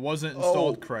it. So it wasn't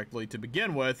installed correctly to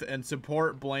begin with, and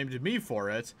support blamed me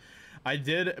for it. I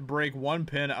did break one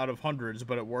pin out of hundreds,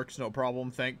 but it works no problem.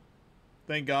 Thank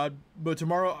God. But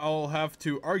tomorrow I'll have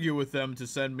to argue with them to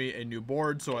send me a new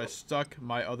board, so I stuck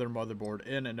my other motherboard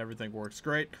in, and everything works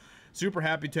great. Super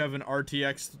happy to have an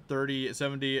RTX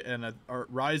 3070 and a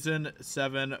Ryzen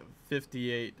 7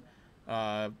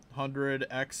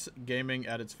 5800X gaming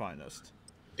at its finest.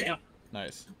 Damn.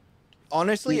 Nice.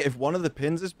 Honestly, if one of the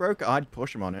pins is broke, I'd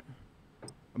push him on it.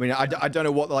 I mean, I don't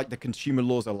know what the consumer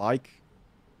laws are like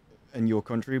in your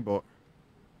country, but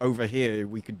over here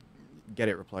we could get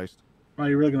it replaced. Are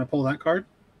you really gonna pull that card?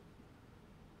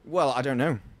 Well, I don't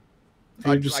know.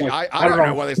 I don't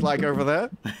know what it's like over there.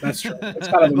 That's true. It's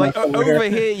kind of like over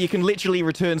here, you can literally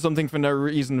return something for no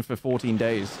reason for 14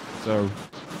 days. So.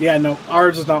 Yeah, no,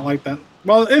 ours is not like that.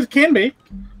 Well, it can be,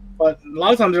 but a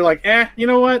lot of times they're like, you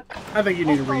know what? I think you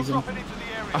need a reason.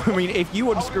 I mean, if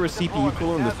you unscrew a CPU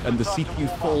cooler and the CPU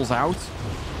falls out,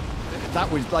 that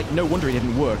was like no wonder it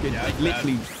didn't work. It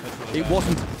literally, it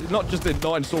wasn't not just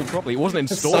not installed properly. It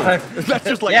wasn't installed. That's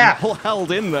just like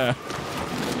held in there.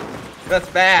 That's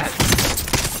bad.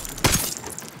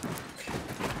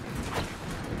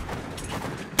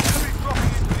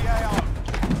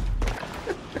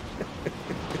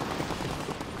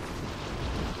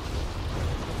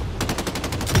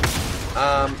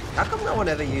 How come no one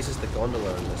ever uses the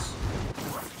gondola in this?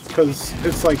 Because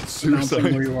it's like announcing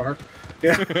where you are.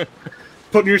 Yeah.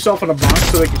 Putting yourself in a box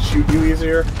so they can shoot you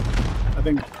easier. I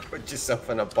think. Put yourself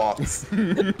in a box.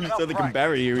 So they can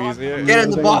bury you easier. Get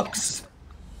in the box!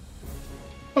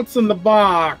 What's in the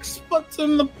box? What's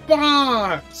in the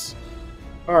box?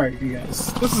 Alright, you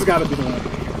guys. This has got to be the one.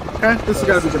 Okay? This has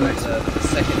got to be the next one.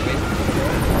 Second win.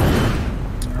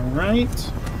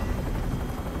 Alright.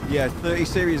 Yeah, 30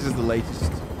 series is the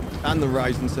latest. And the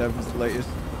Ryzen 7 is the latest.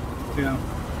 Yeah.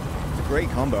 It's a great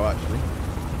combo, actually.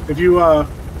 If you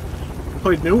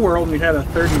played New World and you had a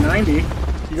 3090,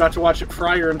 you got to watch it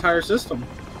fry your entire system.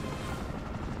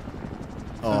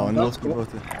 Oh, and look cool. at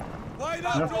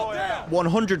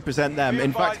 100% them.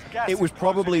 In fact, it was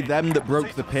probably them that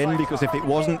broke the pin, because if it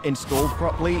wasn't installed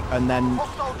properly and then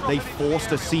they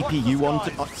forced a CPU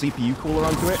onto CPU cooler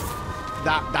onto it,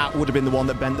 that would have been the one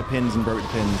that bent the pins and broke the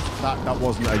pins. That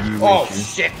wasn't a you issue.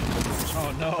 Shit!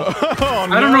 Oh no! Oh,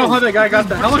 no. I don't know how that guy got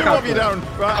the helicopter. Two of you down.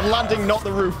 Right, I'm landing, not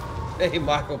the roof. Me and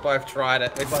Michael both tried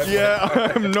it.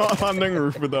 Yeah, I'm not landing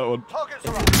roof with that one.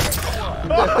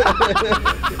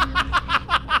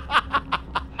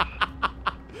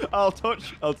 I'll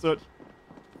touch. Oh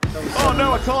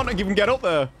no, I can't even get up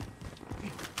there.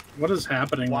 What is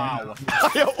happening? Wow.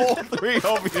 All three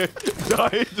of you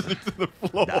died to the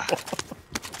floor. Nah.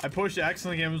 I pushed X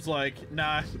and the game was like,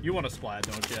 nah, you want to splat,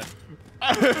 don't you?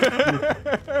 I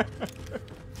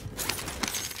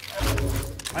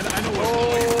know what.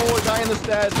 Oh, guy in the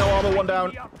stairs, no armor, one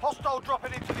down. Hostile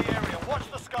dropping into the area. Watch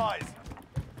the skies.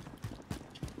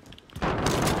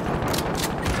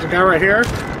 The guy right here.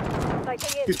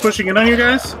 He's pushing in on you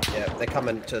guys. Yeah, they're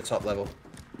coming to the top level.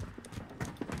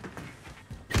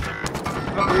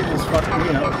 Oh, he just fucked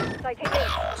me up.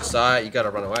 Josiah, you gotta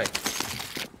run away.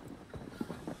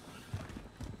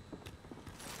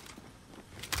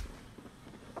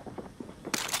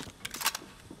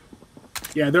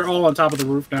 Yeah, they're all on top of the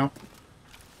roof now.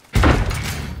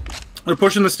 They're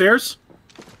pushing the stairs.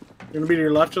 You're gonna be to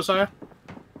your left, Josiah.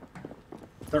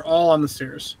 They're all on the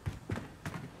stairs.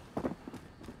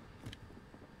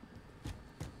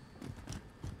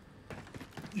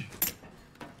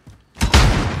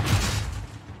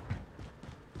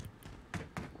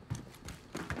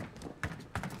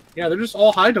 Yeah, they're just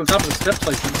all hiding on top of the steps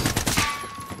like this.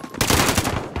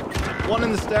 One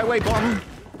in the stairway, bottom.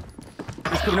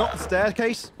 He's coming up the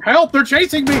staircase. Help! They're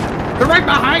chasing me! They're right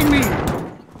behind me!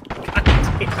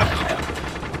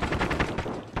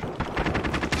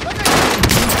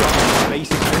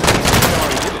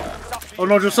 Oh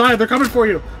no, Josiah, they're coming for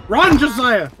you! Run,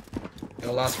 Josiah!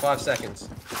 It'll last 5 seconds.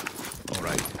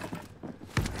 Alright.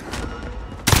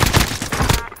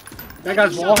 That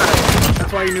guy's wall hacking.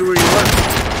 That's why you knew where you were.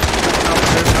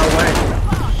 There's no way.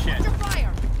 Shit.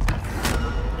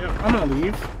 Yeah, I'm gonna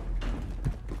leave.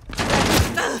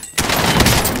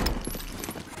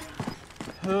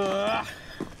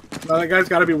 Well, that guy's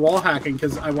got to be wall hacking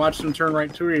because I watched him turn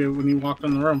right to you when he walked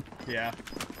in the room. Yeah.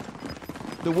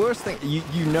 The worst thing,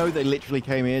 you know they literally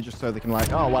came here just so they can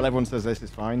like, oh, well, everyone says this is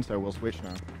fine, so we'll switch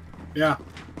now. Yeah.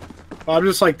 Well, I'm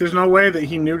just like, there's no way that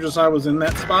he knew Josiah was in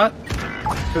that spot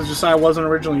because Josiah wasn't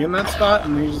originally in that spot,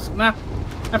 and he's just, nah,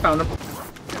 I found him. Hey,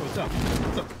 what's up?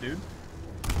 What's up, dude?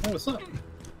 Hey, what's up?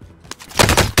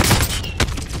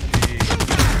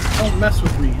 Don't mess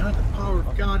with me. I have the power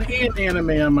of God and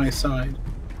anime on my side.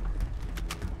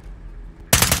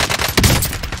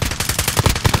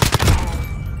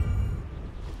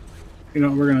 You know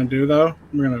what we're gonna do though?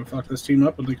 We're gonna fuck this team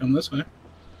up when they come this way.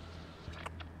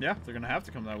 Yeah, they're gonna have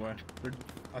to come that way.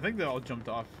 I think they all jumped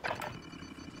off.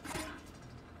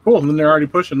 Cool, and then they're already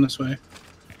pushing this way.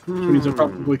 Which means they'll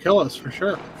probably kill us for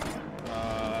sure.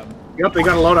 Yep, they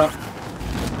got a load up.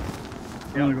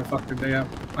 They only go fuck their day up.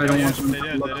 I don't want them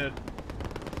to load up.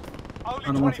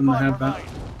 I don't want them to have that.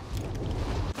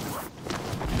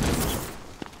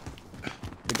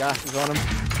 The gas is on him.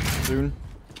 Soon.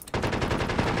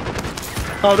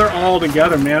 Oh, they're all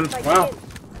together, man. Wow.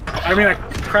 I mean, I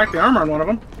cracked the armor on one of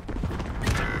them.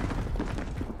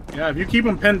 Yeah, if you keep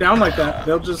them pinned down like that,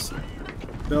 they'll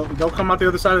come out the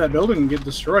other side of that building and get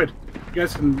destroyed. You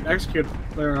guys can execute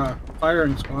their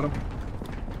firing squad.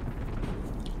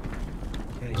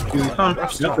 Here they come.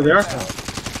 Yep, there they are.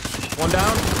 One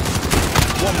down.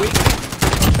 One weak.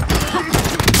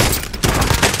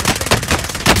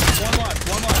 One left.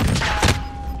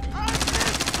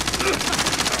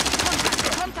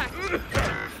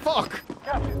 Fuck!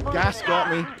 Gas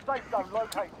got me.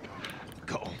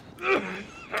 Go. You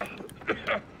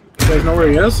guys know where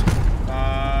he is?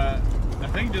 I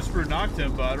think just for knocked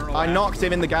him, but I don't know. I knocked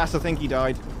him in the gas. I think he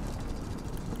died.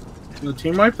 The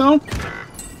team wipe though?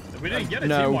 We didn't get a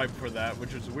team wipe for that,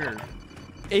 which is weird.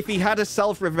 If he had a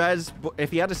self-res,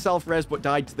 but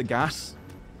died to the gas,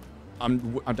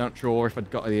 I'm not sure if I'd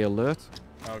got the alert.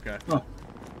 Okay. Oh.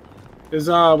 Is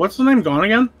what's the name gone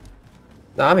again?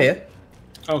 No, I'm here.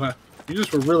 Okay. You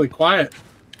just were really quiet,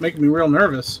 making me real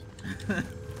nervous.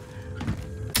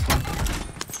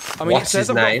 I mean, What's his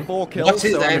name? 4 kills, What's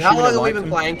his so name? How long have we been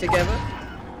playing together?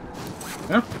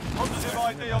 Yeah. Positive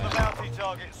ID on the bounty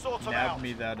target. Sort them out. Nab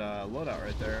me that loadout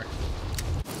right there.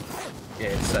 Yeah,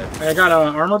 it's Hey, I got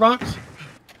an armor box,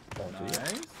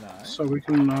 Nice. so we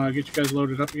can get you guys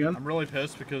loaded up again. I'm really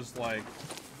pissed because like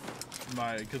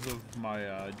because of my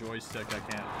joystick, I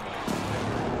can't.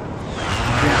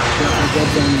 Yeah, my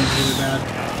Warzone is really bad.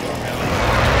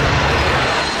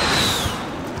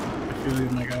 I feel you,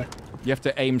 my guy. You have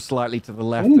to aim slightly to the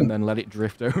left and then let it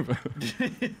drift over.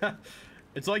 Yeah.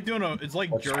 It's like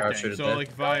jerking. So like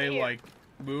if I like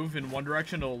move in one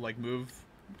direction, it'll like move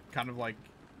kind of like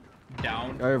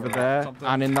down. Over there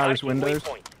and in those windows.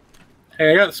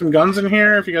 Hey, I got some guns in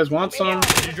here if you guys want some.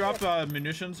 Did you drop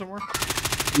munitions somewhere?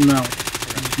 No,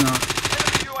 it's not.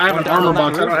 I have an armor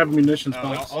box. I don't have a munitions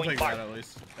box. I'll take that at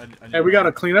least. Hey, we got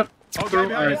to clean up. Oh, guy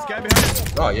behind us.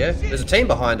 Oh yeah, there's a team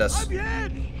behind us.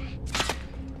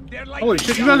 Holy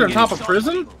shit, you guys are on top of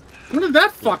prison? When did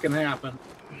that fucking happen?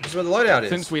 This is where the loadout is.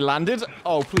 Since we landed.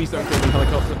 Oh, please don't kill the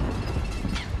helicopter.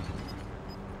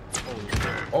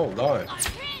 Oh no. I'm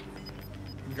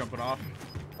jumping off.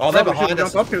 Oh, they're behind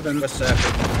us. Jump up here then. We're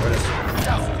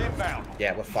surfing.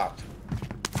 Yeah, we're fucked.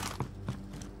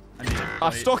 I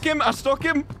stuck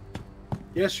him.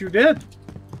 Yes, you did.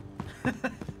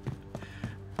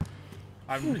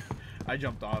 I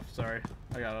jumped off. Sorry,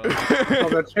 I got it. Oh,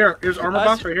 that's here. Here's armor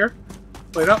box right here.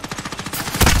 Play it up. Oh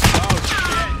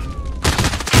shit!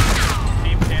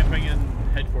 Team camping in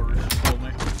headquarters just told me.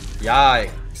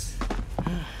 Yikes!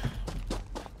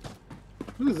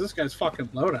 What is this guy's fucking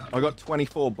loadout? I got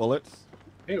 24 bullets.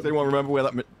 Hey, does anyone remember where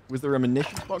that was? There a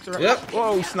munitions box around? Yep.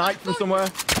 Whoa! Sniped from somewhere.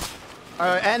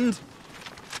 End.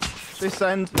 This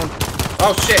end.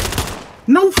 Oh shit!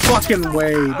 No fucking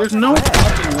way. There's no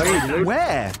fucking way, dude.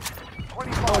 Where?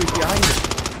 Oh, he's behind us.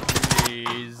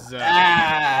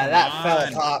 That fell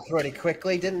apart pretty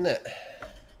quickly, didn't it?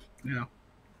 Yeah.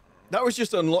 That was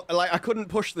just like I couldn't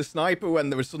push the sniper when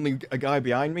there was suddenly a guy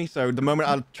behind me. So the moment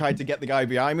I tried to get the guy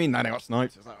behind me, and then I got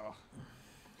sniped. I was like, oh.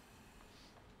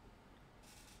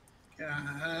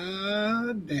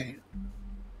 God damn.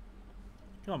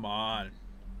 Come on.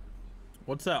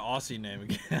 What's that Aussie name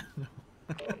again?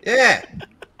 Yeah.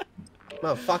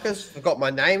 Motherfuckers, forgot my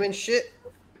name and shit.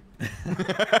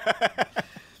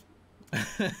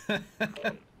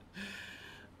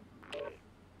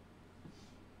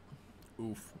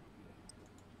 Oof.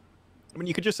 I mean,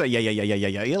 you could just say, yeah,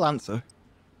 he'll answer.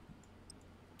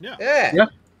 Yeah. Yeah.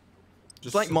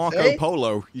 Just like Marco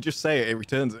Polo. You just say it, it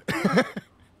returns it.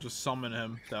 Just summon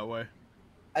him that way.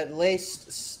 At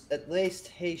least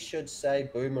he should say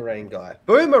boomerang guy.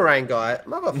 Boomerang guy?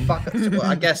 Motherfucker. Well,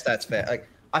 I guess that's fair. Like,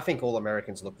 I think all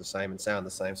Americans look the same and sound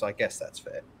the same, so I guess that's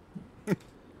fair.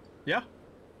 Yeah.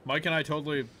 Mike and I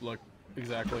totally look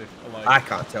exactly alike. I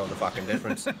can't tell the fucking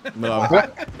difference. No.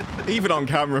 Even on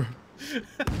camera.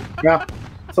 Yeah.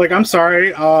 It's like, I'm sorry,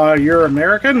 you're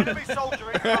American?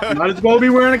 Might as well be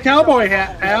wearing a cowboy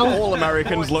hat, pal. All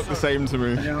Americans look the same to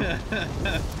me. Yeah.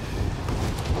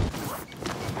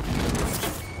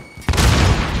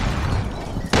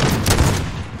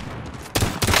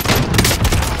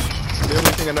 The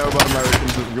only thing I know about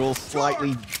Americans is you're all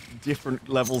slightly different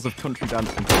levels of country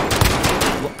dancing.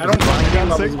 I don't mind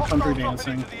levels of country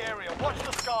dancing.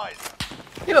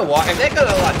 You know what? If they're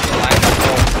gonna like delay the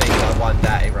whole thing by one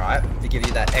day, right, to give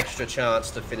you that extra chance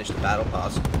to finish the battle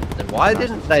pass, then why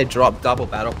didn't they drop double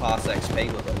battle pass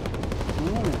XP with it?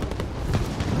 Ooh.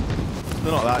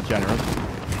 They're not that generous.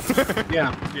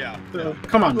 Yeah. Yeah.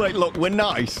 Come on. Like, look, we're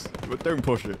nice, but don't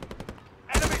push it.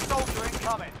 Enemy soldier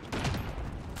incoming.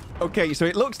 Okay, so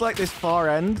it looks like this far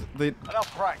end, the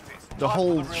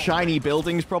whole shiny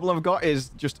buildings problem I've got is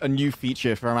just a new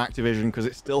feature from Activision because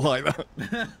it's still like that.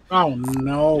 Oh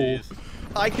no. Jeez.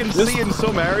 I can see in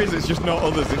some areas, it's just not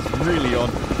others. It's really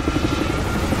odd.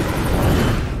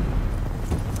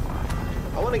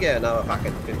 I want to get another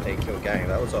fucking 15 kill game.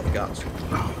 That was off guts. I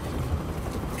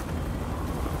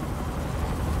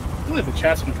feel like the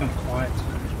chat's been kind of quiet today.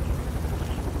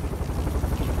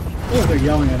 Oh, they're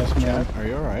yelling at us, man. Are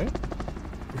you alright?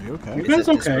 Are you okay? You guys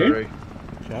okay?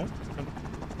 Chat?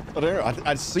 I don't know.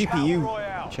 I'd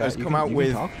CPU has come out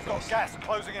with... Got gas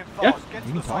closing in fast. Yeah. Get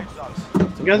to the safe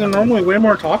zone. You guys are normally way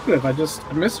more talkative. I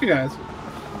miss you guys.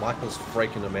 Michael's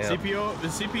freaking them out. The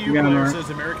CPU Yeah, player right. says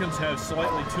Americans have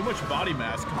slightly too much body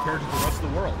mass compared to the rest of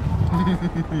the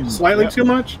world. Slightly too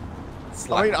much?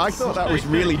 I mean, I thought that was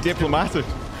really diplomatic.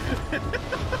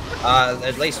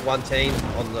 At least one team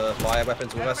on the fire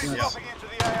weapons with us. Yeah.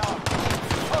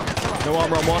 No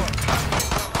armor on one.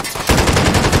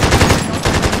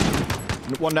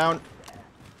 One down.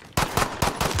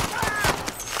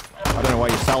 I don't know why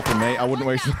you're selfing, mate. I wouldn't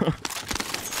waste.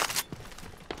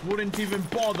 Wouldn't even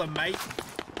bother, mate.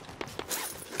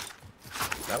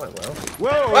 That went well.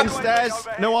 Whoa,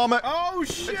 instairs. No armor. Oh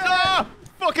shit! Ah!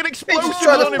 Fucking He's explosion just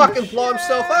trying on to him. fucking blow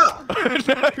himself up.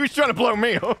 He was trying to blow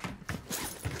me up.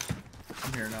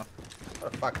 I'm here now.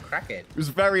 What a fucking crackhead. It was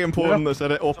very important that I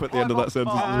said it up at the end of that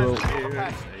sentence as well.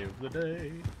 Here, save the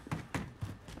day.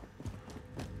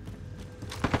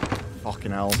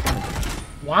 Fucking hell.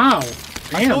 Wow.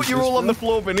 I thought you were all on the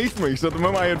floor beneath me, so the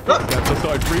moment I had footsteps, I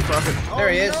started free-firing. There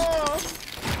he is.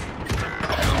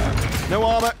 No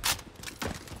armor.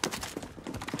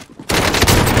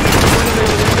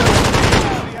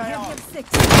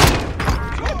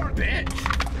 Bitch.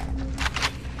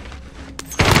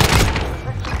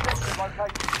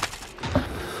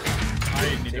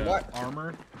 I need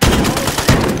armor.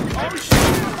 Oh shit!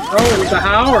 Oh, it's a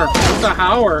Hower. It's a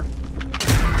Hower.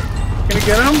 Can we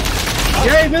get him?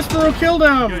 Yay, Mr. killed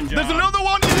him. There's another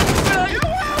one you didn't say!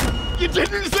 You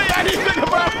didn't say anything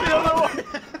about the other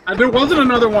one! There wasn't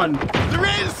another one. There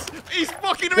is! He's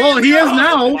fucking Well, he is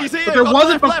now, He's here. but there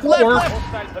wasn't left, before.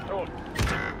 left.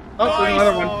 Oh, there's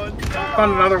another one.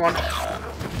 Found another one.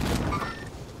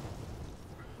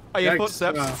 Are your Yikes.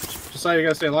 footsteps? Just so you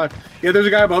gotta stay alive. Yeah, there's a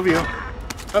guy above you.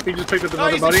 Oh, he just picked up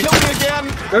another buddy. He's killed me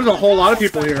again! There's a whole lot of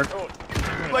people here.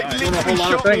 Like, Doing a whole literally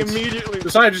lot of shot me things. immediately.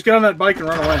 Josiah, just get on that bike and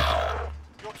run away.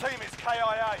 Your team is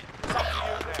KIA. It's up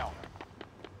to you now.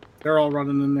 They're all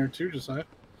running in there too, Josiah.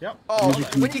 Yep. Oh,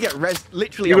 when you get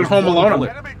literally... Even Home Alone.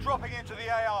 Enemy dropping into the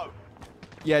AO.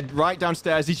 Yeah, right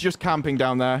downstairs. He's just camping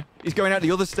down there. He's going out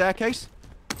the other staircase.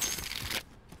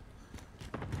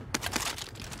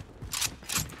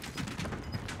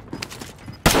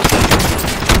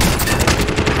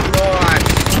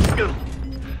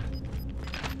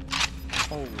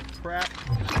 Oh crap.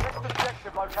 Next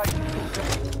objective location.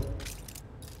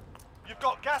 You've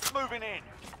got gas moving in.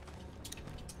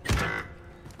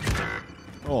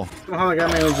 Oh. I don't know how that guy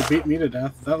managed to beat me to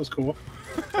death. That was cool.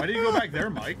 Why did you go back there,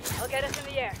 Mike? I'll get us in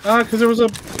the air. Because there was a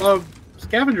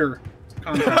scavenger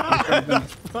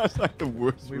contract. That's like the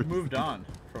worst. We've moved on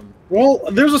from... Well,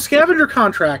 there's a scavenger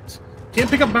contract. Can't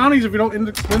pick up bounties if you don't win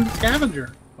the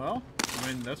scavenger. Well, I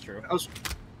mean, that's true.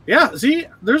 Yeah, see,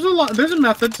 there's a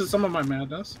method to some of my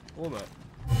madness. A little bit.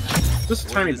 Just a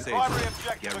tiny bit. Primary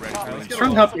objective is covered. Let's get Trying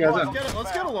to help you guys out.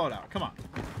 Let's get a loadout. Come on.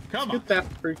 Come on. Get that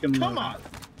freaking. Come on.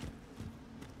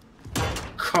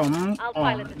 Come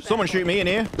on. Someone shoot me in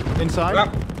here. Inside.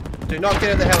 Do not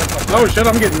get in the helicopter. Oh shit!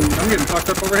 I'm getting fucked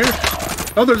up over here.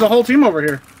 Oh, there's a whole team over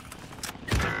here.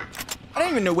 I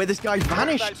don't even know where this guy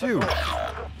vanished to.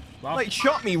 Well, Like,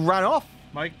 shot me, ran off.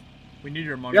 Mike, we need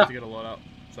your money Yeah. to get a loadout.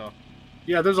 So.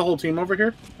 Yeah, there's a whole team over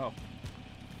here. Oh.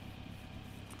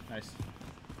 Nice.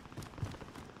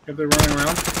 If they're running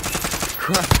around.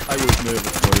 I was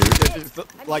nervous for you.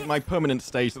 It's like my permanent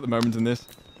state at the moment in this.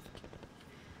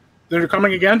 They're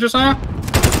coming again, Josiah?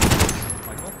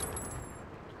 Michael?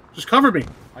 Just cover me.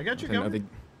 I got you I covered. think-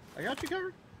 I got you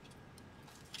covered.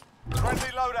 Friendly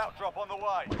loadout drop on the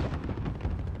way.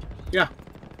 Yeah.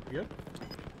 You good?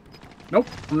 Nope,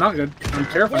 I'm not good. I'm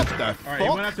terrified. What the Alright,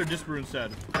 you went after Disparu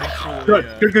instead. Thanks for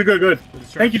the, Good.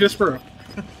 Thank you, Disparu.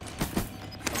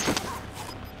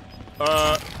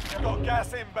 You've got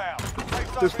gas inbound.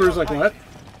 Disparu's like, what?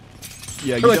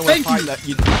 Yeah, you They're don't like, want to "Thank fight you." that.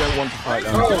 You don't want to fight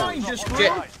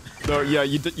them. No, yeah,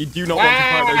 you do not want to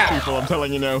fight those people. I'm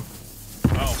telling you now.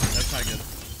 Oh, that's not good.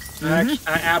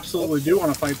 I absolutely do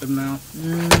want to fight them now.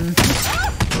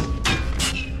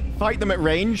 Fight them at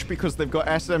range because they've got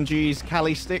SMGs,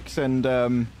 Cali sticks, and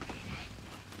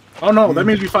Oh no, that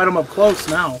means we fight them up close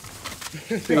now.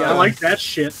 See, I like that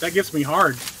shit. That gets me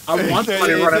hard. I want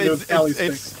somebody to run at me with Cali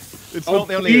sticks. It's not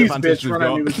the only advantage we've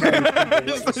got. It's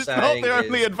not the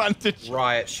only advantage.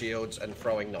 Riot shields and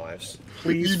throwing knives.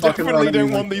 Please you fucking definitely run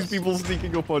don't want these people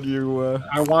sneaking up on you.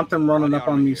 I want them running up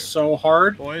on me so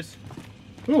hard. Boys.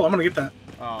 Ooh, I'm gonna get that.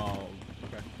 Oh,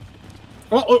 okay.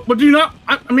 Well, but do you not?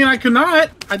 I mean, I could not.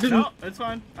 I didn't. No, it's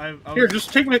fine. Here,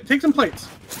 just take some plates.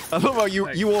 I love how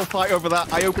you all fight over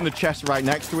that. I open a chest right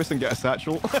next to us and get a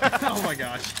satchel. Oh my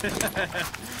gosh.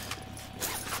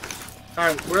 All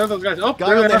right, where are those guys? Oh,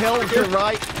 guy on the hill to the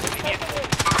right.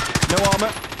 No armor.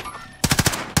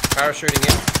 Parachuting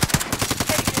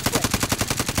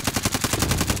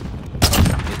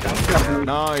in.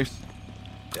 Nice.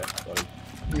 Yeah, got him.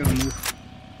 You gotta move.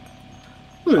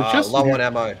 Ooh, low on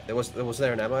ammo. Was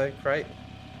there an ammo crate?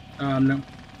 No,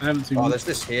 I haven't seen. Oh, there's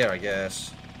this here, I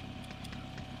guess.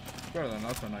 Better than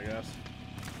nothing, I guess.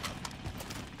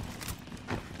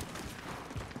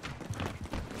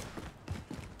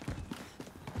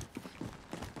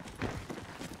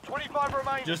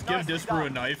 Just give Disparu a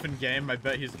knife in game. I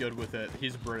bet he's good with it.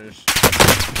 He's British.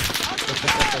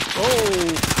 Oh!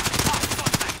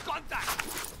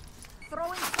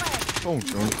 Throwing flag. Oh,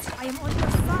 God. I am on your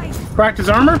side. Cracked his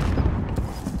armor.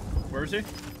 Where is he?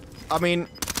 I mean,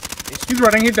 he's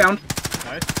running. He's down.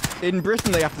 Nice. In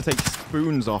Britain, they have to take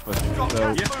spoons off us. So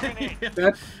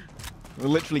That we'll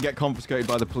literally get confiscated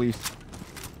by the police.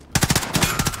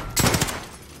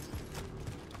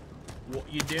 What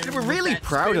you did? They were really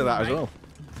proud of that as well.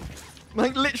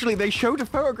 Like, literally, they showed a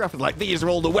photograph of, like, these are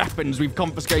all the weapons we've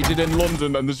confiscated in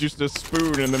London, and there's just a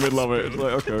spoon in the middle of it. It's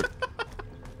like, okay.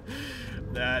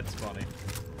 That's funny.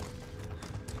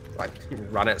 Like,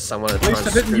 run at someone and try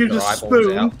and didn't use their a eyeballs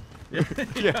spoon. out.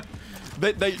 Yeah.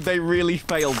 They really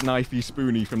failed Knifey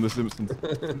Spoony from The Simpsons.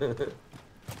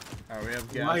 Alright, we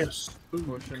have Why a gas spoon?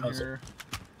 pushing here.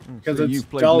 Because So it's you've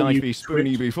played dull, Knifey you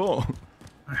Spoony twitch. before.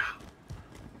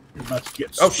 You're about to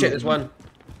get Oh shit, spooned. there's one.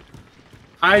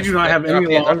 I do not have They're any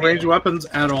up here, long-range weapons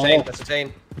at all. That's a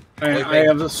team. I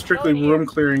have a strictly room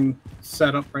clearing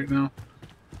setup right now.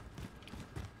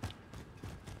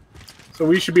 So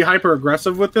we should be hyper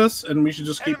aggressive with this, and we should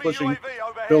just keep pushing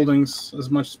buildings as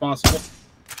much as possible.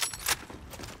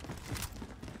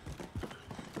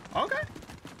 Okay.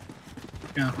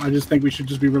 Yeah, I just think we should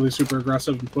just be really super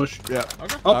aggressive and push. Yeah.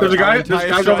 Okay. Oh, there's a guy. There's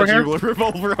guys over here. Will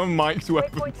revolve around Mike's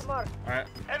weapons. Alright.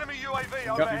 Enemy UAV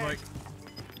Got overhead. me, Mike.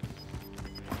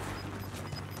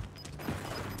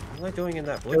 What am I doing in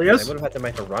that blue? There he They is. would have had to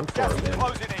make a run for him then.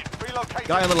 Closing in. Relocating.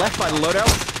 Guy on the left by the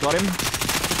loadout. Got him.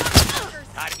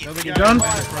 Another You guy done?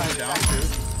 further down too.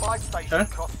 Five station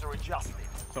Okay. costs are adjusted.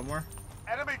 Somewhere.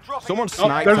 Enemy dropping. Someone Oh,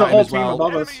 sniped there's a at him whole as team well.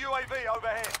 above Enemy us. UAV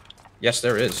overhead. Yes,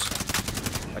 there is.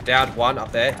 I downed one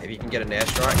up there. If you can get an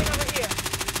airstrike. Over here.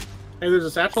 Hey, there's a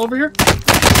satchel over here.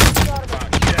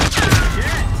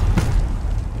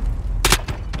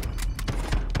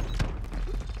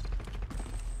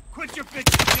 Quit your bitch.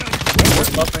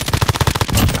 Above me.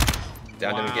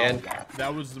 Downed him again.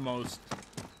 That was the most.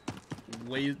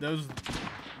 That was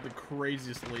the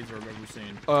craziest laser I've ever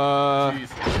seen.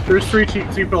 Jeez. There's three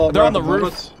people. They're on the above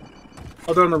roof. us.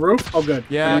 Oh, they're on the roof. Oh, good.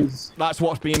 Yeah, Nice. that's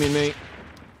what's beaming me.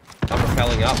 I'm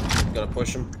rappelling up. Gonna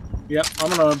push him. Yep, I'm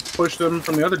gonna push them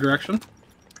from the other direction.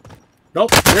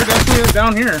 Nope, they're definitely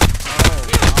down here.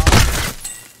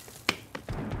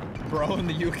 Bro, in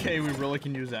the UK, we really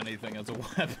can use anything as a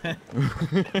weapon.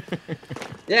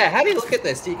 Yeah, how do you look at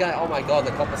this? Do you go, oh my god,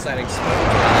 the compensating smoke?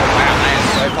 Wow,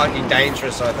 they are so fucking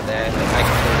dangerous over there. They make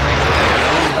it feel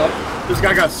dangerous. Oh, this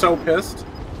guy got so pissed.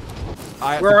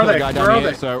 I have Where to are put a they? guy down Where are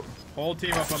here, they? so. Whole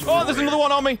team up on the Oh, roof. there's another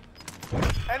one on me.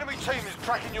 Enemy team is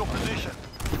tracking your position.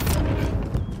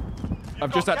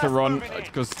 I've just had to run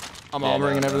because I'm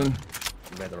armoring and everything.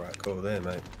 You made the right call there,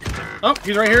 mate. Oh,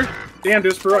 he's right here. Damn,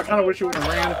 Disparu, I kind of wish you would have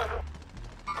ran.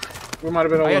 We might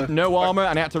have been able I to... had no armor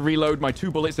and I had to reload my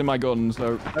 2 bullets in my gun,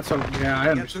 so. That's okay. Yeah, I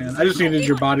understand. I just needed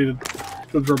your body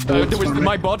to absorb bullets.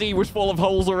 My body was full of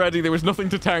holes already. There was nothing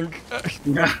to tank.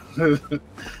 Yeah.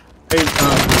 Hey,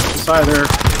 Sai,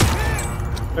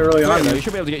 they're really on You me.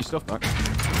 should be able to get your stuff back.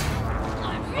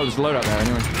 Oh, there's a loadout there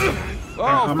anyway. Oh,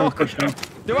 I'm gonna fuck. push down.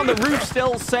 They're on the roof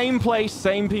still, same place,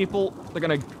 same people. They're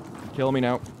gonna kill me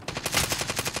now.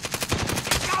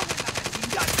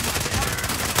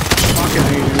 Fucking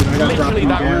hey, dude. I got dropped Literally, in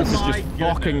that roof gas. is just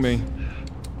blocking me.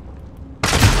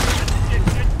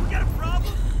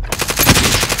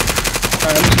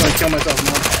 Alright, I'm just gonna kill myself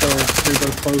now. So, dude,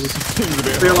 those closes.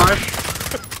 Stay alive.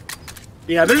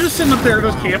 Yeah, they're just sitting up there,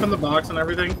 just camping the box and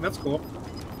everything. That's cool.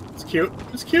 It's cute.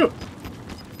 It's cute.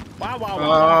 Wow, wow,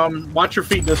 wow. Watch your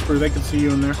feet, Disparu. They can see you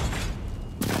in there.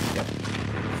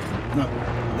 No.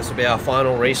 This will be our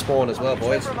final respawn as well,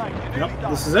 boys.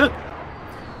 Yep, this is it.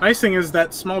 Nice thing is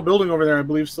that small building over there, I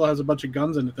believe, still has a bunch of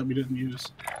guns in it that we didn't use.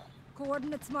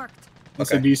 Coordinates marked. Unless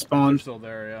they despawned. They're still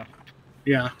there, yeah.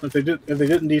 Yeah, if they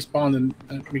didn't despawn,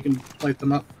 then we can light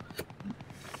them up.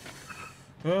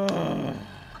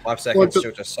 5 seconds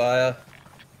to Josiah.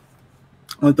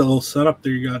 I like the little setup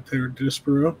there you got there,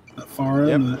 Disparu. That far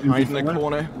in. Hide in the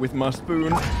corner with my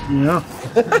spoon. Yeah.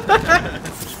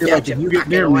 You get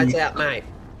near me. Out, mate.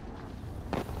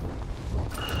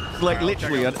 Like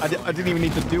literally, I didn't even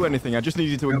need to do anything. I just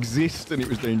needed to exist, and it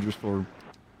was dangerous for him.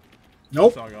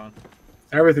 Nope. It's all gone.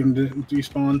 Everything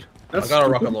despawned. I got a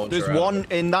rocket launcher. There's one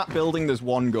in that building. There's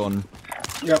one gun.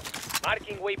 Yep.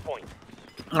 Marking waypoint.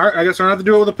 All right, I guess we're gonna have to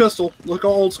do it with a pistol. Look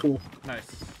old school. Nice.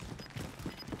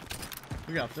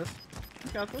 We got this.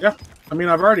 We got this. Yeah. I mean,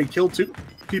 I've already killed 2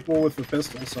 people with the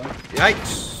pistol, so.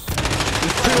 Yikes.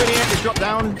 There's 2 in here. Just drop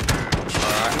down.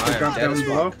 Alright, Drop down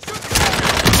below.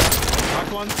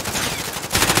 Knock one.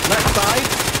 Left side.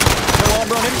 No arm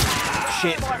running.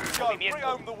 Shit. Bring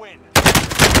home the win.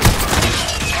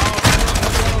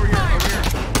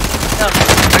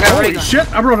 Holy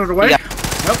shit! I'm running away. Yep.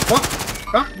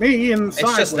 Fuck. Got me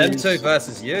inside. It's just them 2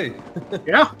 versus you.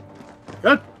 Yeah.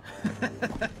 Good.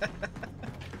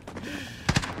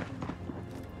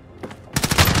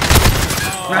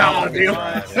 Deal.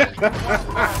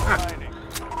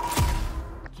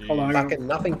 Hold on. Fucking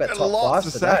nothing but top Lots 5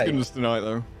 of today. seconds tonight,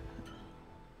 though.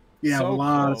 Yeah, So a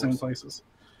lot of close. same places.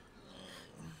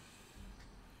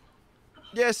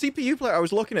 Yeah, CPU player. I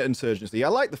was looking at Insurgency. I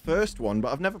like the first one,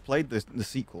 but I've never played the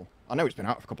sequel. I know it's been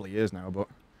out for a couple of years now, but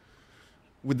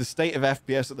with the state of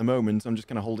FPS at the moment, I'm just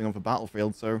kind of holding on for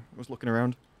Battlefield. So I was looking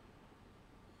around.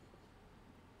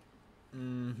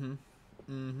 You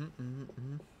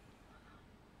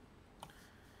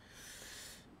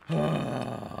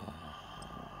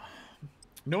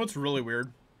know what's really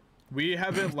weird? We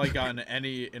haven't like gotten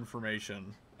any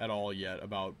information at all yet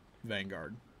about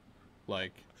Vanguard.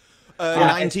 Like,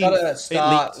 Yeah, it's gotta 19th,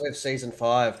 start with season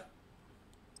 5.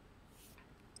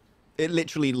 It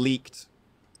literally leaked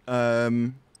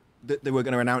that they were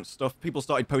going to announce stuff. People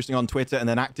started posting on Twitter, and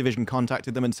then Activision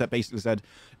contacted them and basically said,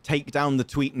 take down the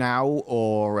tweet now,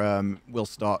 or we'll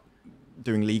start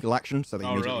doing legal action. So they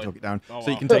immediately took it down. Oh, so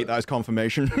you wow. can take that as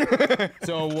confirmation.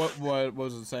 So what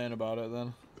was it saying about it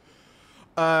then?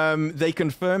 They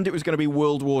confirmed it was going to be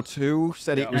World War II,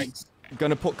 said it was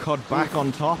going to put COD back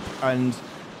on top, and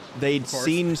they'd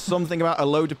seen something about a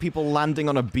load of people landing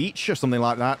on a beach or something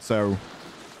like that, so...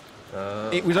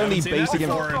 it was only basic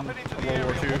information.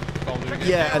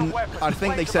 Yeah, and I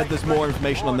think they said there's more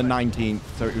information on the 19th,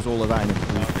 so it was all of that.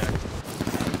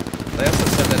 They also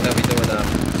said that they'll be doing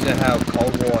you know how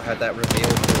Cold War had that reveal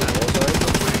for Warzone?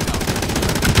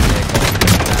 Yeah, Cold War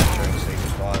had that during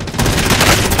season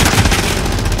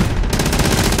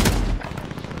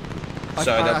 5.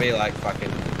 So there'll be like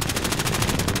fucking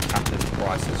Captain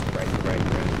Price's great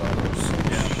bubbles.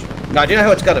 Yeah. No, do you know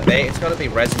who it's gonna be? It's gonna be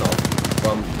Reznov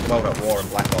from World at War and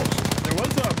Black Ops. There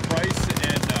was a Price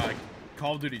in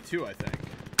Call of Duty 2, I think.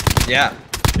 Yeah.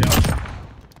 Yeah.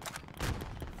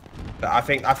 But I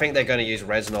think they're going to use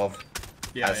Reznov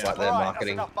as like their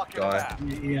marketing guy.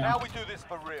 Yeah. Now we do this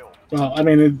for real. Well, I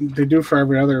mean, they do for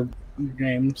every other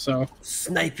game, so.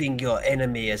 Sniping your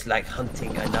enemy is like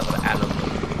hunting another animal.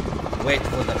 Wait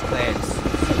for the plants.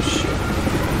 Some shit.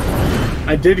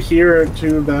 I did hear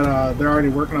too that they're already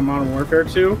working on Modern Warfare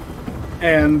 2,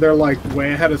 and they're like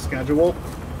way ahead of schedule.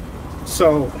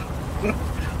 So,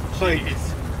 like,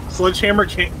 Sledgehammer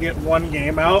can't get one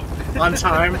game out on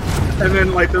time, and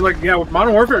then like they're like, yeah,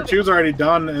 Modern Warfare 2 is already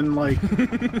done, and like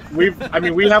we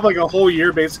have like a whole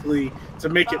year basically to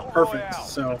make it perfect.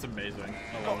 So that's amazing.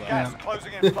 I love that. Gas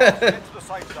closing in fast. Get to the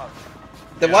safe zone.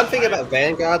 The one thing about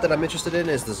Vanguard that I'm interested in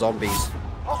is the zombies.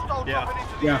 Hostile dropping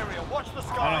into the area. Watch the I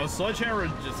don't sky. know, Sledgehammer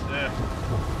just I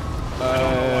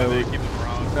don't know why they keep them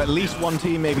around. At least one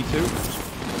team, maybe 2. Yeah,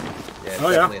 Oh,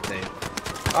 yeah. definitely a team.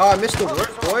 Oh, I missed the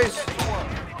work, boys.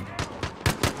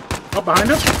 up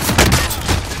behind us.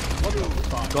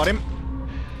 Got him.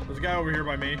 There's a guy over here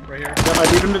by me, right here. Yep,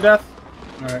 I beat him to death.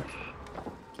 All right.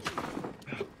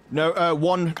 No,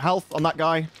 1 health on that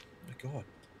guy. Oh my god.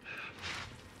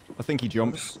 I think he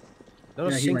jumps. Not a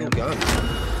Yeah, he single ran. gun.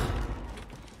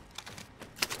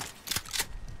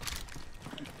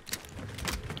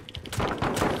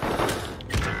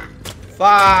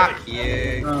 Fuck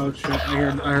you. Oh shit!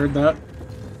 I heard that.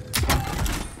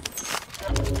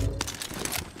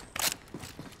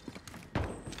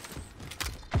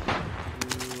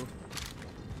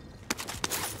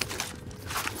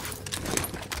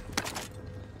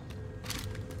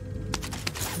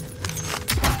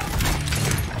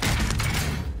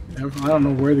 I don't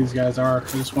know where these guys are. I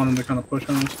just want them to kind of push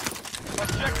on us.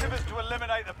 Objective is to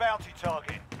eliminate the bounty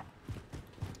target.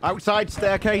 Outside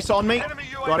staircase on me. Enemy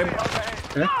UAV Got him. overhead.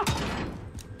 Okay.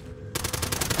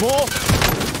 More.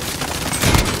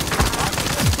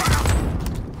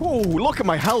 Oh, look at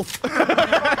my health.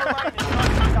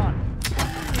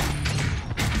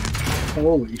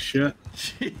 Holy shit.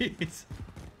 Jeez.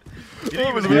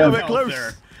 It was a little bit close.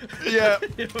 There. Yeah.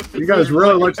 You guys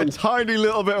really like a to... tiny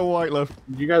little bit of white left.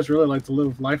 You guys really like to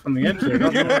live life on the edge there,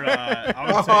 don't you?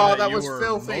 I would say that you was were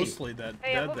filthy. mostly dead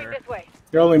there. This way.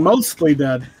 You're only mostly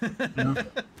dead. Yeah.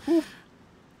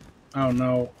 Oh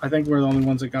no, I think we're the only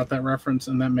ones that got that reference,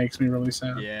 and that makes me really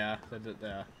sad. Yeah, that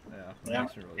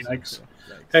makes me really Yikes. sad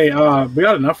too. Yikes. Hey, we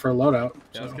got enough for a loadout.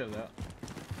 Yeah, let's So. get that.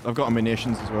 I've got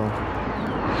munitions as well.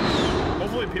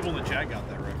 Hopefully people in the chat got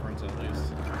that reference at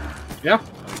least. Yeah.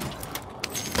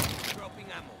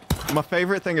 My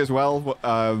favorite thing as well,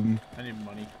 I need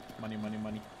money.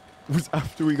 Money. was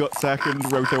after we got second,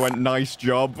 Roto went, "Nice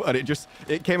job," and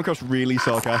it came across really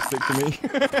sarcastic to me.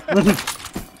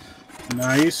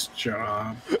 Nice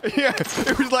job. Yeah,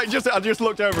 it was like I just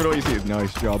looked over and all you see is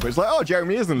 "nice job." It's like, oh,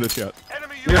 Jeremy is in the chat.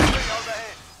 Enemy UAV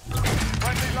overhead.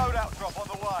 Friendly loadout drop on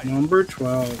the way. Number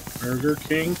 12, Burger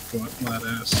King foot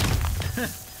lettuce.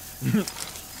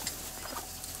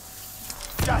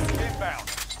 Gas is inbound.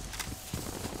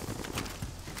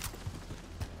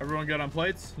 Everyone good on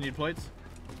plates? Need plates?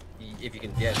 If you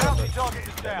can get Bounty target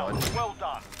is down. Well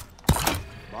done.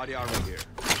 Body armor here.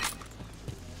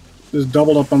 Just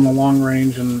doubled up on the long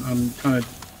range, and I'm kind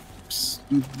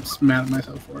of mad at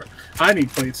myself for it. I need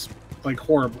plates, like,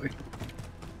 horribly.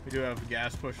 We do have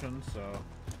gas pushing, so...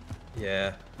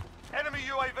 Yeah. Enemy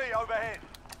UAV overhead.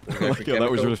 Like, yeah, that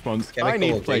was a response. I Chemical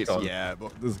need plates. decon. Yeah,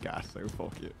 but there's gas, so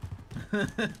fuck it.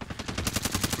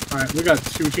 Alright, we got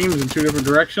two teams in two different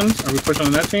directions. Are we pushing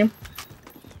on that team?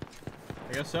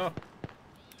 I guess so.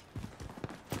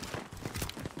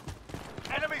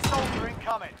 Enemy soldier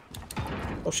incoming.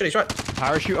 Oh shit, he's right.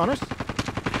 Parachute on us?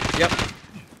 Yep.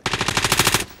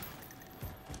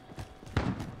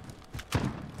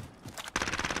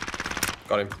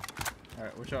 Got him.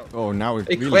 Alright, watch out. Oh, now we've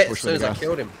He really quit as pushed soon the as I gas.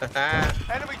 killed him.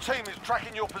 Enemy team is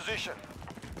tracking your position.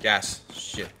 Gas.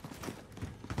 Shit.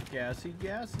 Gassy.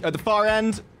 At the far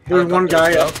end, There's one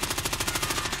guy up.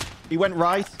 he went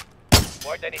right.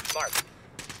 Coordinates marked.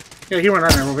 Yeah, he went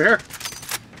right over here.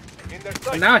 In their And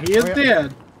sight. now he is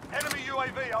dead. Enemy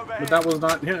UAV overhead. But that was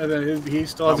not him. He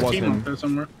still has That a team wasn't up there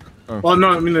somewhere. Oh. Well, no,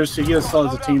 I mean, he still has a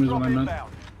Loadout team is drop what I meant.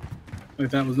 inbound. Like,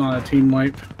 that was not a team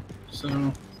wipe.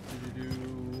 So,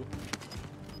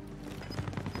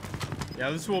 Yeah,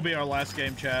 this will be our last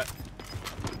game, chat.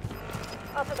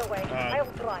 Out of the way. I'll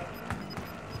drive.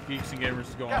 Geeks and Gamers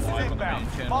is going Gas is live on the main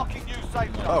inbound. channel. Marking you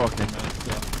safe zone. Oh, okay.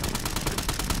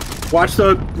 watch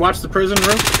the prison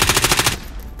roof.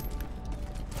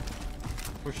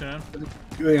 Pushing in.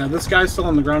 Yeah, this guy's still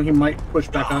on the ground. He might push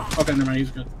back up. Okay, never mind.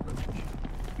 He's good.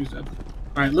 He's dead.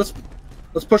 All right, let's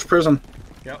push prison.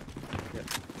 Yep.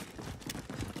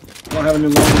 I don't have any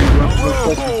long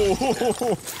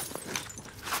range.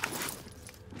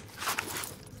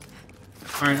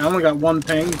 All right, I only got one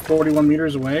ping, 41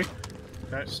 meters away.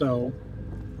 Okay. So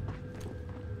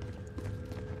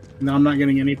now I'm not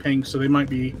getting any ping, so they might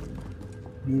be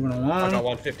moving I along. got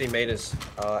 150 meters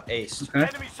east. Okay.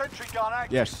 Enemy sentry gun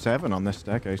active. Yeah, 7 on this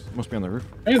staircase. Must be on the roof.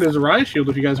 Hey, there's a riot shield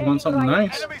if you guys want something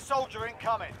nice. Enemy soldier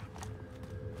incoming.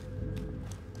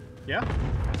 Yeah?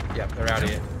 Yep, they're out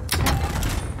here.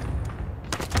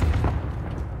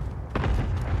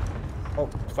 Oh,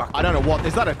 fuck. I don't know what.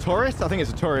 Is that a turret? I think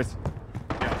it's a turret.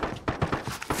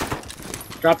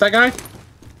 Drop that guy.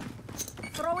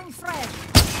 Throwing frag.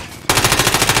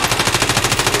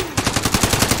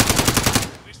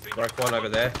 Broke one over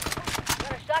there.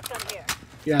 Got a shotgun here.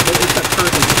 Yeah, it's that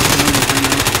turret.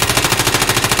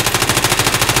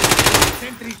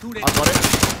 I got it.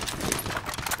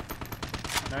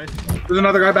 Nice. There's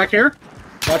another guy back here.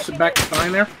 Watch the back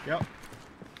behind there. Yep.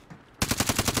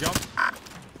 Jump.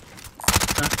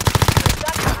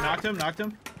 Knocked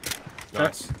him.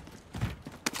 Nice.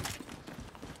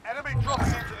 Enemy dropping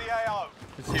into the AO.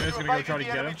 His teammate's gonna go try to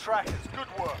get him. Trackers. Good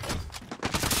work.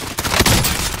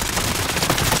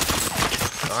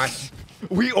 Nice.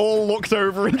 We all looked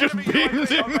over and just Enemy beamed UAV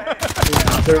him.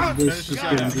 overhead. This is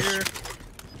Guy getting here.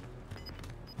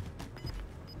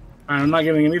 Alright, I'm not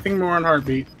getting anything more on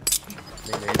heartbeat.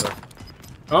 Me neither.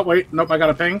 Oh wait, nope, I got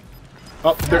a ping.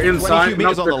 Oh, they're inside. 22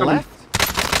 meters Nope, on the they're coming.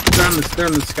 left. They're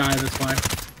in the sky. That's why.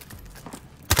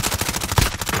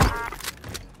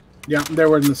 Yeah, they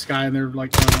were in the sky and they're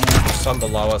like going away. Some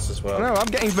below us as well. No, I'm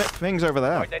getting things over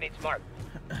there. Coordinates marked.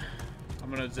 I'm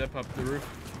gonna zip up the roof.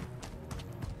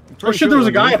 Oh shit, there was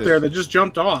a guy up there that just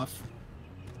jumped off.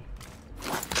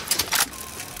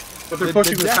 But they're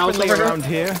pushing this house over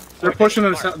here. They're pushing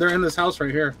this. They're in this house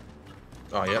right here.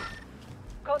 Oh, yep.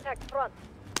 Contact front.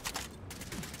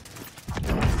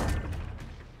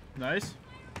 Nice.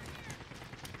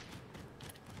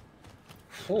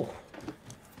 Oh.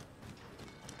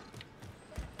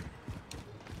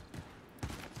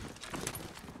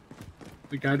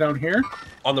 The guy down here?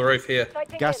 On the roof here.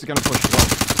 Gas is gonna push it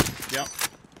up. Yep.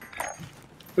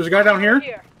 There's a guy down here.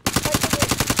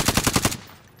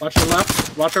 Watch your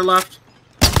left. Watch our left.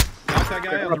 Knock that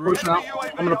guy I'm on the gonna roof. push now.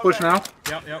 I'm gonna push now.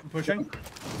 Yep, yep, pushing.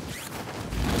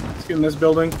 Let's get in this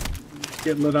building.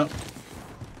 Get lit up.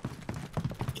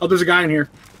 Oh, there's a guy in here.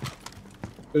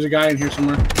 There's a guy in here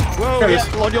somewhere. Whoa, yeah,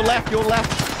 on your left, your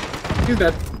left. He's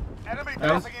dead. Enemy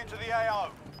dropping into the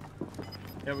AO.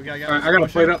 Yeah, we got guys. Alright, I gotta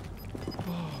plate up.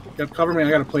 Yep, cover me. I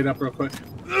gotta plate up real quick.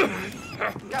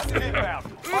 Gas is inbound.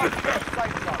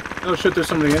 Safe zone. Oh shit, there's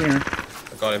somebody in here.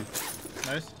 I got him.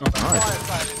 Nice. Oh, Fire sale is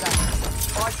active.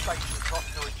 Buy station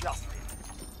costs are adjusted.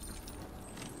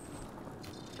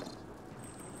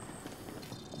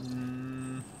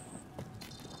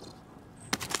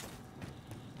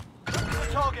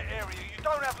 Target area, you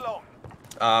don't have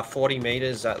long. 40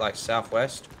 meters at like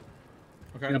southwest.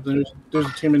 Okay. Yep, there's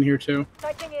a team in here too.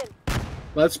 Sighting in.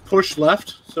 Let's push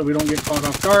left so we don't get caught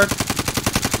off guard.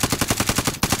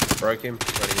 Broke him.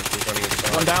 He's running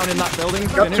inside. One down in that building.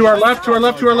 Yep, to our left, to our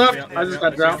left, to our left. Yep, I just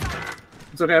got drowned.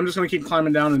 It's okay, I'm just gonna keep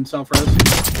climbing down and self-res.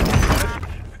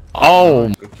 Oh.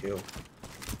 Good kill.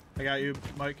 I got you,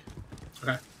 Mike.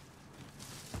 Okay.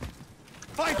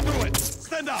 Fight through it.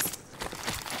 Stand up.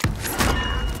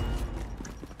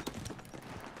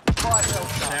 Fire sale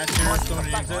done. Dash here,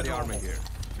 somebody needs it. Armor here.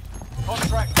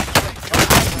 Contract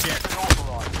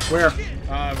authorized. Where?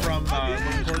 From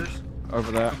living quarters.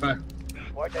 Over there. Okay.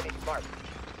 Mark any mark.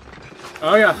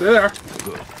 Oh yeah, they're there.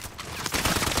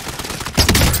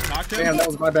 Knocked him. Damn, that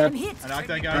was my bad. I knocked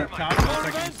that guy up top,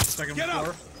 second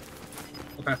floor.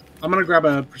 Okay. I'm gonna grab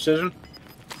a precision.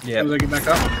 Yeah. As soon as I get back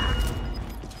up.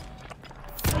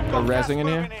 Got rezzing in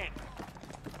here.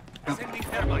 Sending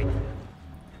thermite.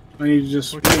 I need to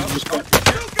just. No, I'm not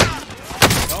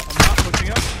pushing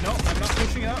up. No, I'm not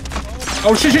pushing up.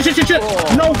 Oh shit! Shit! Shit! Shit! Shit!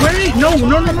 No way! No!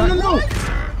 No! No! No! No! No!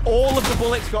 All of the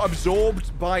bullets got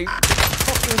absorbed by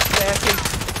fucking staircase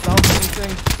balcony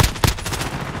thing.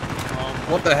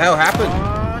 What the hell happened?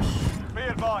 Be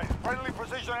advised, friendly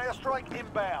precision airstrike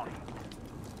inbound.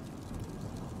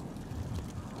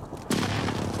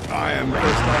 I am pissed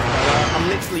off by that. I'm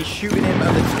literally shooting him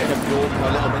and then just getting absorbed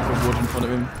by little bits of wood in front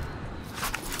of him.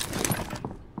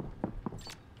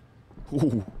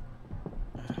 Ooh.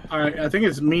 Alright, I think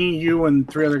it's me, you, and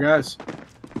 3 other guys.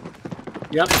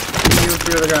 Yep, me, you, and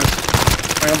 3 other guys.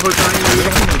 Alright, I'm pushing on you.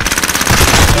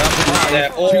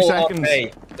 They're all 2 on seconds.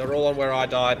 me. They're all on where I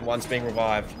died, and one's being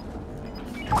revived.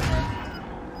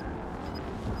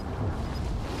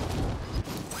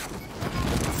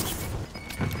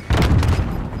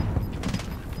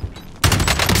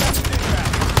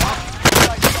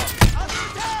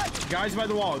 Guys by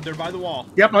the wall. They're by the wall.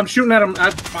 Yep, I'm shooting at him. I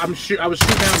was shooting at him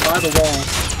by the wall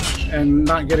and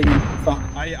not getting him. Fuck.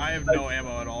 I have no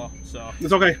ammo at all, so.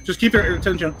 It's okay. Just keep their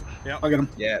attention. Yep. I'll get him.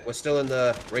 Yeah, we're still in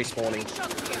the respawning.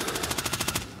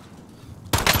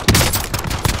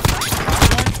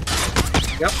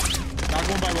 Yep. Not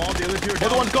going by wall. The other two are The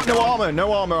other one's got no armor.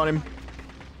 No armor on him.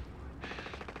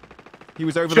 He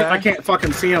was over Shit, there. I can't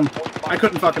fucking see him. I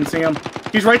couldn't fucking see him.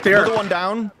 He's right there. Another one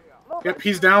down. Yep,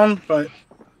 he's down, but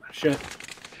shit.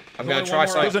 I'm gonna try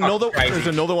something. There's another one. There's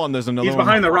another one. There's another He's one.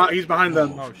 behind the rock. He's behind the,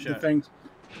 Oh, the shit. things.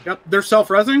 Yep, they're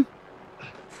self-resing.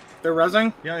 They're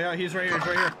resing. Yeah, yeah, he's right here. He's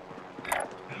right here.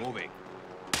 Moving.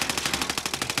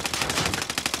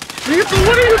 Ethan,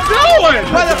 what are you doing?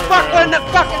 Why the fuck wasn't it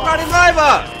fucking running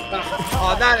over?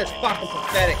 Oh, that is fucking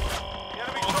pathetic. The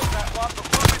enemy took that one, but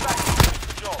we'll be back to finish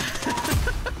the job.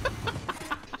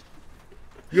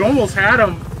 You almost had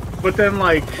him, but then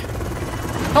like,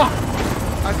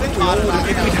 I think if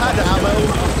we had ammo,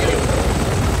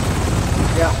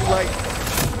 yeah, like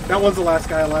that was the last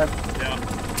guy alive. Yeah.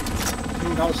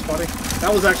 That was funny.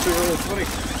 That was actually really funny.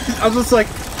 I was just like,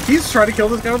 he's trying to kill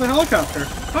this guy with a helicopter.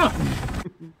 Huh.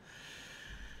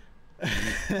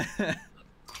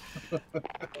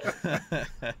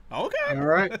 Okay. All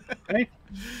right. Hey.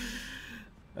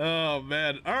 Oh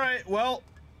man. All right. Well,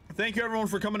 thank you everyone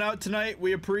for coming out tonight.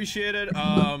 We appreciate it.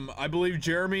 I believe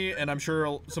Jeremy and I'm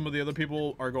sure some of the other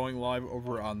people are going live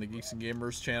over on the Geeks and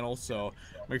Gamers channel. So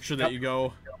make sure that you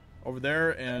go over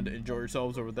there and enjoy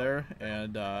yourselves over there.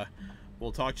 And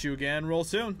we'll talk to you again real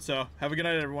soon. So have a good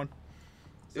night, everyone.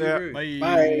 yeah. Bye.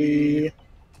 Bye.